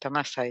ya no está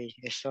más ahí.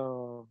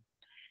 Eso,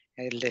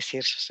 el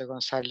decir yo soy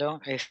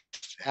Gonzalo, es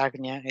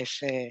agnya,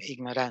 es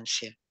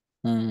ignorancia.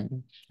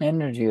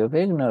 Energy of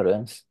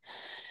ignorance.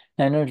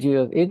 Energy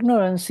of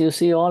ignorance you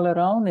see all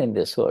around in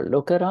this world.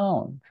 Look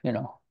around,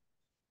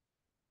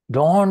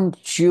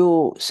 Don't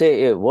you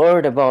say a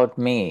word about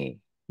me.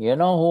 You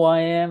know who I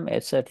am,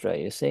 etc.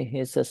 You see,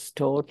 he's just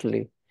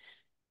totally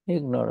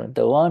ignorant.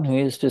 The one who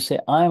used to say,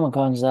 I'm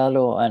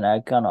Gonzalo and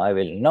I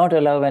will not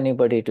allow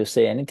anybody to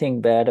say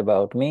anything bad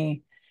about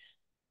me.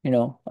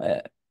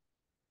 That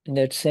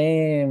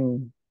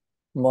same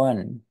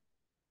one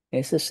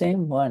is the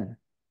same one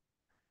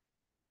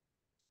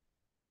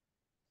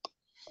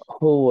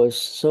who was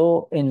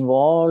so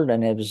involved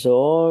and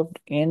absorbed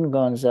in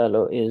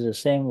Gonzalo is the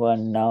same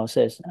one now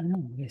says,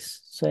 "Oh,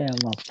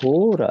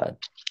 Sayamapura.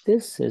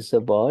 This is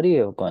the body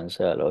of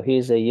Gonzalo. He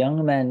is a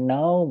young man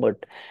now,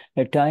 but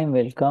a time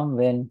will come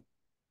when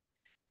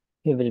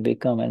he will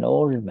become an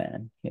old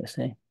man, you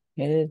see.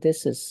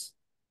 This is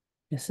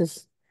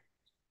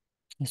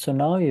so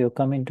now you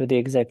come into the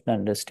exact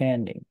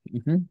understanding.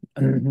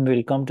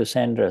 We'll come to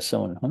Sandra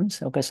soon.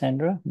 Okay,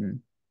 Sandra?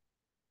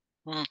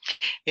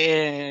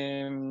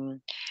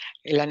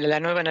 La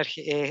nueva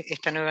energía,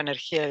 esta nueva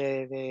energía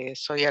de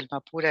soy alma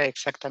pura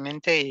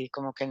exactamente, y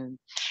como que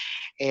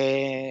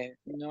ya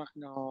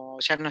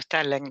no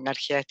está la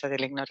energía esta de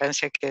la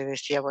ignorancia que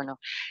decía, bueno,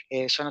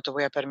 yo no te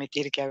voy a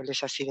permitir que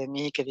hables así de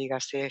mí, que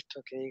digas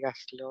esto, que digas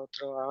lo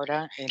otro.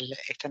 Ahora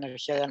esta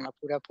energía de alma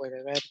pura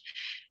puede ver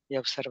y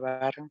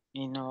observar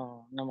y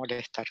no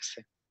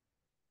molestarse.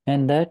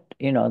 And that,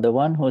 the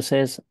one who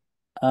says,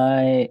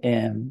 I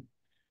am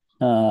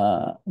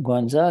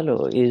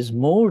Gonzalo is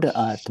moved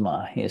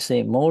Atma. You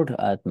say moved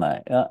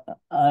Atma,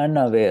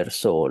 unaware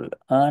soul,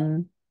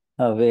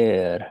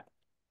 unaware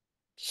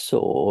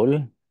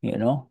soul,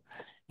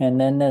 And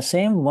then the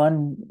same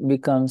one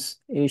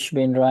becomes Ich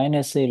bin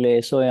reine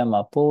Seele, soy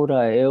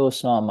Amapura, eu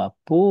soy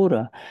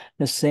Amapura.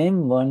 The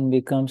same one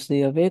becomes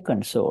the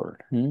awakened soul.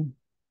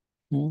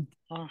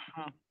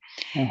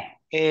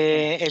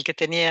 El que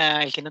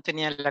no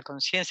tenía la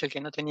conciencia, el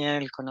que no tenía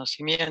el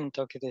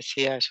conocimiento, que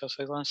decía yo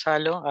soy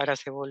Gonzalo, ahora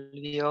se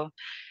volvió,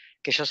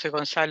 que yo soy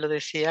Gonzalo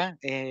decía,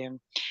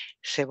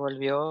 se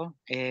volvió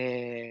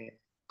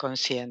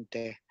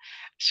consciente.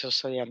 Yo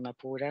soy alma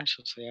pura,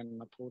 yo soy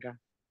alma pura.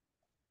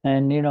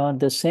 And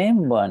the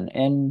same one.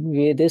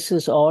 And this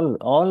is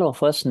all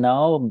of us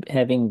now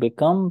having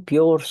become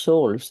pure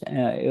souls.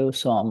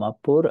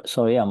 Amapura,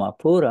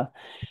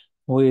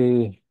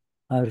 we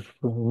are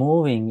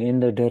moving in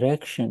the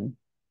direction.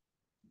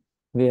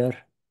 We are,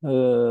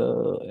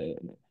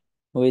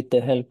 with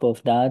the help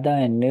of Dada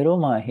and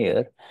Niruma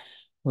here,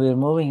 we are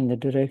moving in the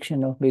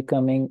direction of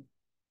becoming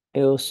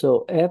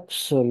also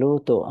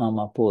absoluto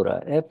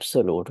amapura,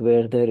 absolute,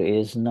 where there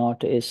is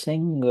not a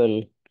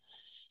single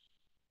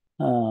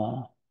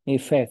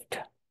effect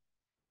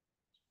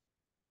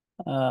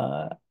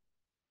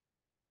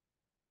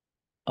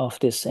of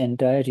this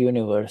entire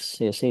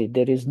universe. You see,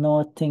 there is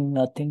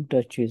nothing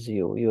touches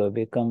you. You have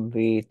become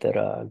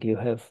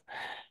vitarag.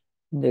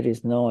 There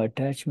is no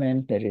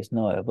attachment, there is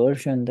no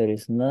aversion, there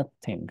is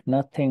nothing,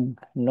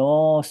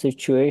 no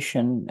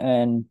situation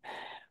and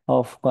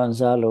of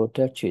Gonzalo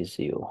touches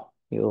you.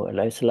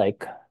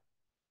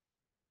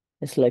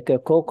 It's like a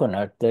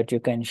coconut that you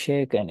can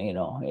shake, and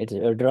it's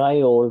a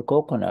dry old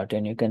coconut,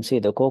 and you can see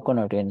the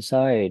coconut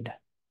inside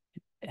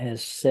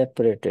has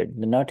separated,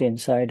 the nut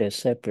inside has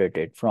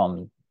separated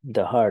from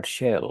the hard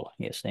shell,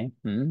 you see.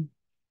 Ujú.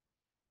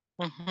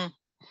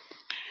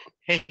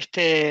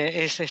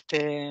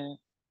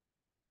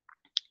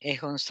 Es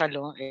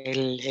Gonzalo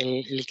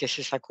el que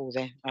se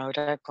sacude.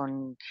 Ahora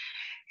con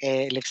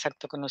el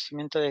exacto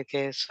conocimiento de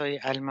que soy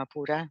alma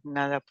pura,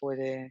 nada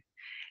puede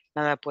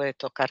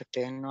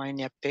tocarte, no hay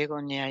ni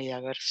apego ni hay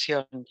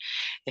aversión.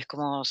 Es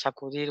como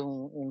sacudir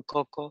un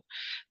coco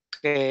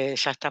que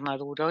ya está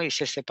maduro y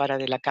se separa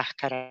de la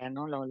cáscara,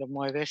 ¿no? Lo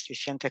mueves y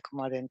sientes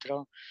como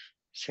adentro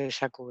se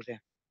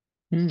sacude.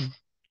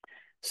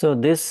 So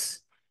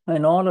this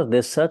and all of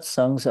the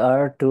satsangs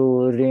are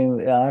to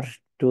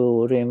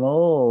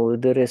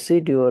remove the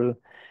residual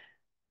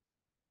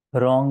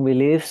wrong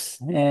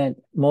beliefs, and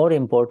more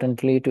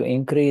importantly, to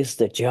increase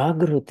the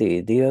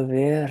Jagruti, the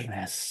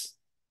awareness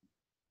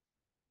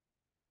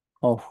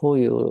of who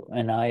you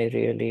and I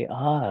really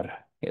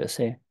are, you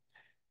see.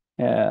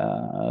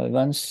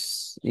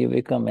 Once you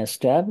become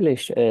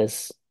established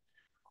as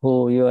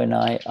who you and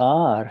I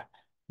are,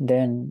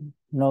 then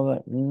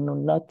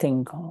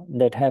nothing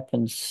that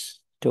happens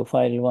to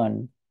file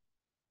one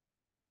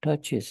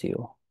touches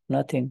you.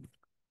 Nothing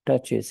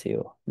touches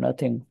you.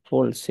 Nothing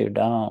pulls you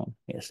down,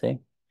 you see.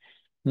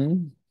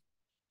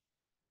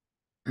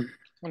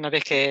 Una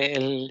vez que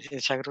el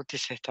Jagruti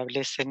se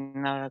establece,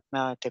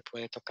 nada te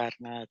puede tocar,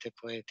 nada te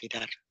puede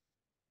tirar.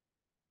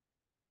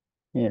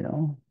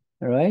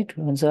 Right,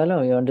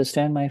 Gonzalo, you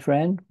understand, my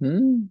friend?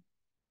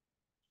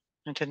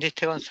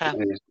 ¿Entendiste, Gonzalo?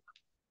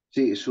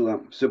 Sí,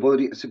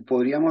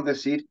 podríamos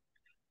decir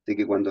de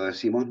que cuando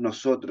decimos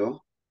nosotros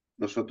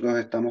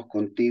estamos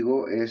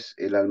contigo, es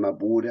el alma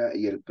pura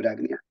y el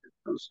prajna,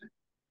 entonces.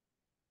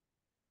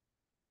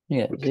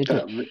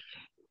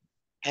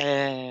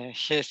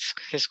 Yes,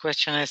 his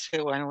question is,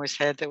 when we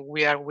said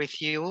we are with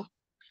you,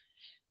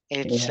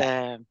 it's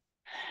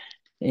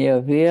we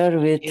are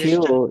with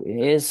you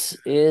is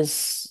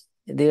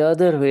the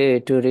other way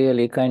to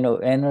really kind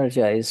of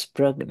energize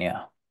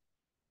prajna.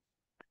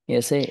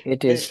 You see,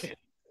 it is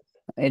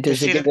a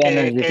big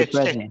energy to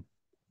prajna.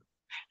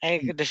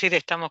 Decir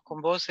estamos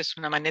con vos es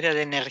una manera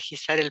de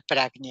energizar el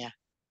prajna.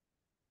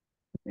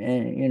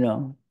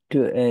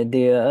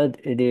 That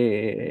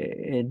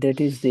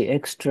is the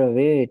extra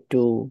way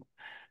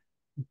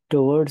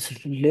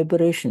towards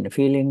liberation,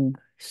 feeling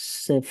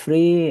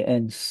free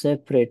and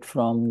separate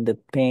from the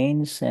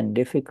pains and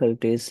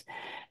difficulties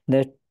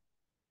that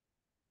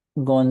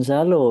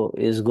Gonzalo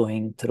is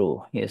going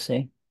through, you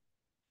see.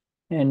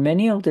 And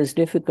many of these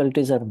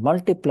difficulties are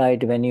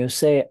multiplied when you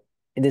say,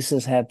 this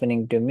is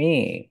happening to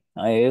me.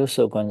 I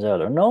also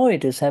Gonzalo. No,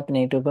 it is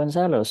happening to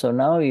Gonzalo. So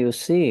now you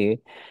see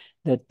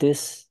that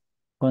this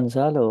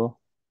Gonzalo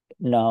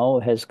now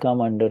has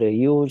come under a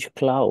huge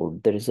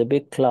cloud. There is a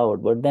big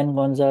cloud, but then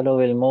Gonzalo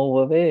will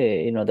move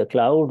away. The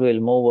cloud will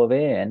move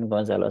away, and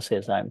Gonzalo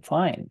says, I'm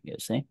fine, you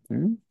see.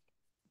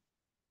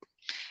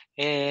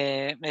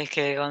 Es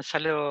que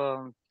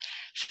Gonzalo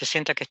se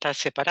sienta que está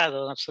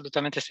separado,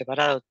 absolutamente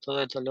separado,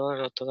 todo el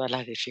dolor o todas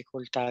las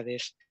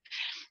dificultades.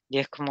 Y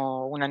es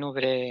como una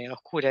nube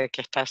oscura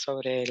que está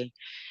sobre él.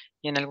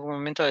 Y en algún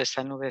momento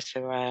esa nube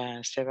se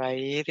va a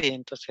ir y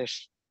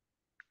entonces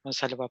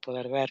Gonzalo va a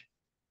poder ver.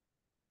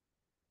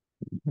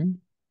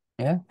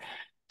 Yeah.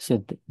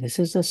 So this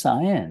is the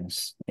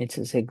science. It's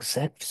an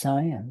exact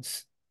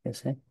science, you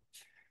see.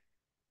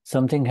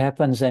 Something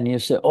happens and you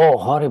say, oh,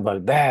 horrible,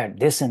 bad,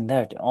 this and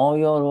that. Oh,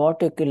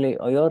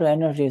 your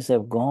energies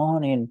have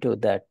gone into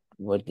that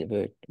with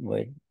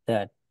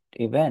that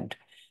event.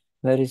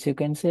 Whereas you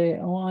can say,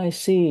 oh, I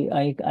see,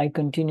 I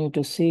continue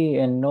to see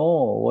and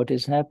know what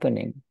is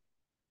happening.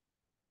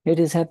 It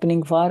is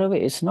happening far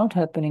away. It's not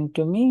happening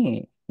to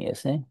me, you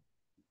see.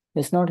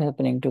 It's not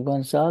happening to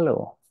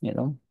Gonzalo,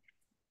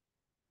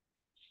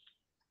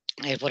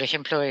 Por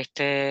ejemplo,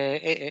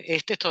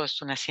 esto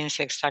es una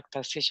ciencia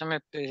exacta. Si yo me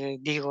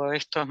digo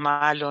esto es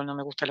malo, no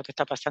me gusta lo que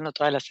está pasando,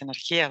 todas las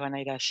energías van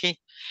a ir allí.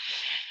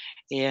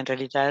 Y en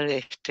realidad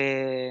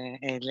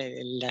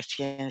la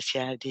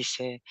ciencia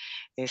dice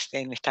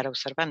en estar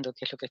observando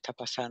qué es lo que está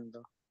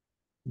pasando.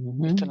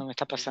 Esto no me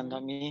está pasando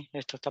a mí,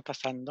 esto está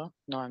pasando,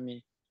 no a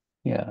mí.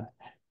 Yeah,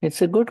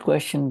 it's a good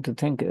question to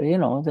think. You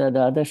know, the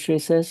Dadashri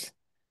says,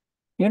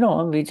 you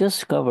know, we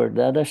just covered,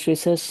 Dadashri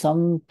says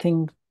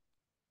something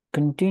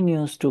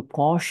continues to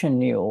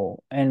caution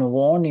you and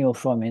warn you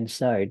from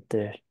inside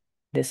that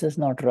this is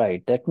not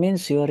right. That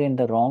means you're in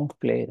the wrong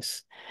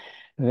place.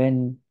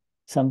 When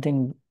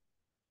something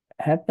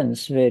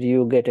happens where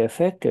you get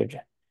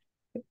affected,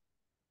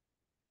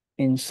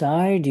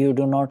 inside you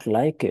do not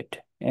like it.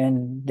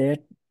 And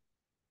that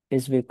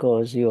is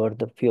because you are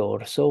the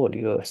pure soul.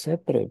 You are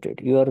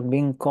separated. You are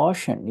being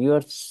cautioned.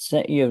 You're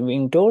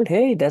being told,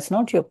 hey, that's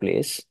not your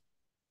place.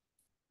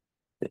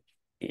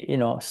 You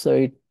know,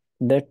 so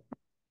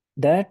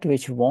that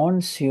which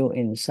wants you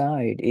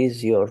inside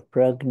is your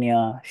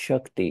prajna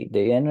shakti,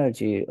 the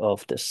energy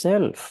of the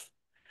self.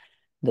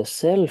 The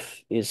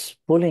self is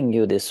pulling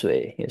you this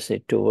way, you see,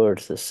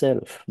 towards the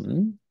self.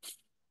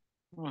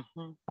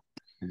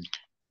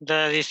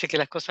 Dada dice que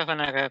las cosas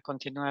van a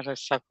continuar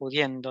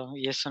sacudiendo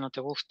y eso no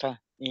te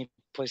gusta. Y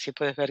pues si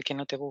puedes ver que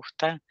no te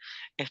gusta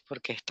es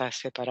porque estás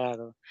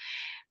separado.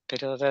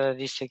 Pero Dada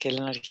dice que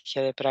la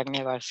energía de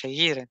prajna va a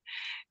seguir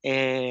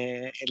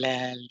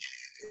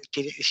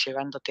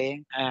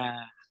llevándote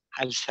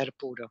al ser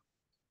puro.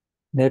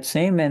 That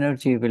same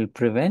energy will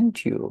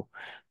prevent you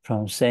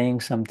from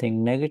saying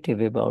something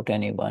negative about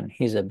anyone.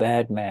 He's a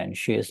bad man,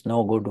 she is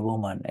no good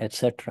woman,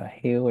 etc.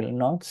 He will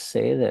not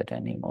say that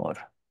anymore.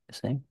 You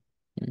see?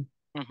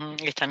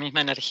 Esta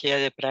misma energía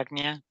de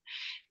prajna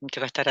te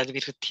va a estar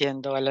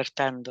advirtiendo,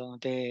 alertando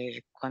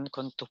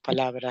con tus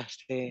palabras,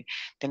 de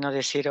no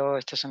decir, oh,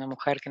 esta es una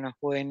mujer que no es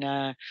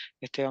buena,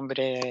 este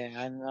hombre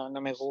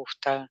no me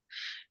gusta,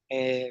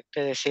 de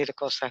decir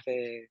cosas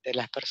de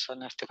las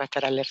personas, te va a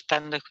estar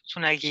alertando, es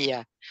una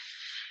guía.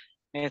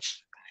 I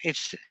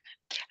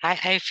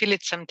feel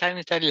it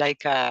sometimes that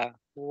like a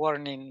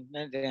warning.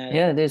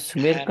 Yeah,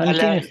 we're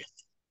continuous.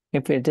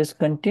 If it is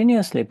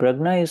continuously,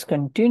 prajna is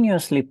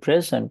continuously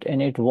present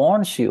and it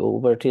warns you,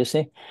 but you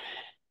see,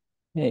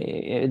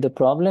 the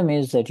problem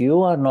is that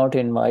you are not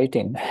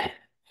inviting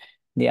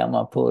the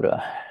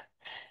Amapura.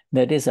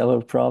 That is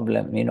our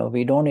problem. You know,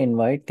 we don't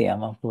invite the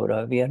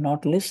Amapura. We are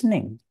not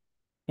listening.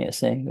 You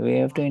see, we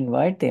have to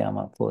invite the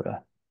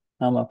Amapura.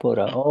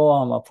 Amapura, oh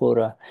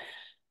Amapura,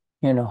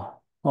 you know,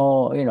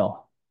 oh, you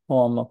know,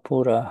 oh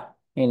Amapura,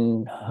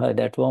 in her,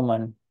 that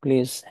woman,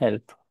 please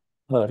help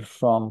her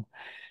from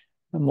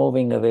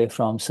moving away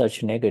from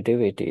such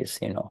negativities.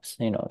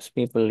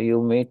 People,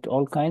 you meet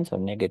all kinds of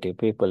negative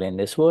people in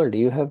this world.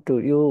 You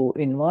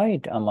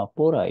invite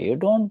Amapura. You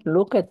don't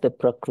look at the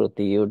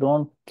Prakriti. You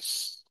don't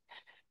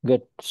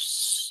get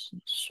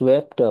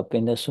swept up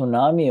in the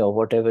tsunami or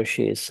whatever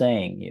she is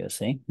saying, you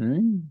see.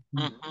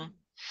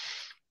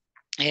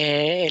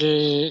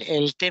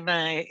 El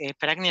tema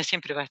prajna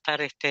siempre va a estar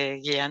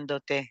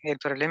guiándote. El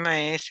problema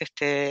es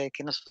que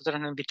nosotros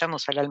no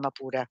invitamos al alma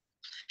pura.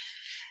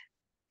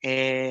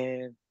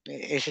 Ese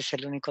es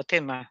el único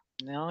tema,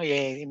 ¿no? Y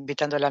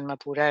invitando al alma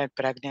pura, el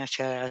prajna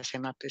se hace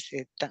más,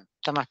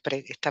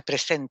 está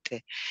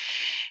presente.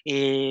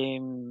 Y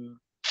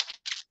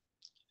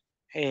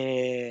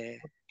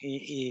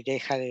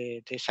deja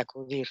de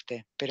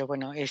sacudirte. Pero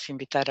bueno, es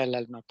invitar al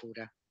alma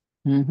pura.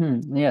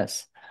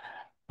 Yes.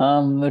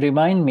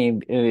 Remind me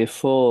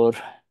before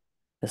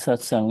the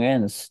satsang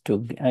ends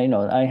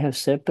I have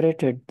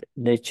separated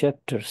the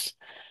chapters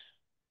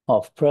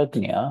of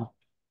prajna.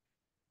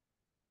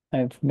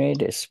 I've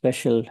made a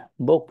special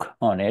book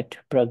on it,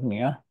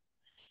 prajna.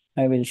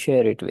 I will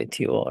share it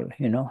with you all,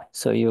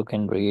 so you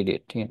can read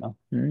it,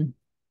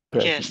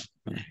 Yes,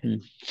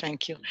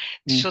 thank you.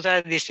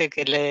 Shuddha dice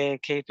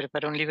que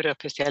preparó un libro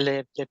especial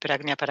de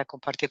prajna para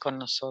compartir con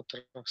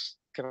nosotros,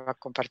 que va a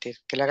compartir,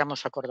 que le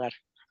hagamos acordar.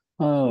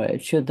 Oh,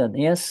 Shuddha.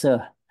 Yes,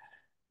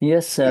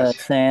 yes,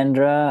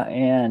 Sandra,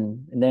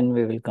 and then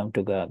we will come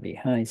to Gabi.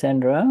 Hi,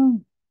 Sandra.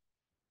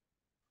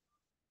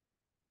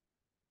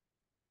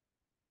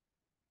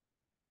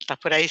 ¿Estás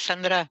por ahí,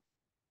 Sandra?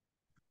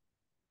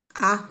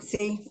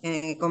 Sí,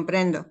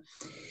 comprendo.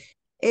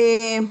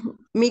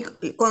 Mi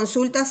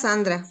consulta,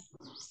 Sandra,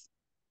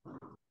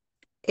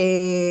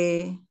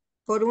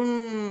 por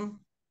un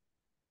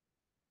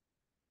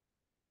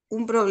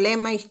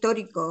problema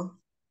histórico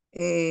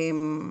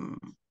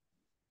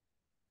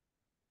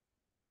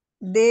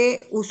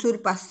de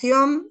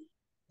usurpación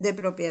de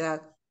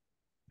propiedad,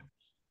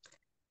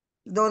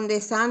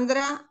 donde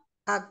Sandra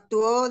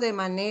actuó de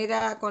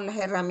manera con las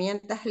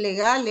herramientas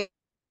legales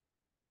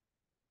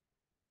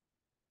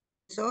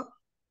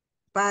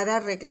para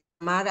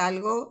reclamar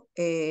algo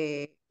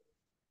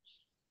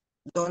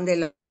donde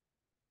la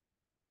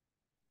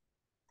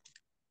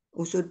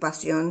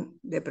usurpación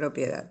de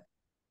propiedad.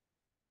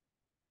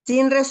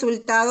 Sin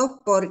resultados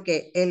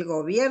porque el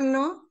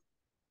gobierno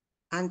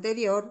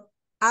anterior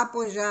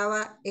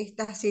apoyaba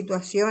estas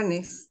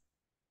situaciones.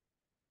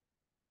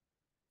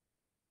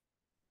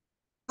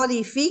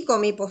 Modifico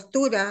mi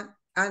postura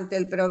ante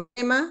el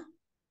problema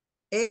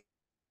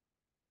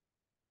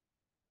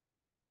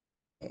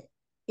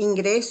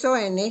ingreso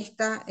en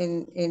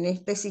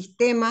este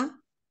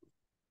sistema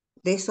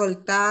de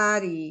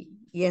soltar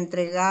y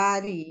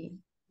entregar.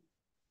 Y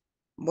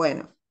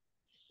bueno,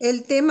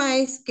 el tema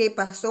es que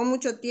pasó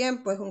mucho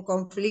tiempo, es un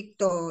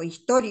conflicto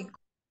histórico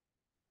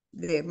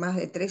de más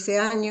de 13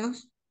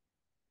 años.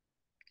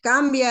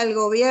 Cambia el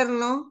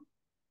gobierno,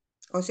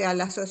 o sea,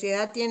 la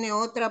sociedad tiene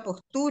otra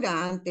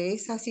postura ante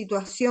esa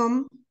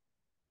situación.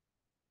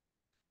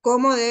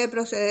 ¿Cómo debe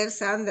proceder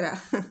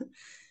Sandra?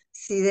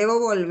 Si debo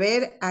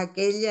volver a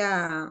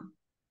aquella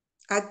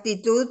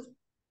actitud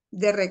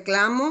de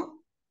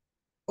reclamo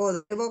o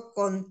debo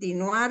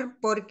continuar,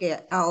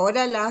 porque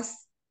ahora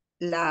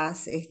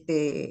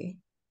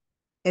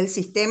el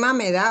sistema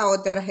me da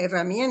otras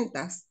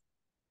herramientas.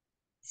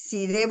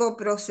 Si debo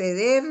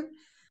proceder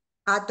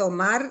a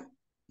tomar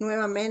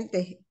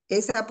nuevamente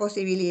esa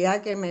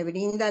posibilidad que me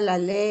brinda la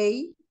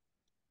ley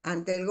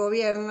ante el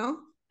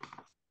gobierno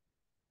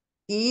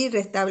y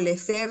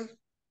restablecer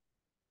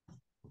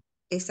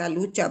esa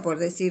lucha, por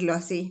decirlo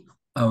así.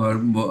 A ver,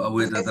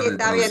 voy No a sé tratar si de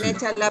está bien traducir.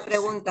 hecha la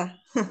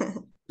pregunta.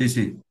 Sí,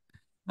 sí.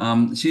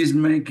 She's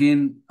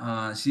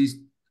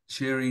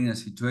sharing a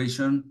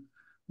situation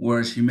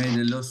where she made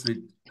a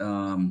lawsuit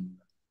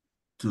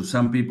to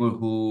some people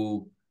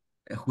who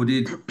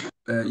did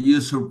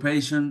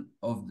usurpation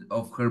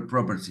of her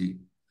property.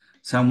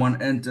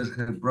 Someone entered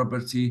her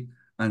property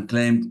and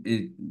claimed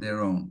it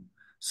their own.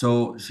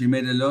 So she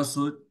made a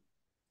lawsuit,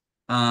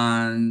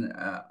 and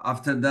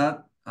after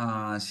that,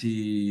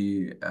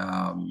 she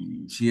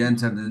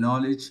entered the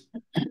knowledge,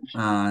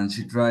 and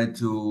she tried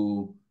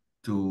to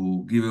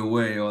give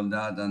away all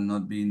that and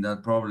not be in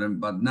that problem.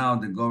 But now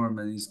the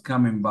government is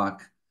coming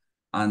back,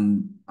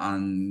 and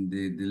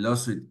the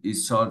lawsuit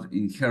is sought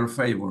in her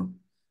favor.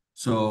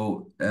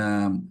 So,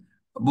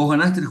 ¿vos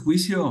ganaste el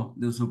juicio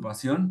de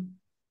usurpación?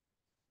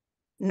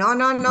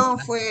 No,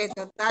 fue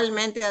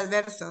totalmente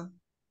adverso.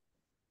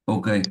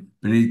 Ok,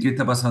 pero ¿y qué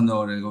está pasando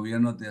ahora? ¿El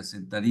gobierno te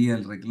aceptaría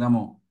el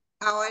reclamo?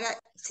 Ahora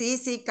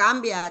sí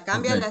cambia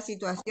Ok, la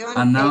situación,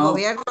 and el now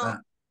gobierno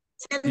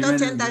she made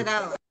 180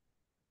 grados.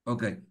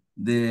 okay,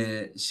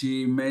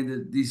 she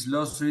made this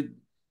lawsuit.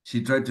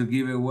 She tried to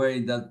give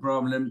away that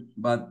problem,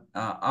 but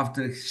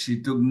after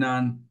she took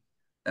none,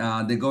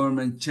 the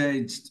government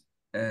changed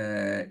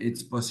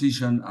its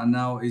position, and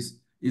now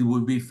it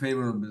would be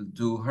favorable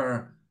to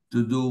her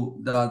to do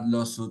that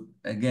lawsuit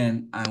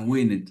again and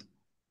win it.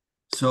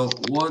 So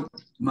what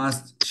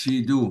must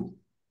she do?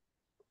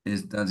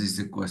 That is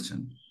the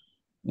question.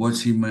 What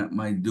she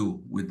might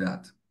do with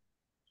that,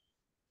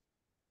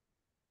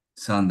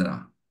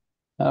 Sandra?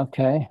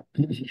 Okay.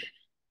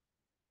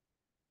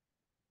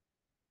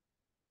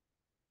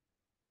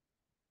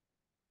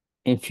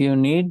 If you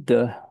need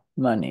the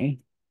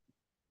money,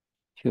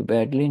 if you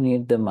badly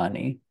need the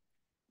money,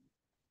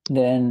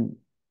 then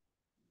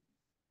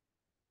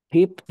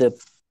keep the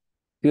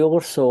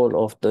pure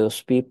soul of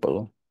those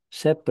people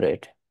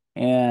separate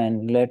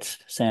and let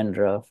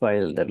Sandra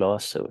file the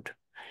lawsuit.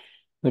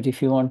 But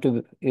if you want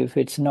to, if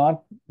it's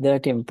not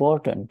that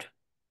important,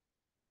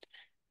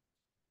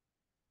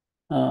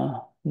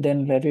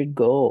 then let it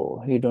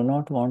go. You do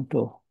not want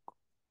to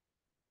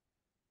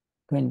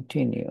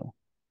continue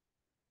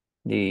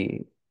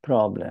the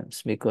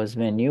problems, because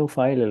when you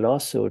file a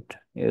lawsuit,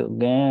 you're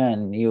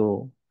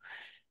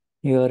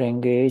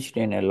engaged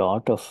in a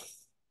lot of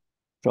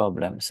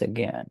problems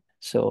again.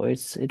 So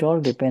it all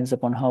depends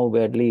upon how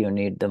badly you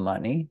need the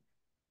money,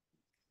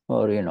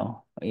 or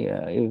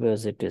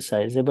was it a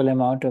sizable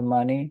amount of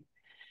money,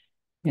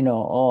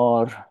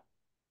 or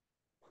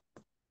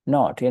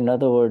not. In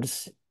other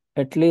words,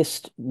 at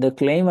least the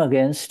claim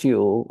against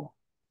you,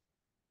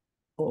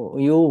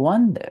 you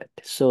won that.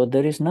 So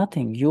there is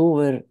nothing.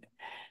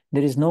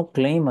 There is no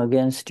claim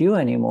against you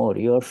anymore.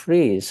 You're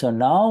free. So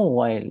now,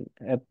 while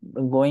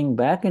going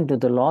back into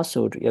the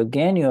lawsuit,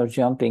 again, you're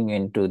jumping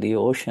into the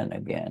ocean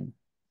again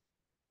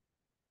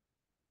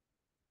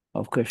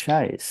of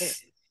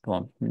Kashais.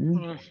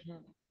 Ujú.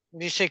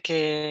 Dice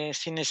que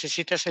si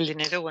necesitas el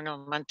dinero,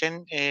 bueno,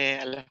 mantén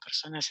a las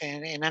personas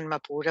en alma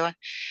pura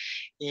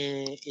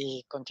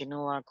y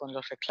continúa con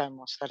los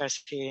reclamos. Ahora,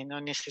 si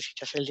no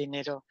necesitas el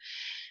dinero,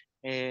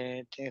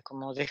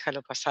 como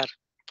déjalo pasar,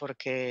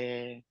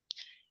 porque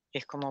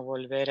es como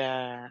volver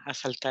a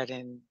saltar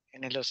en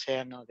el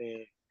océano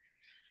de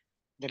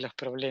los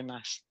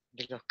problemas,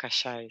 de los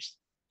kashais.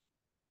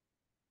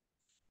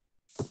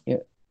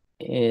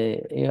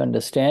 You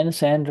understand,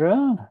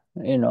 Sandra?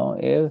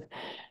 If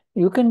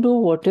you can do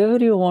whatever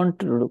you want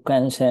to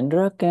do.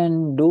 Sandra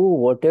can do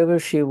whatever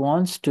she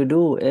wants to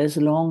do as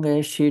long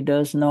as she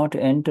does not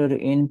enter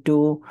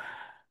into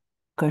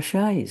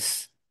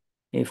kashais.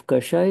 If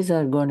kashais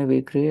are going to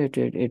be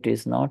created, it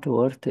is not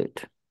worth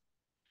it.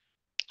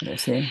 You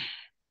see?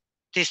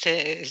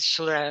 Dice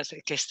Shuddha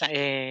que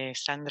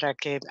Sandra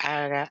que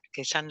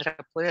Sandra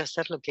puede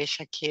hacer lo que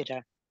ella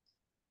quiera.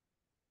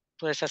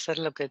 Puedes hacer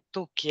lo que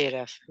tú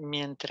quieras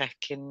mientras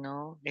que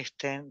no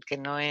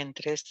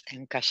entres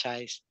en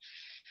kashais.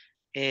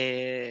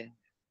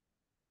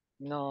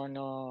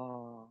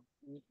 No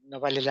no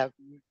vale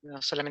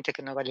no solamente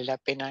que no vale la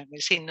pena,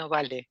 sí, no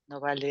vale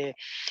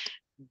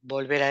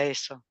volver a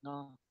eso,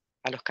 ¿no?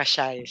 A los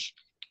calláis.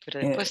 Pero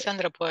después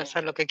Sandra puede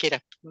hacer lo que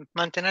quieras,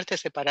 mantenerte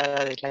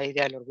separada de la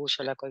idea del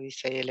orgullo, la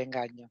codicia y el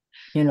engaño.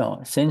 You know,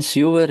 since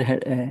you were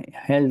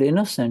held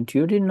innocent,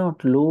 you did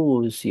not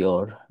lose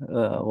your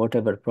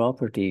whatever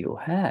property you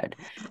had.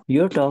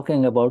 You're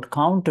talking about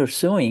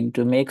countersuing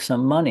to make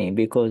some money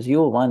because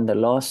you won the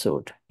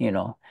lawsuit, you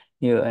know.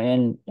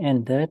 And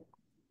that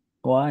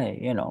why,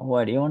 you know,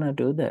 why do you want to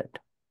do that?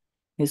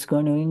 It's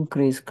going to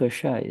increase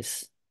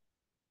kashais.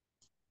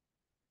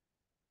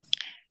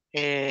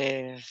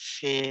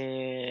 Si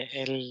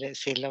el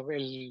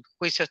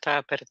juicio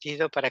estaba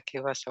perdido, ¿para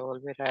qué vas a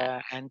volver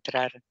a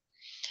entrar?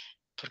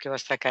 Porque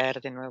vas a caer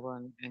de nuevo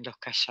en los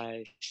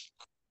calláis.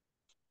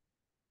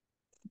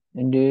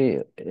 And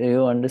do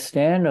you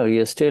understand, or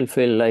you still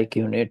feel like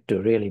you need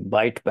to really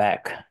bite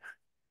back?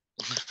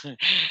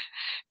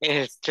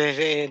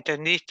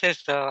 ¿Entendiste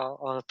eso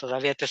o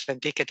todavía te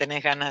sentís que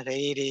tenés ganas de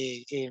ir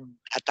y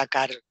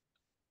atacar?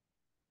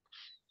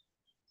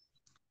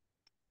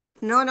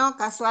 No,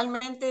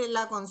 casualmente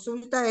la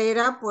consulta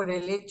era por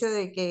el hecho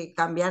de que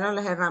cambiaron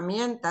las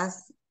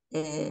herramientas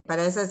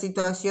para esa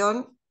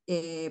situación,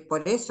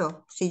 por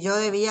eso, si yo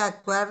debía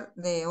actuar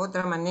de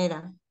otra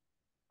manera,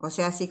 o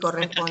sea, si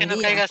Mientras que no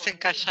correspondía. caigas en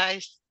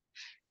calláis,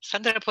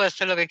 Sandra puede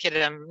hacer lo que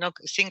quiera, no,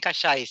 sin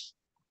calláis.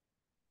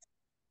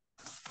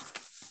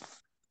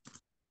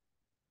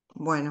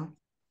 Bueno,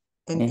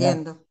 Yeah,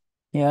 entiendo.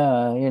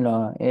 yeah, you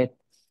know,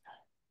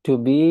 to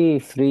be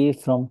free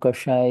from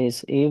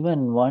kashais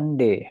even one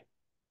day,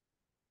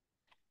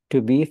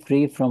 to be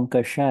free from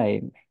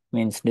kashai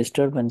means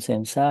disturbance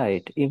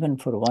inside, even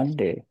for one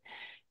day,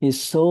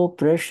 is so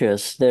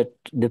precious that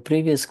the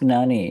previous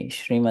Gnani,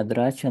 Srimad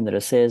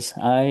Rajchandra, says,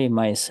 I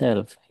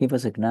myself, he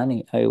was a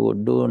Gnani, I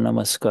would do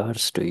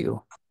namaskars to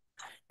you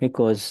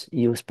because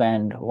you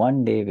spend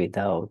one day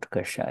without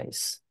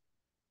kashais.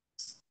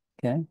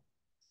 Okay?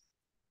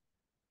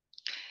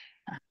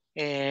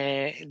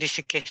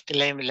 Dice que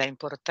la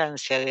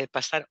importancia de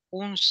pasar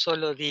un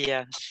solo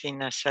día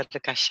sin hacer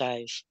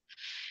calláis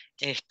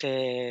es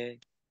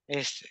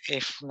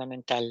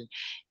fundamental.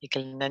 Y que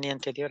el Gnani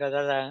anterior a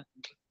Dada,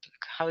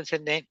 how is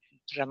it name?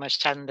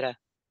 Ramachandra.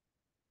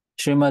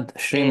 Srimad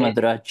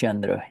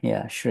Rajchandra,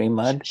 yeah,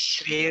 Srimad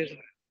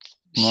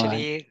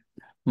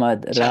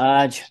Mad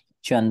Raj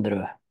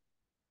Chandra.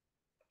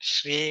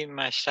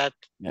 Srimad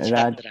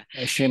Chandra.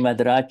 Srimad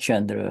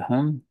Rajchandra.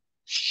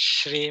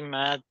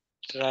 Srimad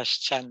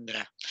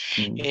Rajchandra.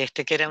 Que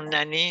era un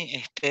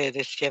nani,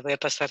 decía, voy a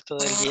pasar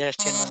todo el día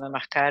haciendo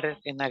namaskar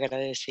en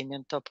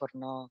agradecimiento por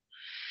no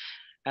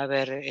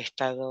haber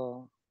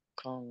estado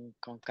con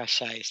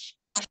kashais.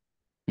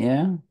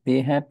 Yeah,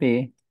 be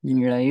happy.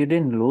 You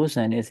didn't lose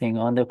anything.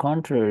 On the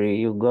contrary,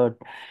 you were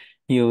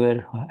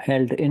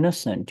held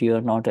innocent. You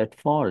are not at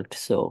fault.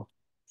 So,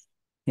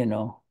 you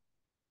know,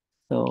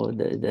 so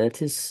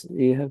that is,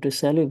 you have to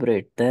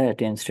celebrate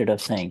that instead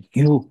of saying,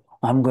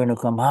 I'm going to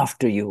come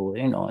after you.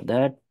 You know,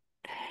 that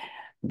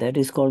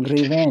is called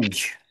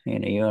revenge.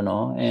 And the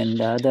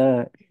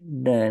other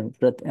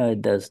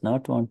does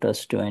not want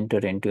us to enter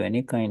into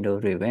any kind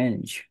of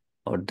revenge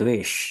or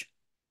dvesh,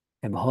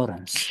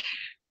 abhorrence.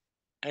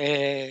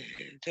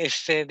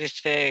 Dice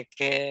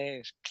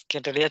que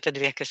en realidad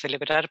tendrías que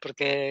celebrar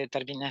porque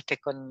terminaste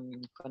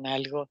con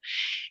algo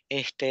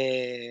y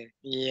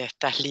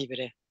estás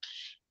libre.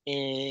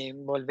 Y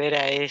volver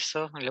a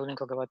eso, lo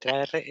único que va a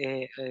traer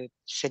es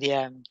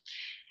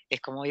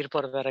como ir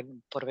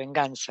por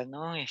venganza,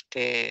 ¿no?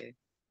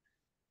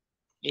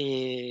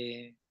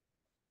 Y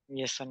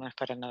eso no es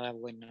para nada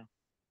bueno.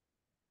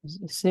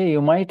 See,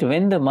 you might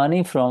win the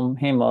money from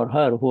him or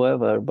her,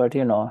 whoever, but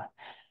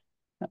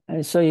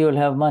so you'll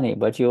have money,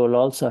 but you will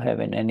also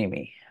have an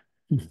enemy.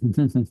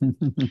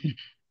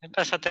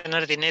 Vas a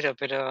tener dinero,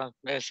 pero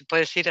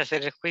puedes ir a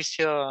hacer el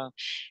juicio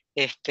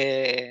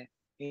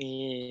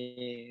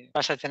y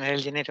vas a tener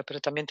el dinero, pero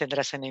también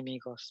tendrás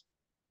enemigos.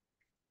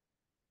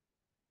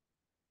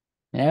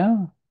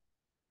 Yeah,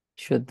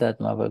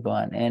 Shuddatma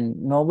Bhagavan.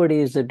 And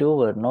nobody is the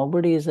doer.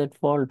 Nobody is at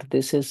fault.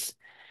 This is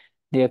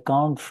the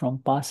account from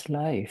past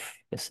life,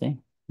 you see.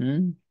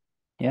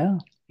 Yeah.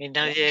 Y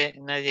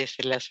nadie es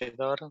el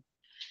hacedor.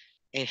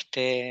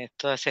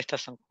 Todas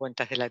estas son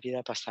cuentas de la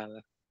vida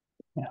pasada.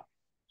 Yeah.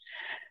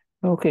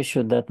 Okay,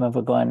 Shuddatma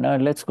Bhagavan. Now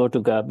let's go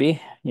to Gabi.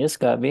 Yes,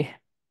 Gabi.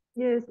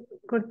 Yes,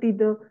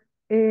 cortito.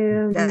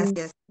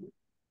 Gracias.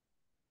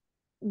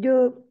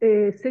 Yo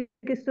sé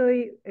que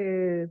soy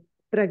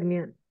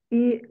pragnia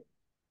y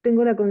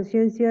tengo la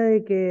conciencia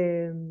de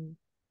que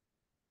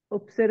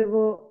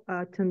observo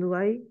a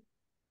Chandubhai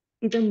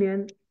y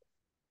también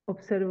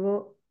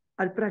observo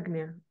al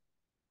pragnia.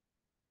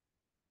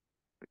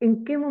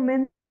 ¿En qué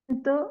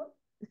momento,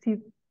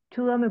 si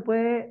Chuda me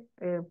puede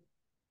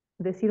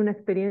decir una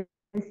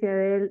experiencia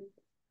de él,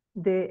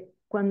 de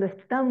cuando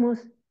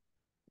estamos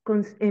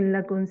en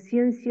la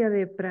conciencia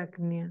de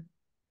pragnia?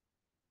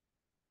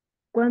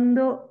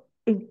 Cuando,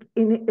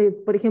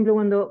 por ejemplo,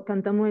 cuando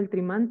cantamos el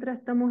trimantra,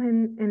 estamos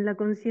en la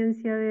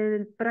conciencia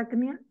del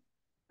prajna,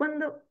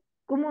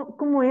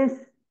 ¿Cómo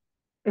es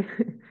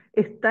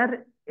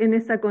estar en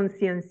esa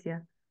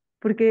conciencia?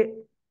 Porque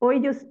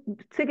hoy yo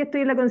sé que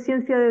estoy en la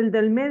conciencia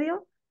del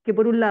medio, que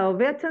por un lado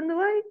ve a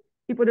Chandubhai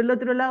y por el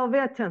otro lado ve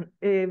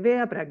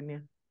a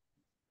Pragnya.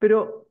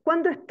 Pero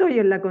 ¿cuándo estoy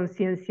en la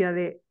conciencia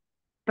de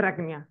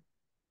Pragnya?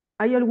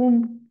 ¿Hay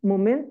algún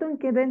momento en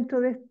que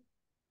dentro de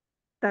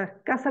esta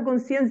escasa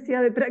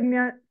conciencia de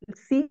Pragnya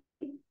sí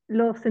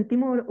lo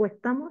sentimos o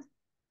estamos?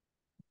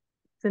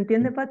 ¿Se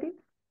entiende, Patti?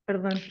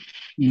 Perdón.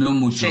 No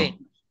mucho.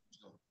 Sí.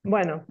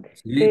 Bueno,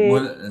 Sí,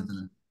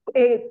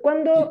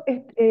 ¿cuándo,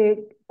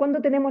 sí.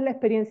 ¿cuándo tenemos la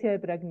experiencia de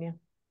Pragnya?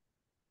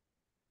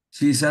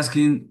 She's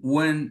asking,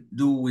 when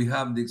do we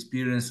have the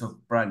experience of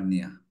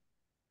prajna?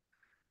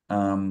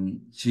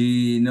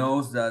 She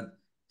knows that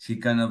she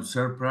can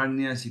observe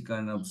prajna, she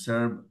can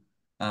observe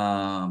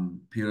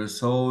pure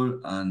soul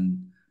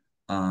and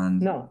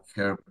No,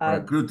 her a,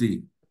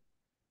 prakruti,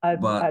 a,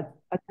 but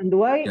a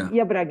Chandubhai yeah. y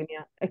a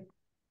Pragnya.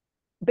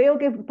 Veo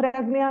que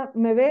Pragnya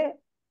me ve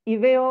y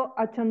veo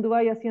a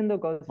Chandubhai haciendo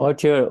cosas.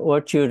 What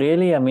you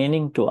really are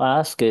meaning to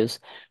ask is,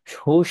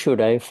 who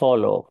should I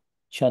follow?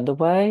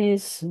 Chandubhai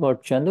is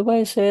what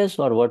Chandubhai says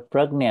or what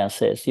Pragnya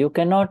says. You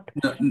cannot.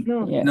 No,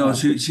 No, Yeah. no,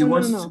 she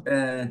wants no.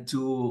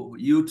 to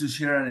you to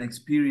share an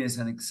experience,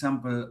 an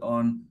example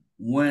on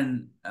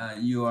when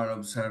you are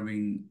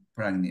observing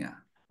prajna.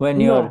 When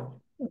you're No.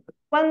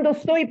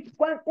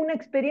 Una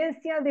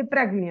experiencia de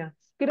Pragnya.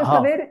 Quiero how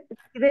saber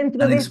si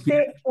dentro An de este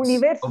experience of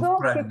universo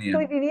que prajna.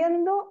 estoy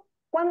viviendo,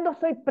 ¿cuándo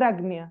soy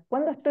Pragnya?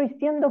 ¿Cuándo estoy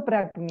siendo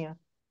Pragnya?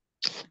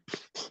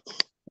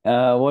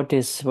 what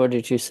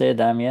did you say,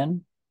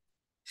 Damian?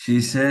 She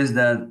says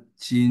that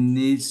she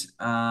needs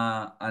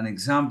an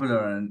example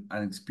or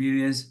an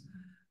experience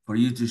for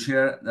you to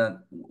share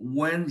that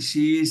when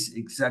she is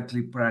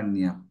exactly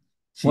prajna.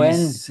 She's When,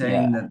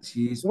 saying yeah. that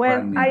she is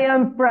When I prajna.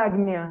 am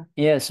Pragnya.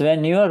 Yes,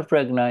 when you are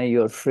pregnant,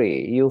 you're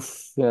free. You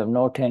have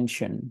no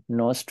tension,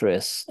 no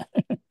stress,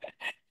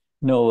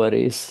 no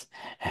worries.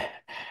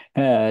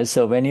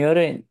 So when you're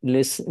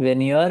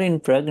when you are in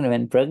pragna,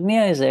 when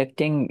pragna is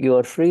acting, you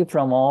are free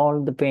from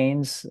all the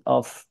pains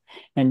of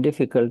and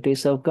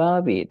difficulties of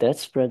gavi.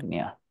 That's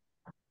pragna.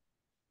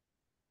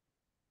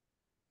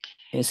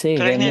 You see,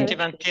 when Pragnya you,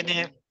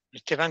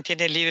 te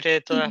mantiene libre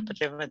de todas,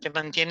 te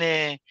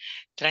mantiene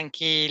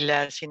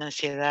tranquila, sin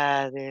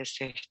ansiedades.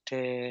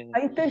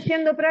 ¿Ahí estoy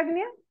siendo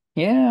Pragnya?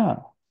 yeah,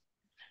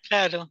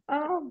 Claro.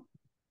 Oh,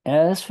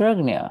 that's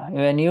pragna.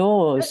 When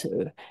you,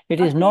 it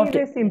is así not,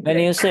 de when simple.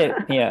 you say,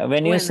 yeah,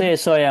 when you Bueno. say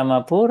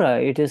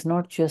soyamapura, it is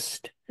not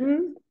just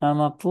 ¿Mm?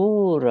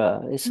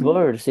 Amapura is ¿Mm?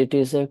 words. It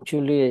is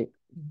actually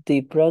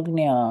the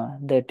prajna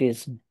that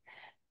is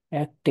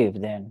active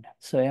then.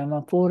 So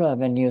Amapura,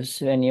 when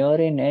you're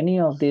in any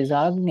of these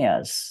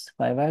agnyas,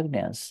 five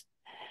agnyas,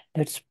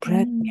 that's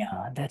Mm.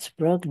 prajna, that's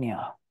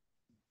prajna.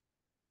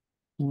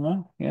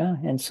 Yeah,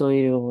 and so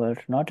you were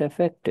not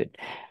affected.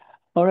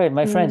 All right,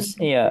 my friends.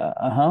 Mm. Yeah,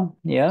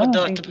 yeah.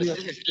 Thank you.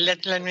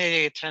 Let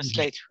me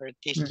translate for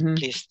this, Mm-hmm.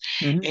 please.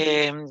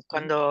 Mm-hmm.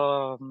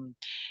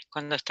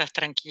 Cuando estás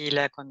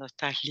tranquila, cuando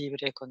estás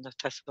libre, cuando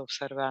estás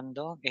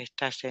observando,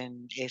 estás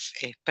es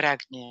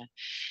prajna.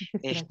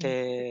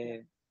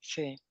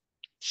 Sí,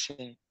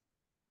 sí.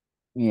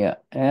 Yeah,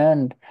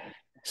 and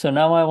so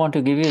now I want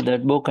to give you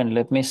that book and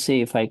let me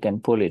see if I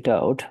can pull it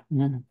out.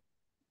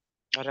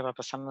 Ahora va a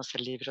pasarnos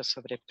el libro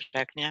sobre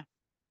prajna.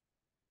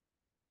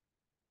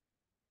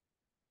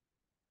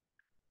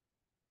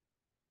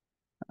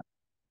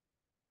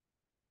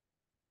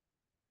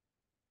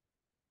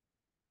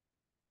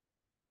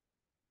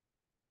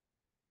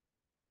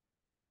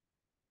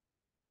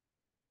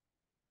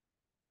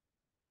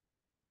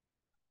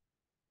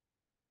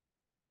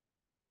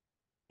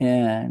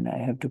 And I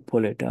have to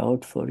pull it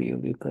out for you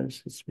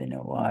because it's been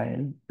a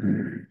while.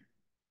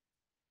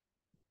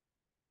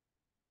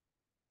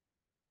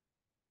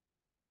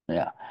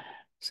 Yeah,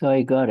 so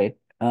I got it.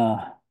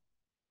 Let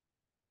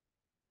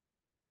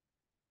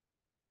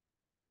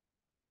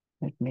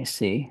me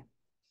see.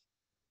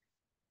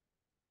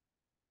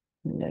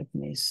 Let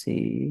me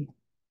see.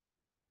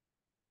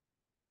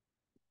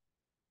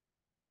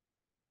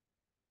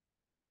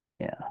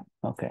 Yeah,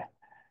 okay.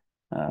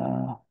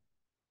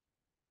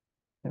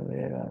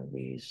 Where are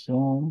we?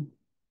 Zoom.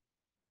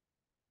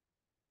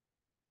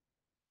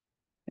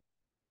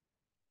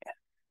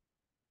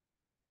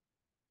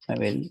 I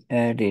will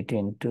add it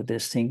into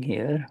this thing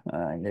here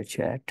in the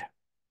chat.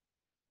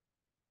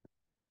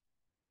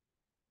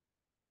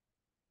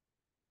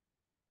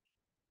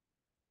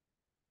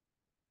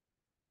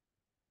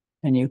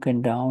 And you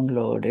can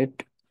download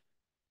it.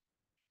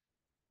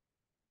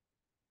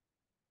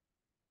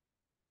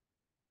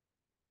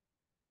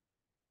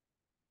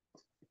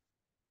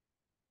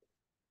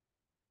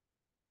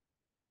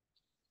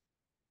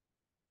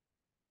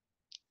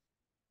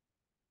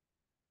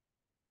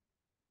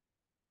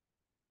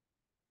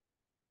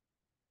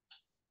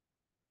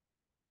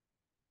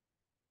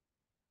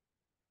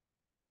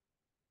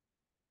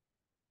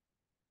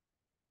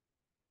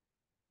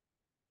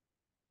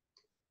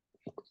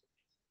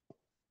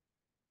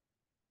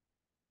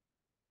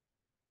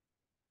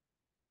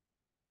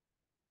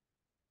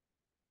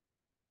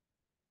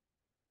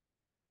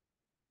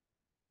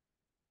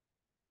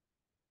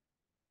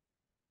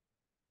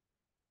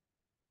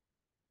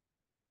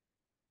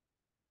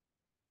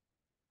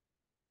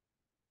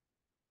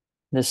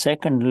 The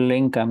second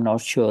link, I'm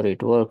not sure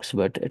it works,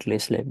 but at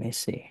least let me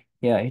see.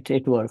 Yeah,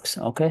 it works.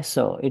 Okay,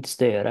 so it's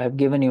there. I've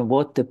given you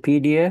both the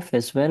PDF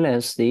as well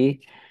as the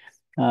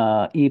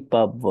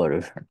EPUB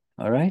version.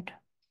 All right.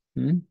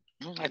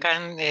 Acá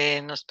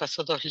nos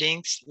pasó dos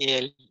links y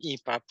el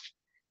EPUB.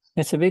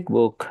 It's a big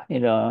book.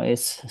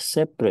 It's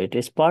separate.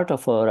 It's part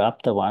of our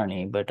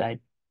Aptavani, but I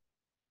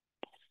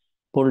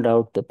pulled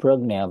out the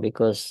prajna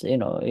because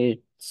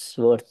it's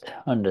worth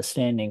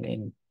understanding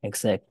in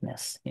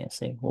exactness. You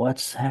see,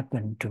 what's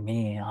happened to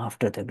me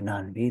after the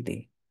Gnan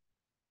Vidhi?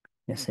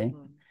 You see,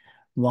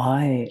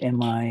 why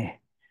am I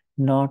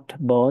not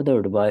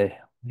bothered by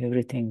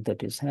everything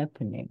that is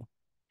happening?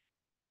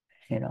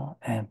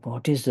 And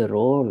what is the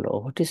role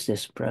or what is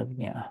this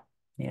prajna?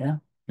 Yeah.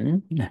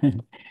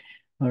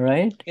 All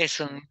right. Es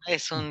un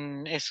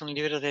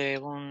libro de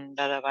un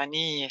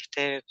Dadavani.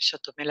 Yo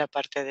tomé la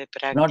parte de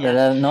prajna.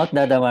 Not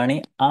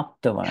Dadavani,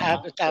 Aptavani.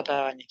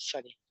 Aptavani,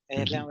 sorry.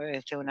 Es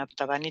de un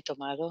Aptavani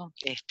tomado,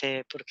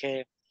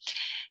 porque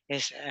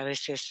a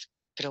veces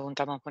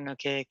preguntamos, bueno,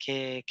 ¿qué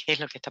es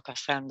lo que está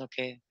pasando?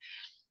 Que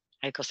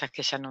hay cosas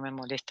que ya no me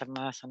molestan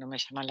más o no me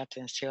llaman la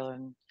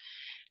atención.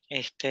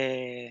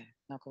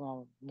 No,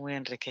 como muy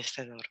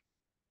enriquecedor.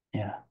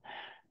 Yeah.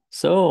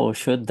 So,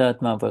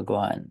 Shuddatma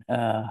Bhagwan,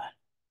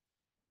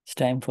 it's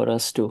time for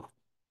us to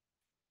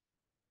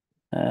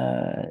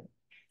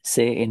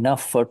say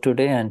enough for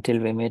today until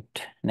we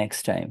meet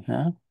next time.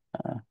 Huh?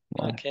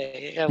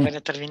 Okay.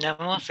 Bueno,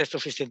 terminamos. Es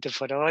suficiente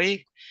por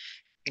hoy.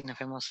 Y nos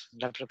vemos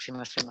la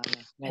próxima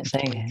semana.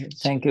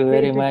 Thank you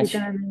very much.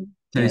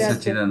 Jai Gracias.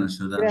 Sachidana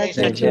Shuddha. Gracias,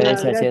 Jai Shuddha.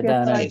 Gracias,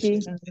 Sachidana. Pati.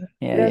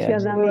 Yeah,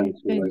 Gracias, yeah. Dami.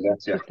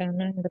 Gracias.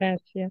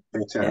 Gracias.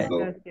 Gracias a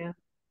todos. Gracias.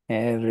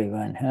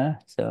 Everyone,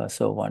 huh?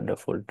 So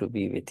wonderful to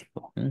be with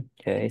you.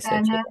 Jai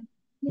Dana. Sachidana.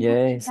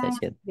 Jai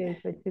Sachidana. Jai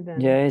Sachidana.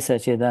 Jai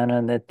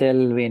Sachidana,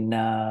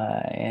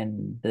 Telvina,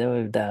 and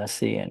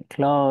Devdasi, and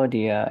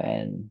Claudia,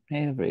 and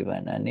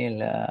everyone,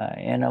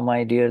 Anila,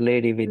 my dear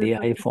lady with the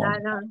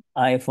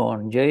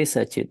iPhone, Jai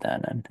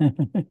Sachidana.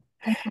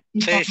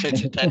 Jai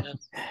Sachidana.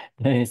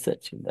 Jai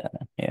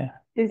Sachidana, yeah.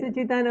 Jai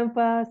Sachidana,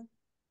 paz.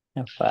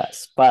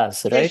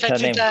 Paz, Jai right? Her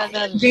name?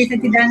 Sachidana. Jai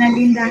Sachidana,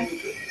 Linda.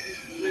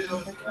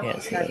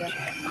 Yes, right.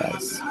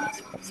 Paz.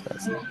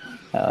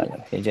 Oh,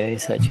 okay. Jai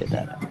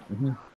Sachidana.